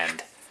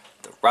 and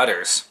the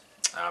rudders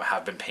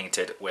have been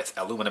painted with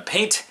aluminum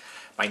paint.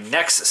 My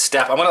next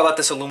step, I'm going to let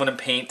this aluminum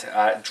paint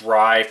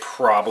dry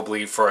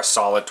probably for a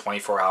solid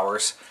 24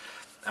 hours.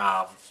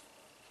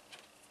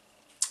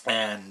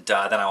 And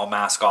then I will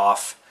mask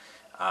off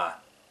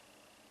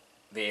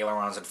the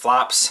ailerons and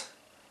flaps,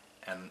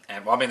 and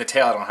well, I mean the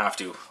tail I don't have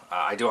to.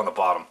 I do on the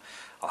bottom.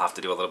 I'll have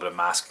to do a little bit of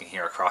masking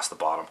here across the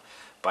bottom.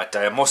 But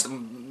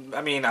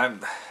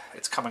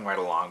it's coming right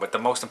along. But the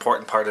most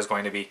important part is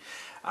going to be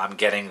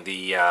getting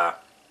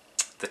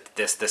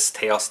this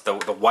tail,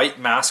 the white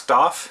masked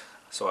off.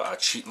 So a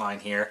cheat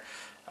line here,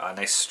 a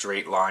nice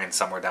straight line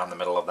somewhere down the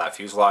middle of that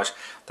fuselage.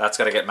 That's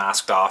got to get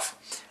masked off.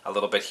 A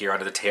little bit here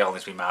under the tail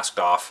needs to be masked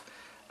off.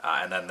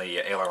 And then the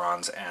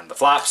ailerons and the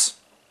flaps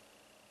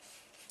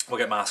will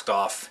get masked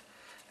off,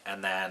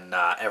 and then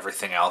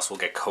everything else will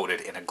get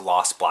coated in a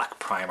gloss black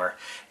primer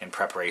in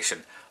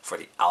preparation for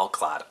the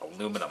alclad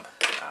aluminum.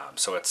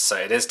 So it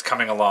is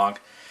coming along.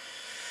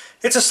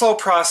 It's a slow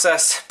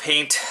process.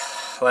 Paint,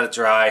 let it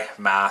dry,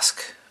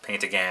 mask,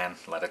 paint again,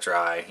 let it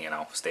dry, you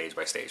know, stage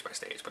by stage by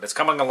stage. But it's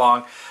coming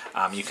along.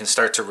 You can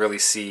start to really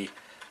see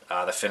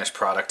the finished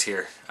product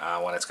here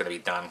when it's going to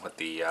be done with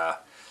the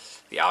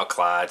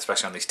alclad,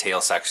 especially on these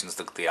tail sections,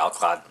 the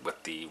alclad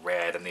with the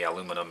red and the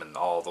aluminum and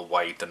all the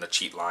white and the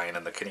cheat line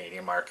and the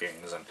Canadian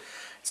markings, and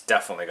it's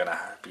definitely going to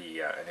be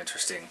an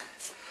interesting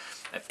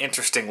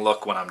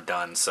look when I'm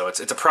done. So it's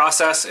a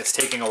process. It's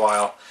taking a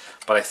while,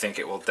 but I think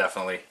it will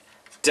definitely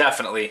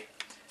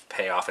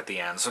pay off at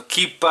the end. So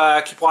keep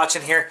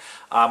watching here.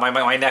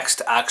 My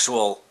next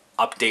actual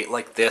update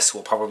like this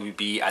will probably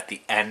be at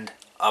the end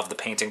of the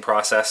painting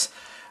process,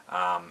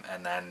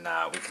 and then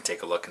we can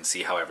take a look and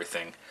see how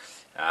everything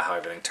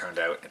turned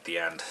out at the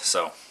end.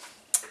 So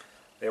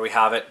there we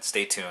have it.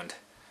 Stay tuned.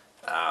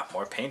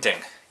 More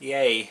painting.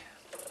 Yay!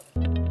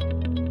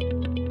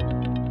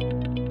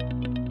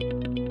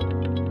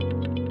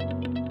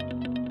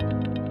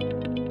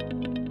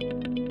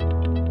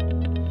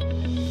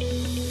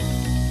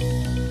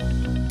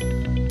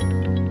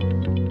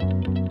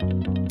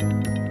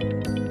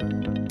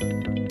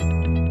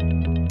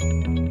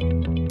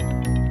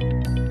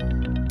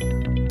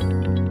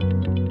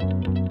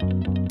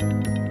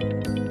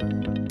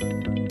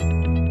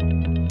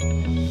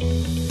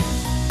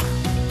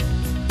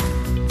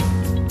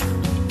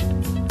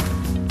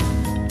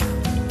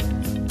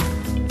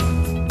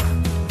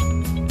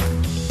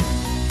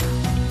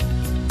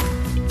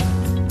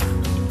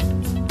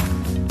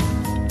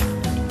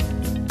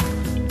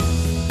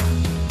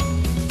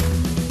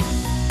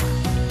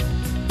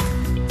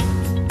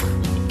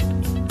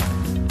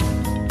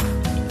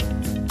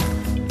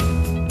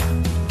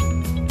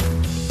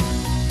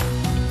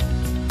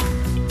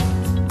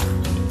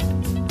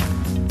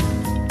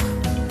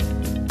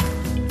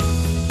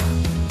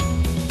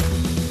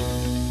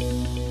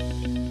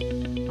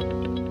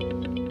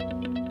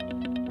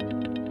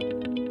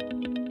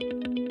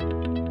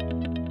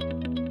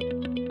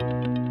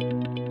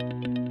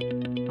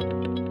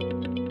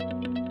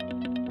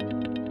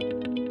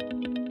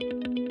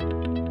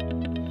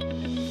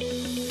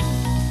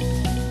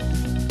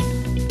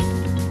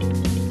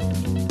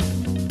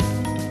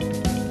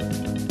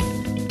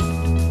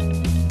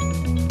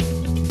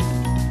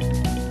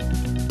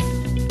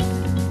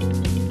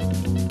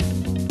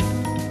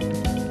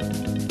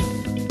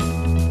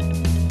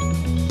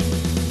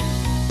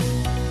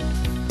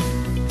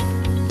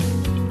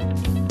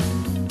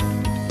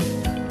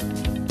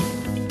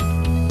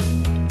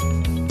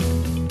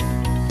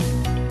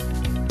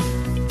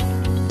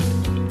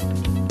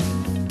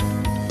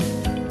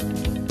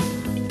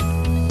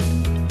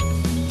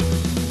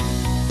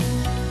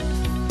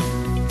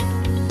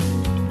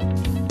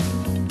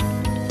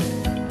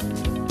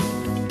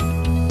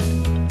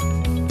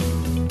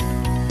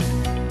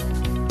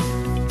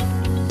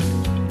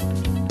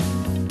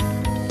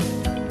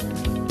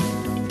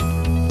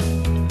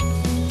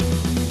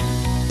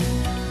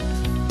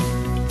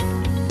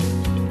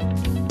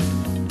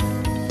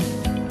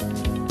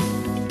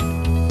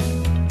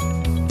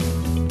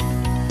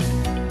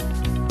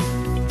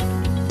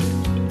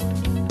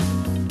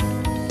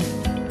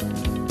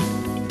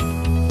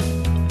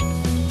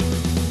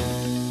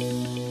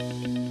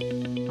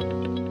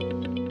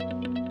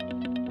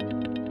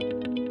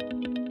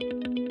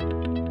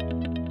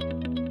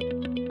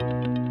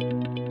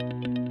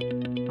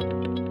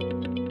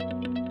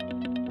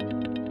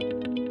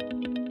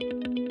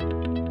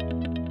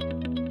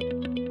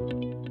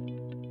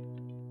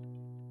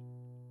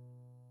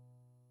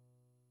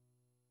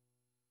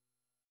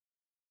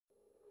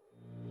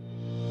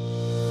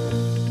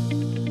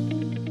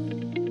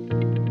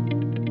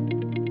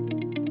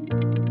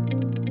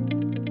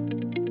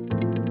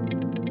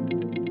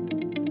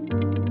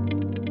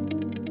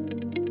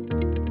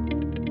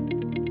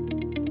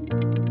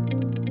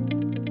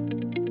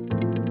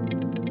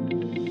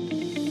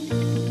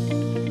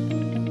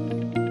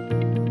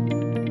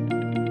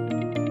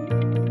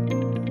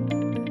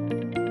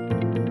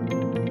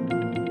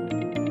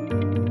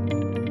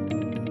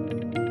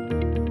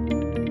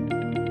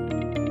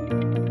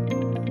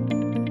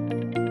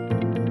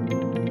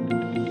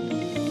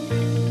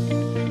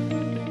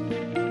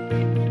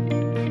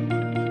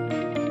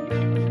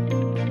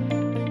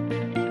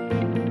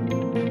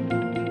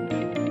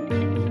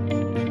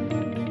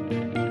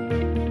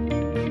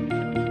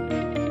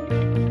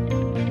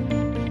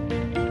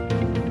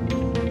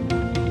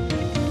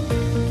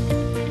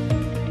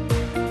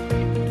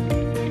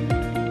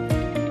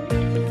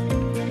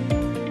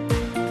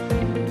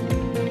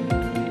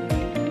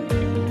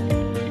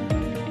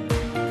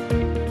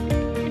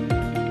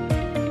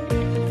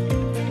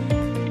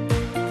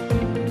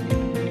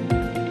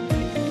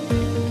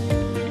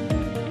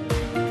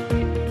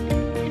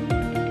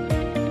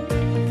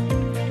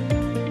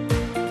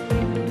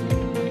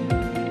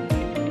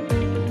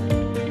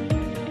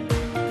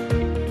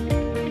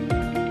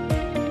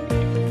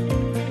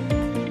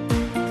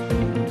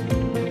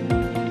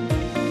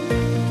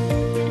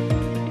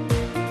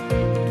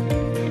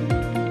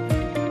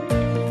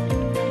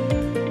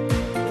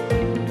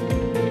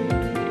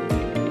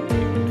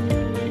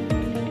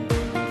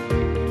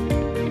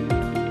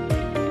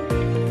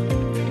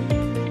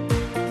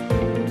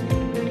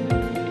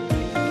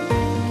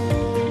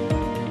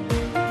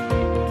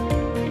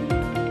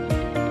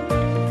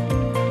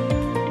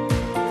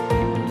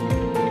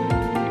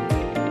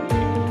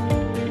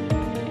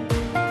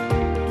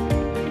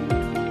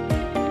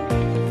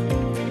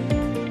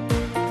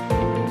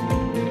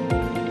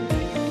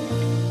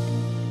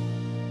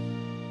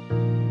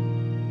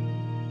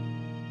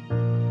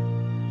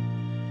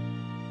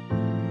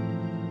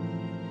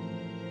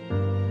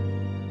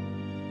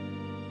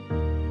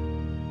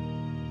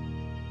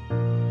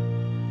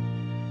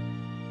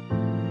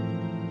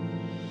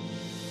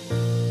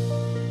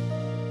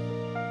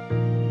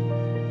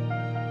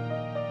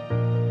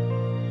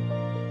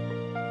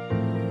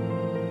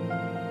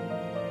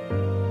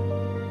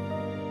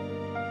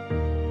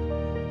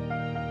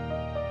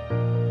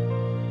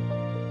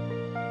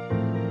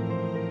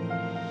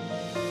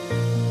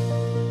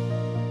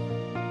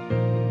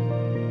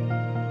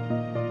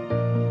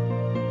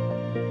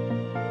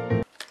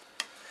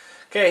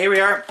 Okay, here we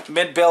are,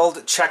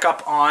 mid-build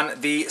checkup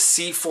on the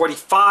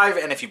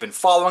C-45, and if you've been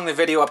following the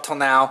video up till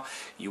now,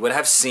 you would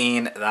have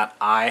seen that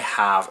I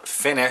have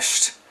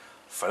finished,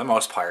 for the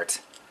most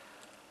part,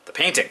 the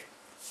painting.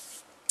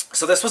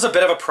 So this was a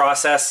bit of a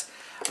process.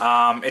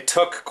 It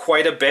took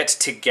quite a bit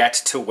to get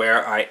to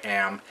where I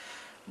am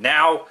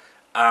now.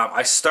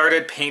 I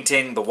started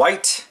painting the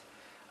white,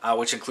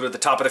 which included the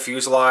top of the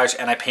fuselage,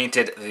 and I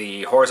painted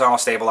the horizontal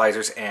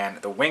stabilizers and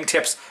the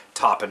wingtips,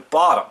 top and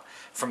bottom.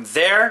 From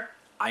there,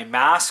 I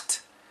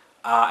masked,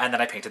 and then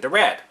I painted the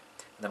red.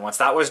 And then once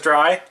that was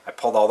dry, I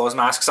pulled all those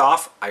masks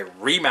off, I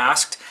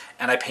remasked,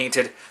 and I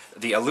painted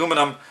the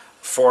aluminum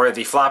for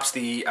the flaps,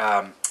 the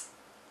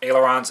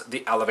ailerons,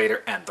 the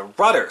elevator, and the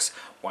rudders.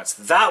 Once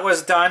that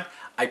was done,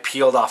 I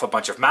peeled off a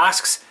bunch of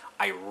masks,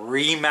 I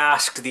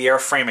remasked the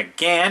airframe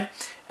again,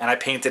 and I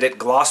painted it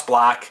gloss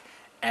black,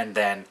 and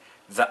then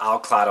the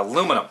Alclad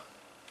aluminum.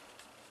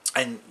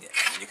 And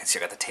you can see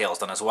I got the tails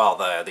done as well,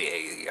 the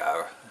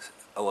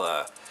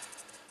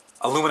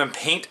aluminum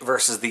paint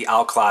versus the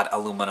Alclad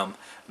aluminum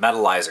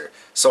metallizer.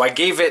 So I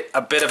gave it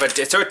a bit of a,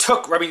 so it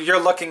took, I mean,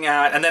 you're looking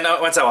at, and then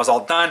once that was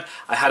all done,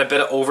 I had a bit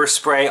of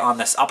overspray on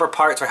this upper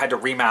part, so I had to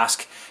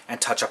remask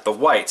and touch up the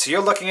white. So you're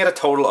looking at a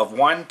total of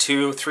 1,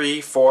 2, 3,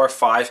 4,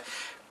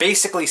 5,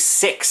 basically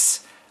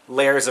 6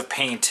 layers of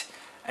paint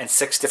and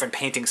 6 different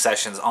painting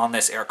sessions on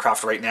this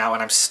aircraft right now,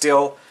 and I'm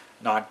still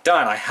not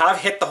done. I have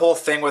hit the whole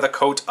thing with a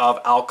coat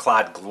of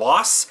Alclad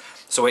gloss,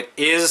 so it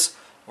is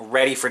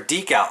ready for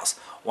decals.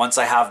 Once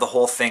I have the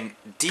whole thing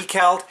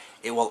decaled,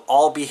 it will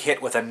all be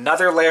hit with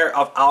another layer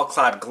of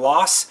Alclad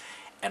gloss,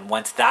 and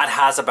once that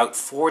has about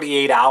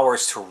 48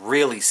 hours to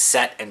really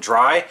set and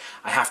dry,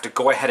 I have to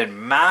go ahead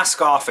and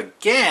mask off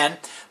again,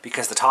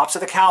 because the tops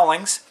of the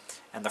cowlings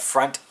and the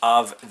front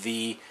of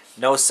the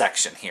nose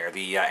section here,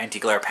 the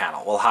anti-glare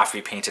panel, will have to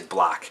be painted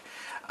black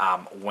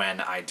when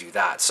I do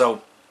that.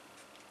 So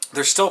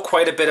there's still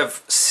quite a bit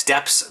of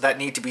steps that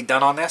need to be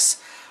done on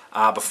this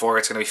before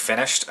it's going to be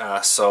finished.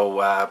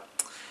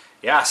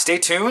 Yeah, stay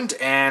tuned,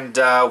 and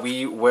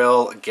we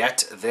will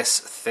get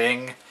this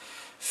thing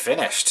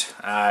finished.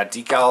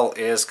 Decal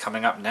is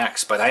coming up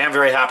next, but I am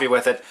very happy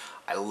with it.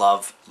 I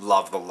love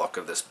the look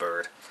of this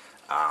bird.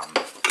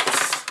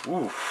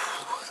 Ooh,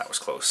 that was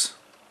close.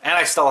 And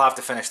I still have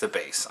to finish the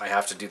base. I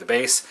have to do the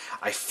base.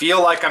 I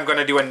feel like I'm going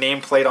to do a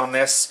nameplate on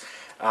this.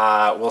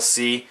 We'll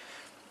see.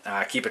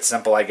 Keep it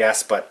simple, I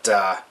guess, but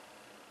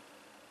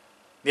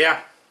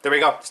yeah, there we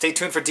go. Stay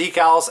tuned for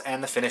decals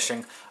and the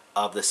finishing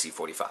of the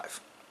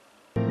C-45.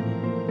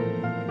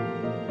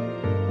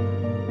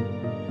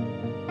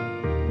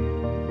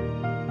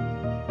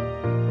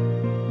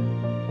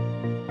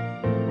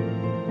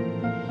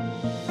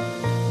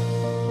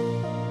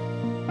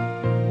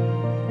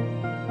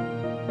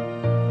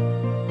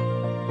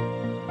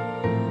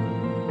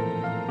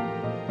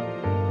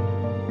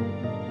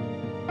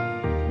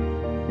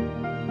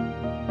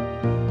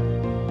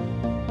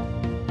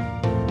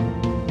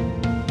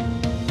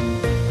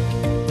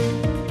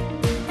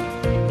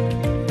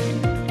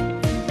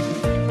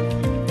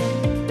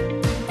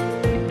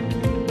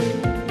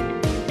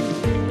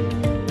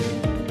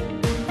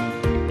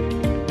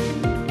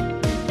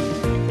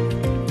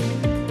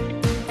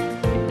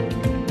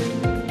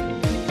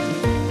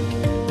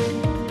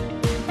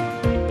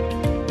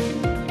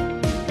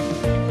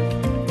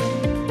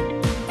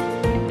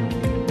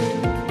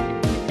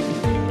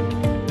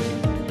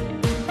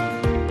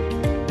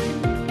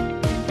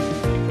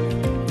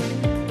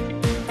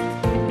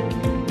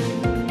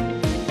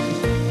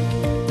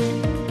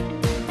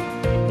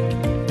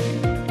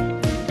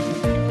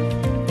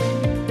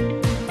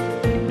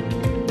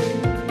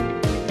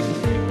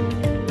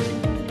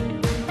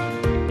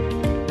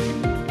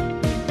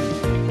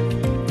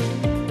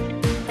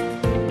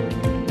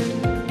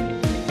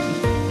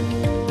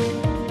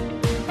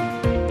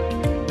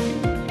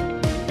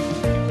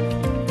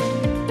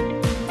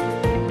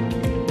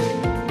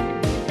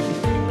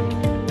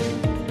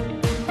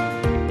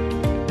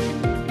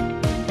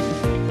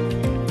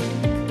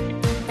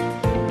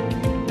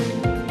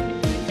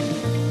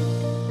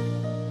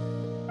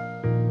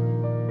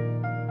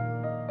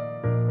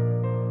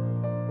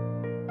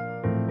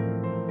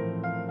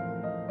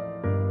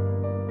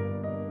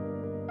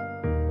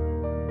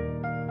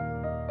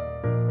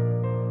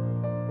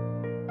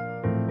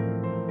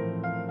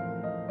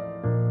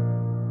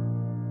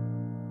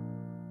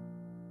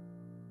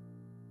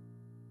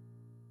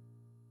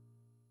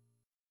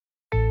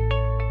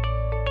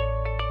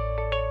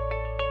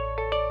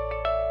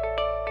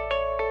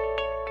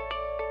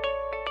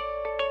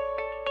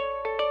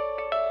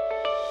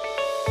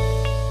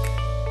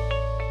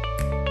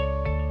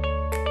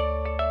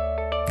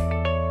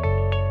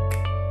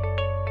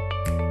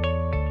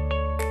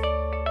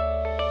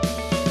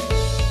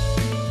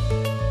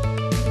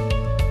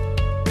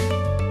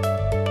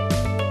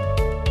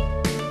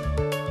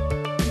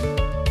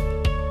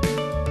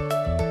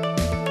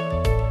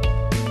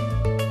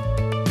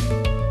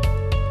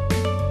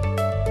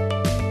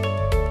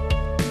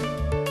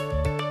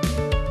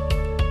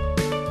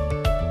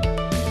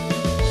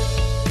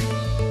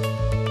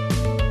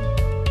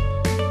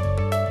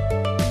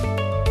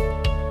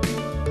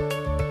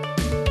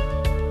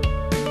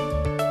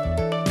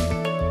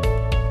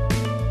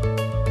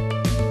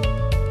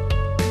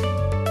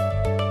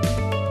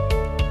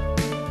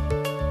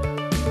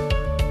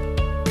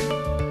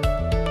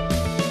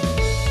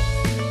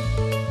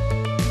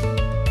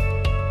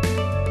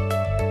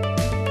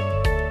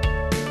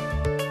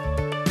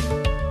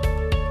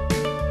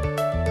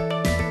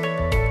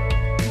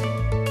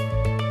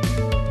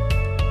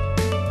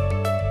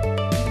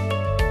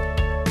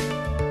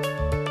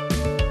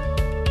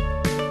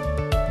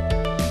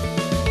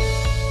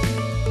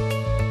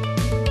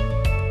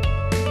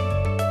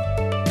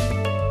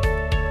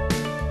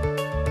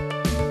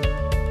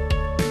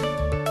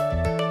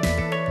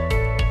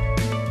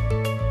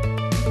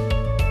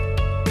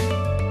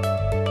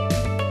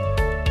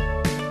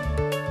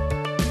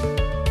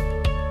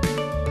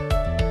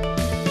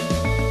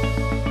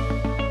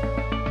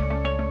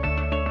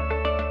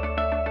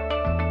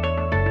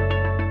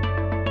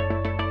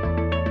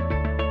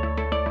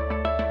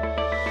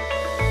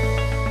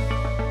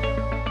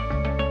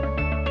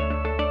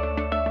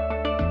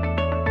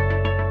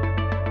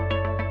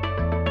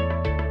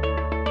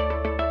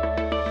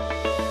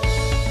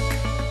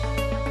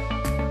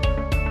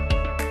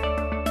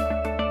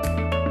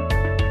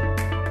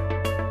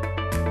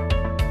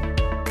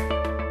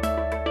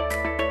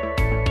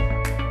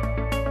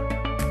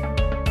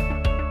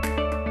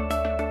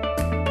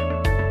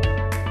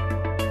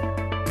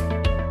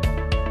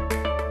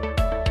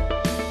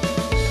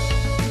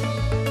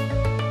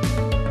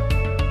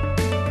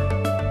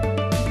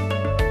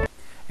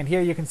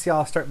 here you can see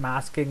I'll start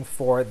masking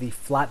for the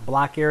flat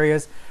black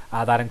areas.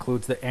 That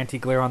includes the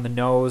anti-glare on the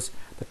nose,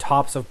 the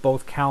tops of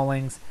both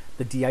cowlings,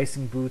 the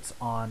de-icing boots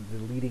on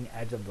the leading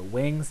edge of the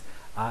wings,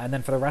 and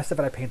then for the rest of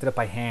it I painted it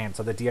by hand.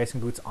 So the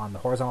de-icing boots on the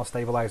horizontal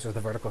stabilizers, the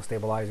vertical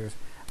stabilizers,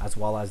 as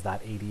well as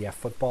that ADF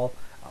football.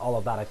 All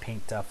of that I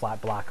paint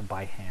flat black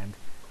by hand.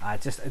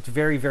 It's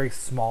very, very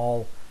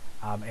small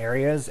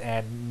areas,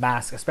 and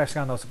mask,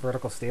 especially on those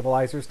vertical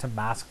stabilizers, to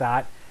mask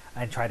that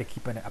and try to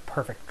keep a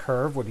perfect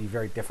curve would be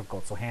very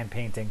difficult. So hand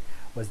painting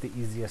was the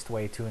easiest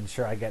way to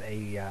ensure I get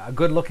a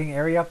good looking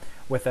area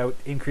without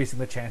increasing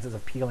the chances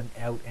of peeling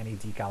out any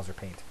decals or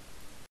paint.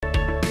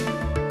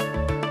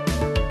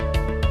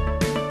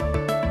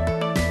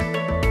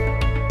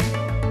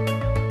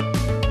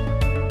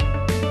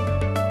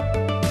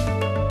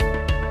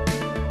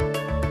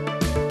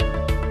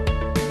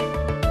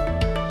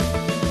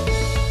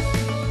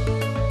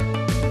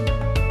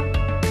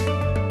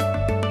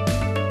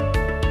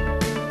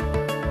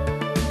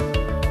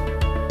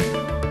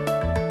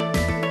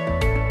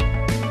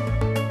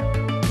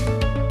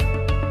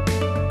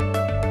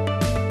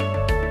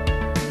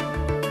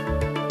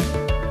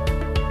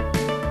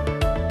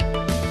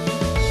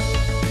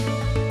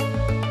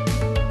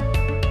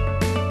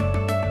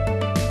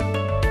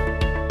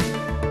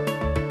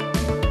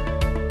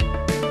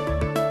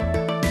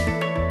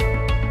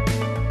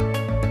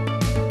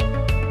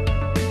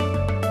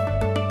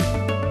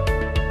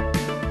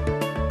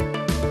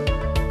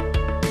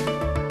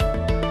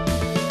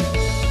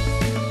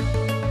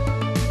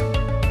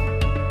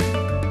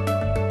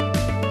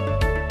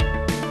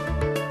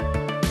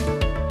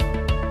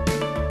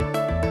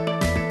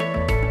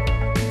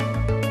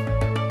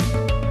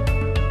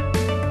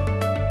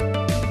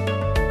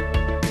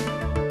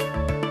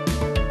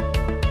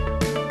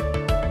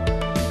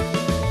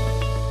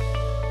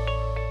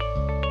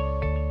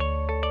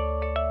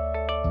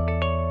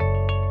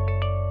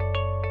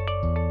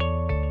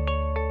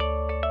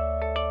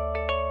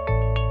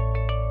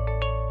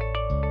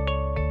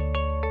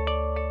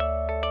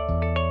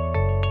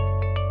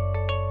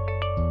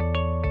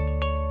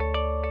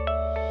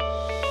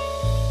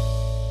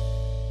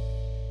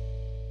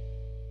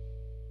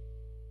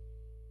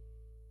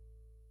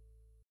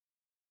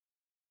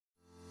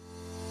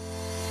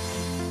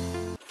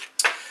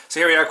 So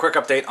here we are, quick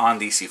update on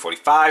the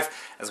C-45.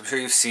 As I'm sure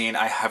you've seen,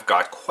 I have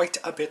got quite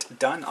a bit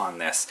done on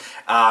this.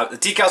 The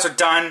decals are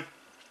done,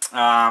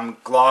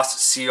 gloss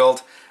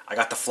sealed. I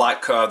got the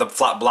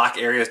flat black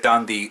areas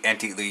done, the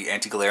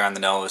anti-glare on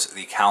the nose,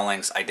 the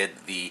cowlings. I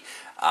did the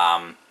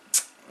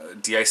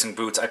de-icing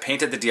boots. I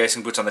painted the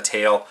de-icing boots on the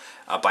tail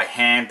by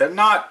hand. They're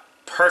not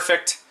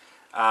perfect,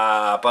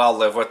 but I'll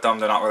live with them.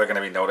 They're not really going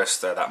to be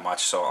noticed that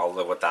much, so I'll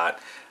live with that.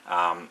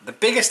 The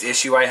biggest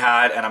issue I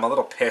had, and I'm a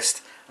little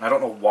pissed, and I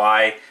don't know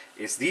why,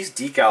 is these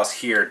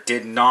decals here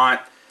did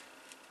not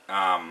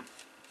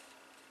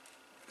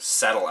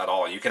settle at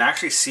all. You can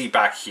actually see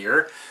back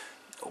here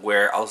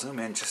where, I'll zoom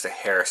in just a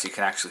hair so you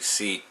can actually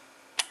see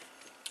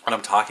what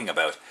I'm talking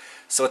about.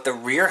 So at the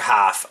rear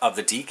half of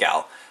the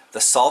decal, the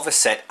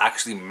Solvaset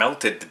actually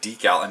melted the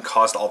decal and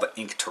caused all the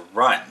ink to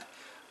run,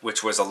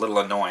 which was a little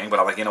annoying, but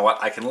I'm like, you know what,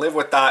 I can live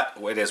with that.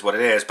 It is what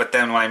it is. But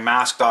then when I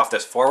masked off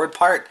this forward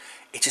part,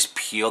 it just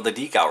peeled the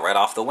decal right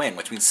off the wing,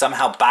 which means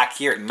somehow back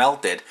here it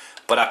melted,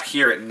 but up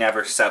here it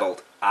never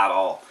settled at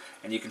all.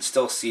 And you can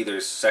still see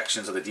there's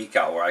sections of the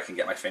decal where I can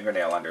get my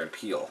fingernail under and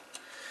peel.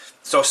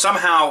 So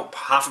somehow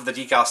half of the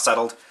decal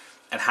settled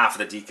and half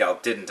of the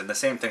decal didn't, and the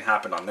same thing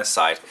happened on this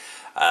side.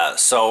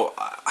 So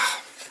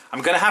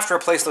I'm gonna have to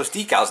replace those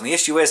decals, and the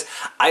issue is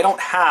I don't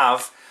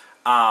have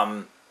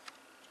any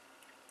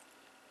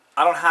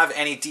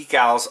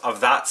decals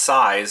of that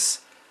size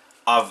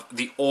of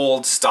the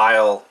old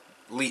style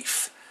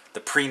leaf, the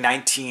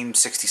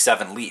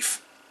pre-1967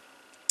 leaf.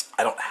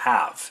 I don't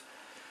have.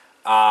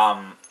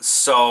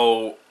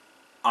 So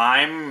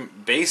I'm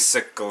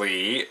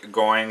basically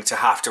going to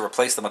have to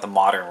replace them with a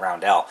modern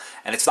roundel,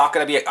 and it's not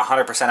going to be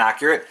 100%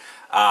 accurate,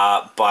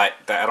 but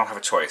I don't have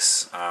a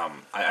choice.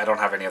 I don't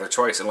have any other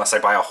choice unless I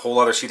buy a whole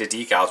other sheet of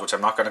decals, which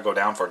I'm not going to go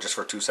down for just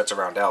for 2 sets of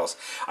roundels.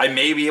 I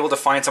may be able to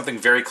find something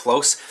very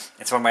close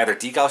in some of my other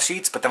decal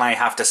sheets, but then I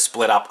have to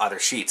split up other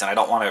sheets, and I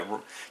don't want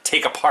to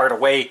take a part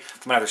away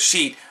from another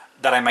sheet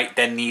that I might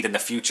then need in the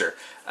future.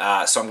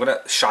 So I'm going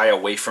to shy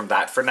away from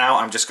that for now.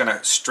 I'm just going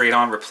to straight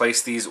on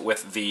replace these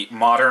with the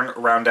modern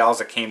roundels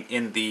that came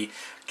in the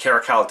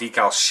Caracal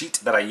Decals sheet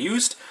that I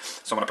used.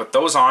 So I'm going to put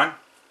those on.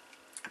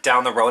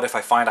 Down the road, if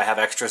I find I have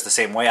extras the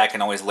same way, I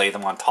can always lay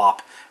them on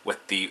top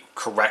with the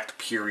correct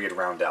period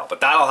roundel. But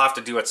that I'll have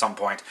to do at some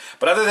point.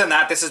 But other than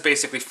that, this is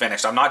basically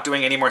finished. I'm not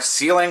doing any more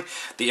sealing.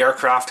 The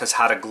aircraft has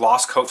had a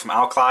gloss coat from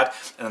Alclad,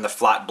 and then the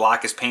flat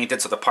black is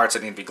painted, so the parts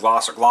that need to be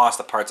gloss are gloss,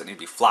 the parts that need to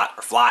be flat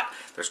are flat.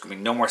 There's going to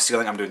be no more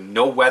sealing. I'm doing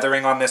no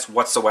weathering on this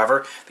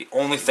whatsoever. The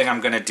only thing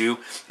I'm going to do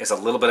is a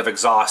little bit of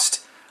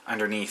exhaust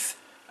underneath,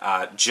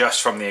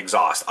 just from the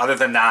exhaust. Other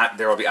than that,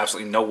 there will be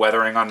absolutely no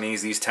weathering on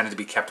these. These tended to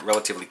be kept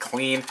relatively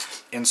clean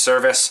in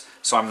service,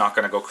 so I'm not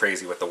going to go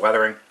crazy with the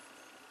weathering.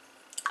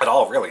 at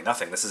all, really.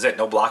 Nothing. This is it.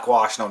 No black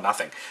wash, no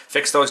nothing.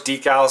 Fix those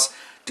decals,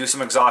 do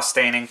some exhaust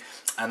staining,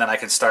 and then I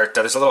can start.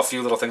 There's a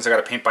few little things I got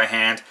to paint by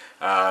hand.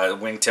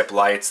 Wingtip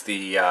lights,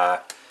 the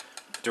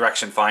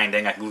direction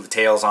finding. I can glue the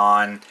tails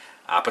on,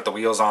 put the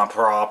wheels on,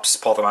 props,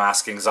 pull the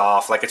maskings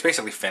off. Like, it's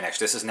basically finished.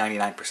 This is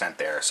 99%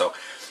 there. So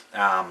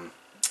I'm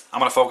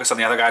going to focus on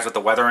the other guys with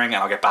the weathering, and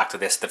I'll get back to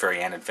this at the very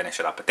end and finish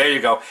it up. But there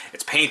you go.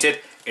 It's painted.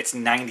 It's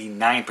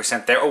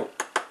 99% there. Oh,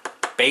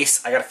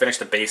 base. I got to finish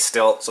the base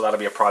still, so that'll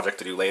be a project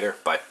to do later.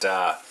 But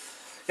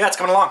yeah, it's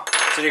coming along.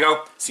 So there you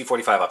go.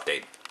 C-45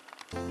 update.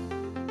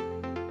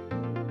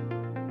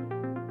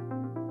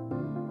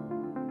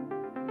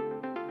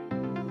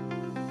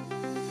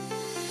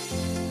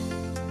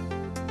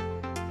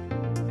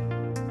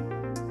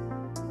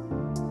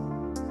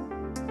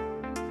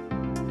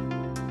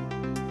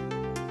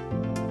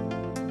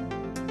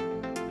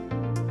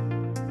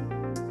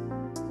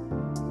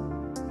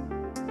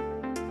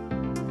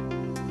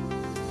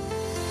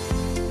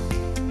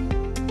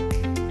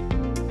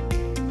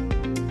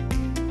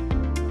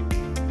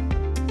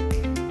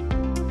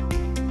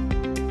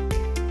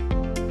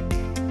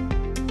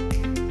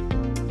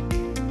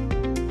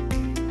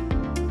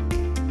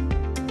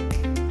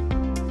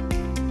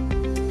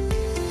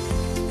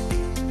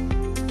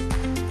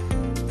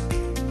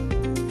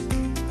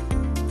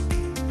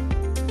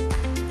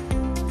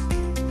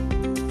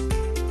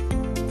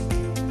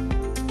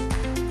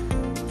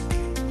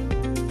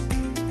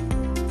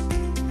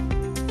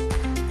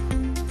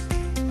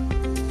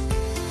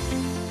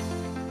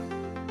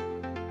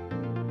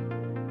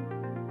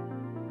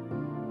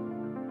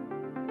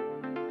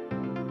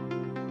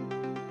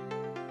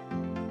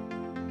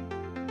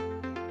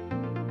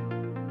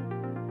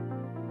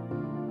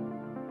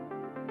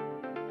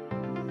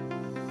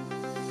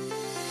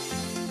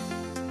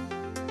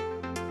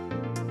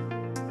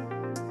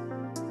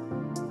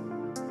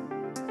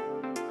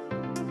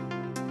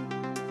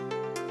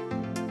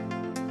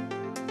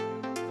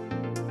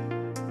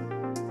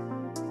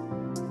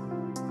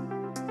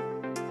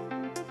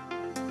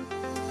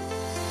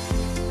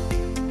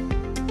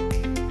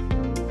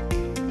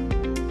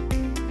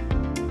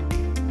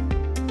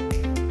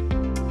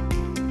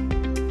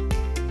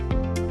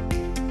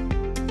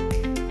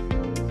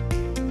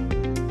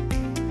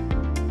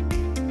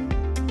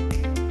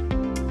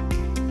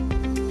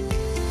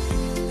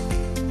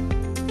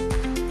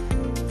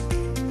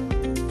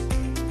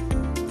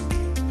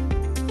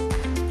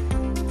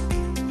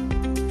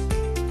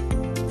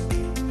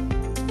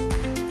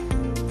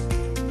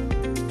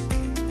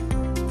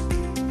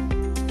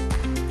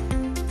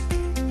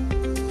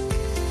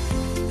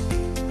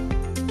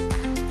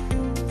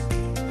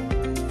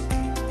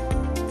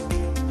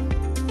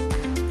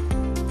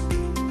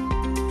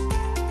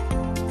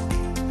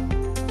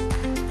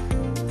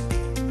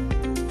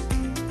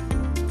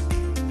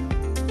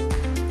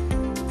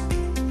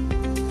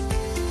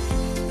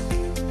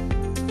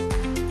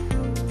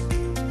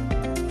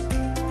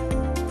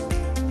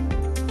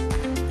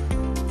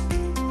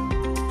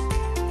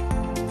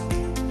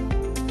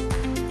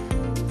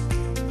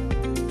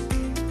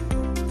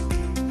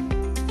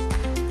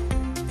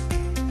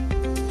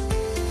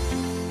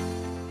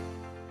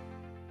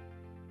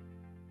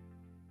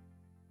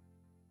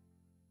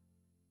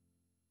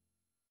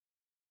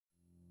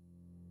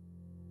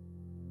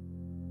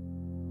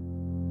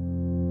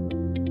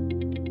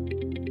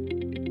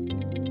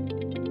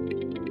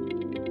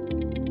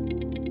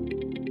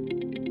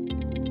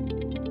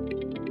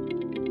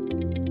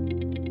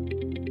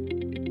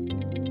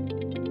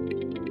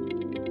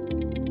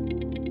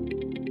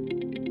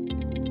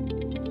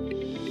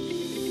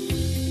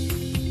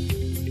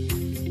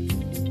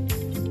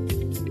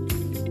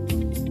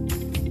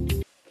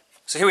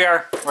 So here we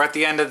are. We're at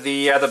the end of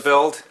the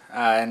build,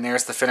 and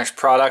there's the finished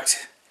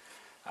product.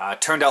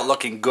 Turned out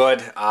looking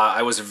good.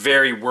 I was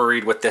very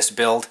worried with this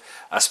build,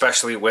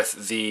 especially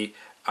with the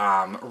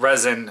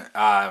resin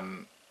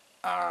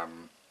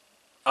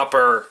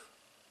upper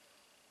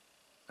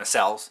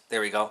nacelles.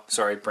 There we go.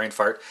 Sorry, brain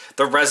fart.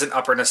 The resin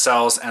upper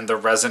nacelles and the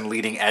resin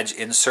leading edge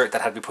insert that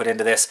had to be put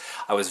into this.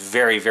 I was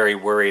very, very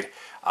worried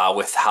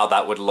with how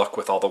that would look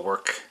with all the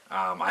work.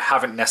 I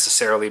haven't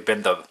necessarily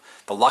been the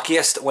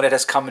luckiest when it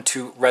has come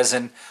to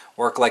resin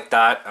work like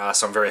that,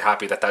 so I'm very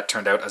happy that that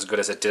turned out as good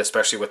as it did,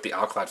 especially with the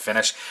alclad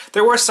finish.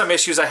 There were some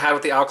issues I had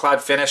with the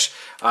alclad finish.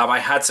 I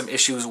had some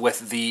issues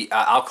with the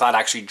alclad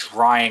actually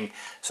drying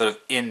sort of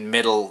in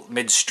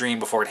midstream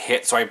before it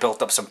hit, so I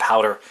built up some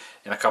powder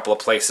in a couple of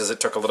places. It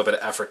took a little bit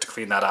of effort to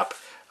clean that up,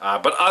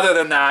 but other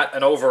than that,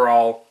 and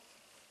overall,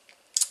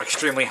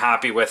 extremely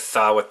happy with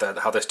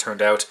how this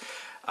turned out.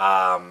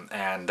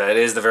 And it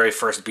is the very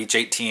first Beach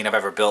 18 I've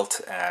ever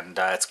built, and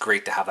it's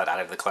great to have that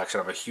added to the collection.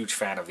 I'm a huge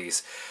fan of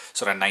these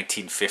sort of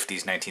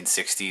 1950s,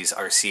 1960s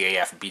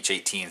RCAF Beach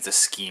 18s. This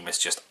scheme is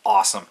just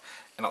awesome,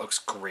 and it looks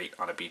great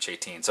on a Beach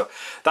 18. So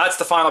that's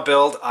the final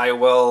build.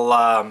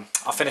 I'll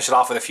finish it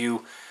off with a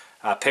few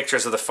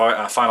pictures of the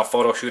final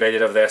photo shoot I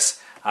did of this.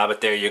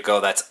 But there you go.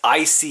 That's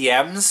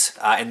ICM's,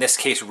 in this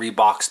case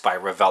Reboxed by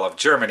Revell of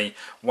Germany,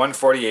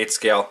 1/48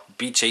 scale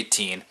Beach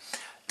 18.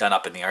 done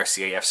up in the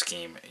RCAF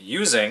scheme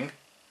using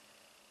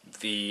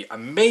the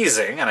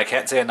amazing, and I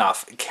can't say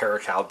enough,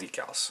 Caracal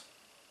Decals.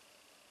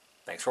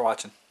 Thanks for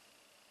watching.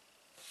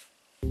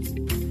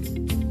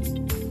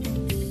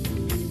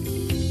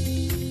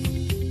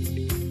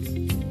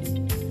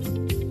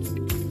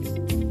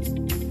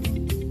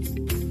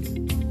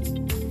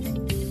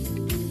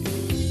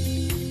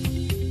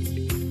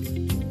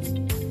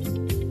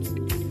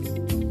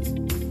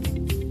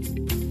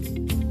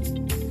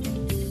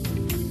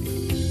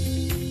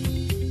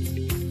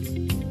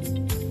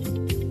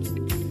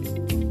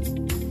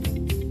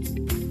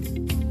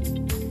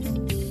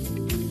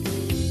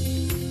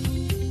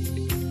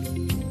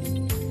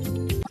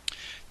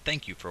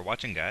 Thank you for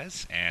watching,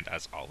 guys, and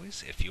as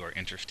always, if you are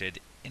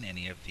interested in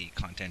any of the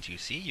content you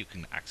see, you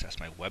can access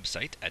my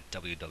website at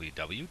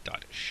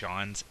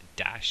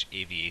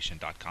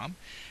www.seans-aviation.com.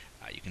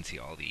 You can see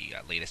all the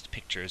latest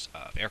pictures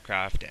of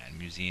aircraft and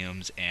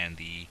museums and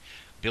the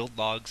build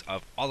logs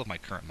of all of my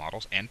current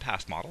models and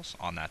past models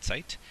on that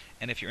site.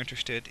 And if you're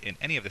interested in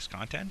any of this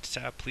content,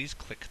 please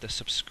click the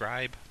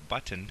subscribe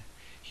button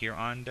here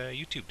on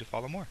YouTube to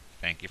follow more.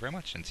 Thank you very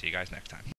much, and see you guys next time.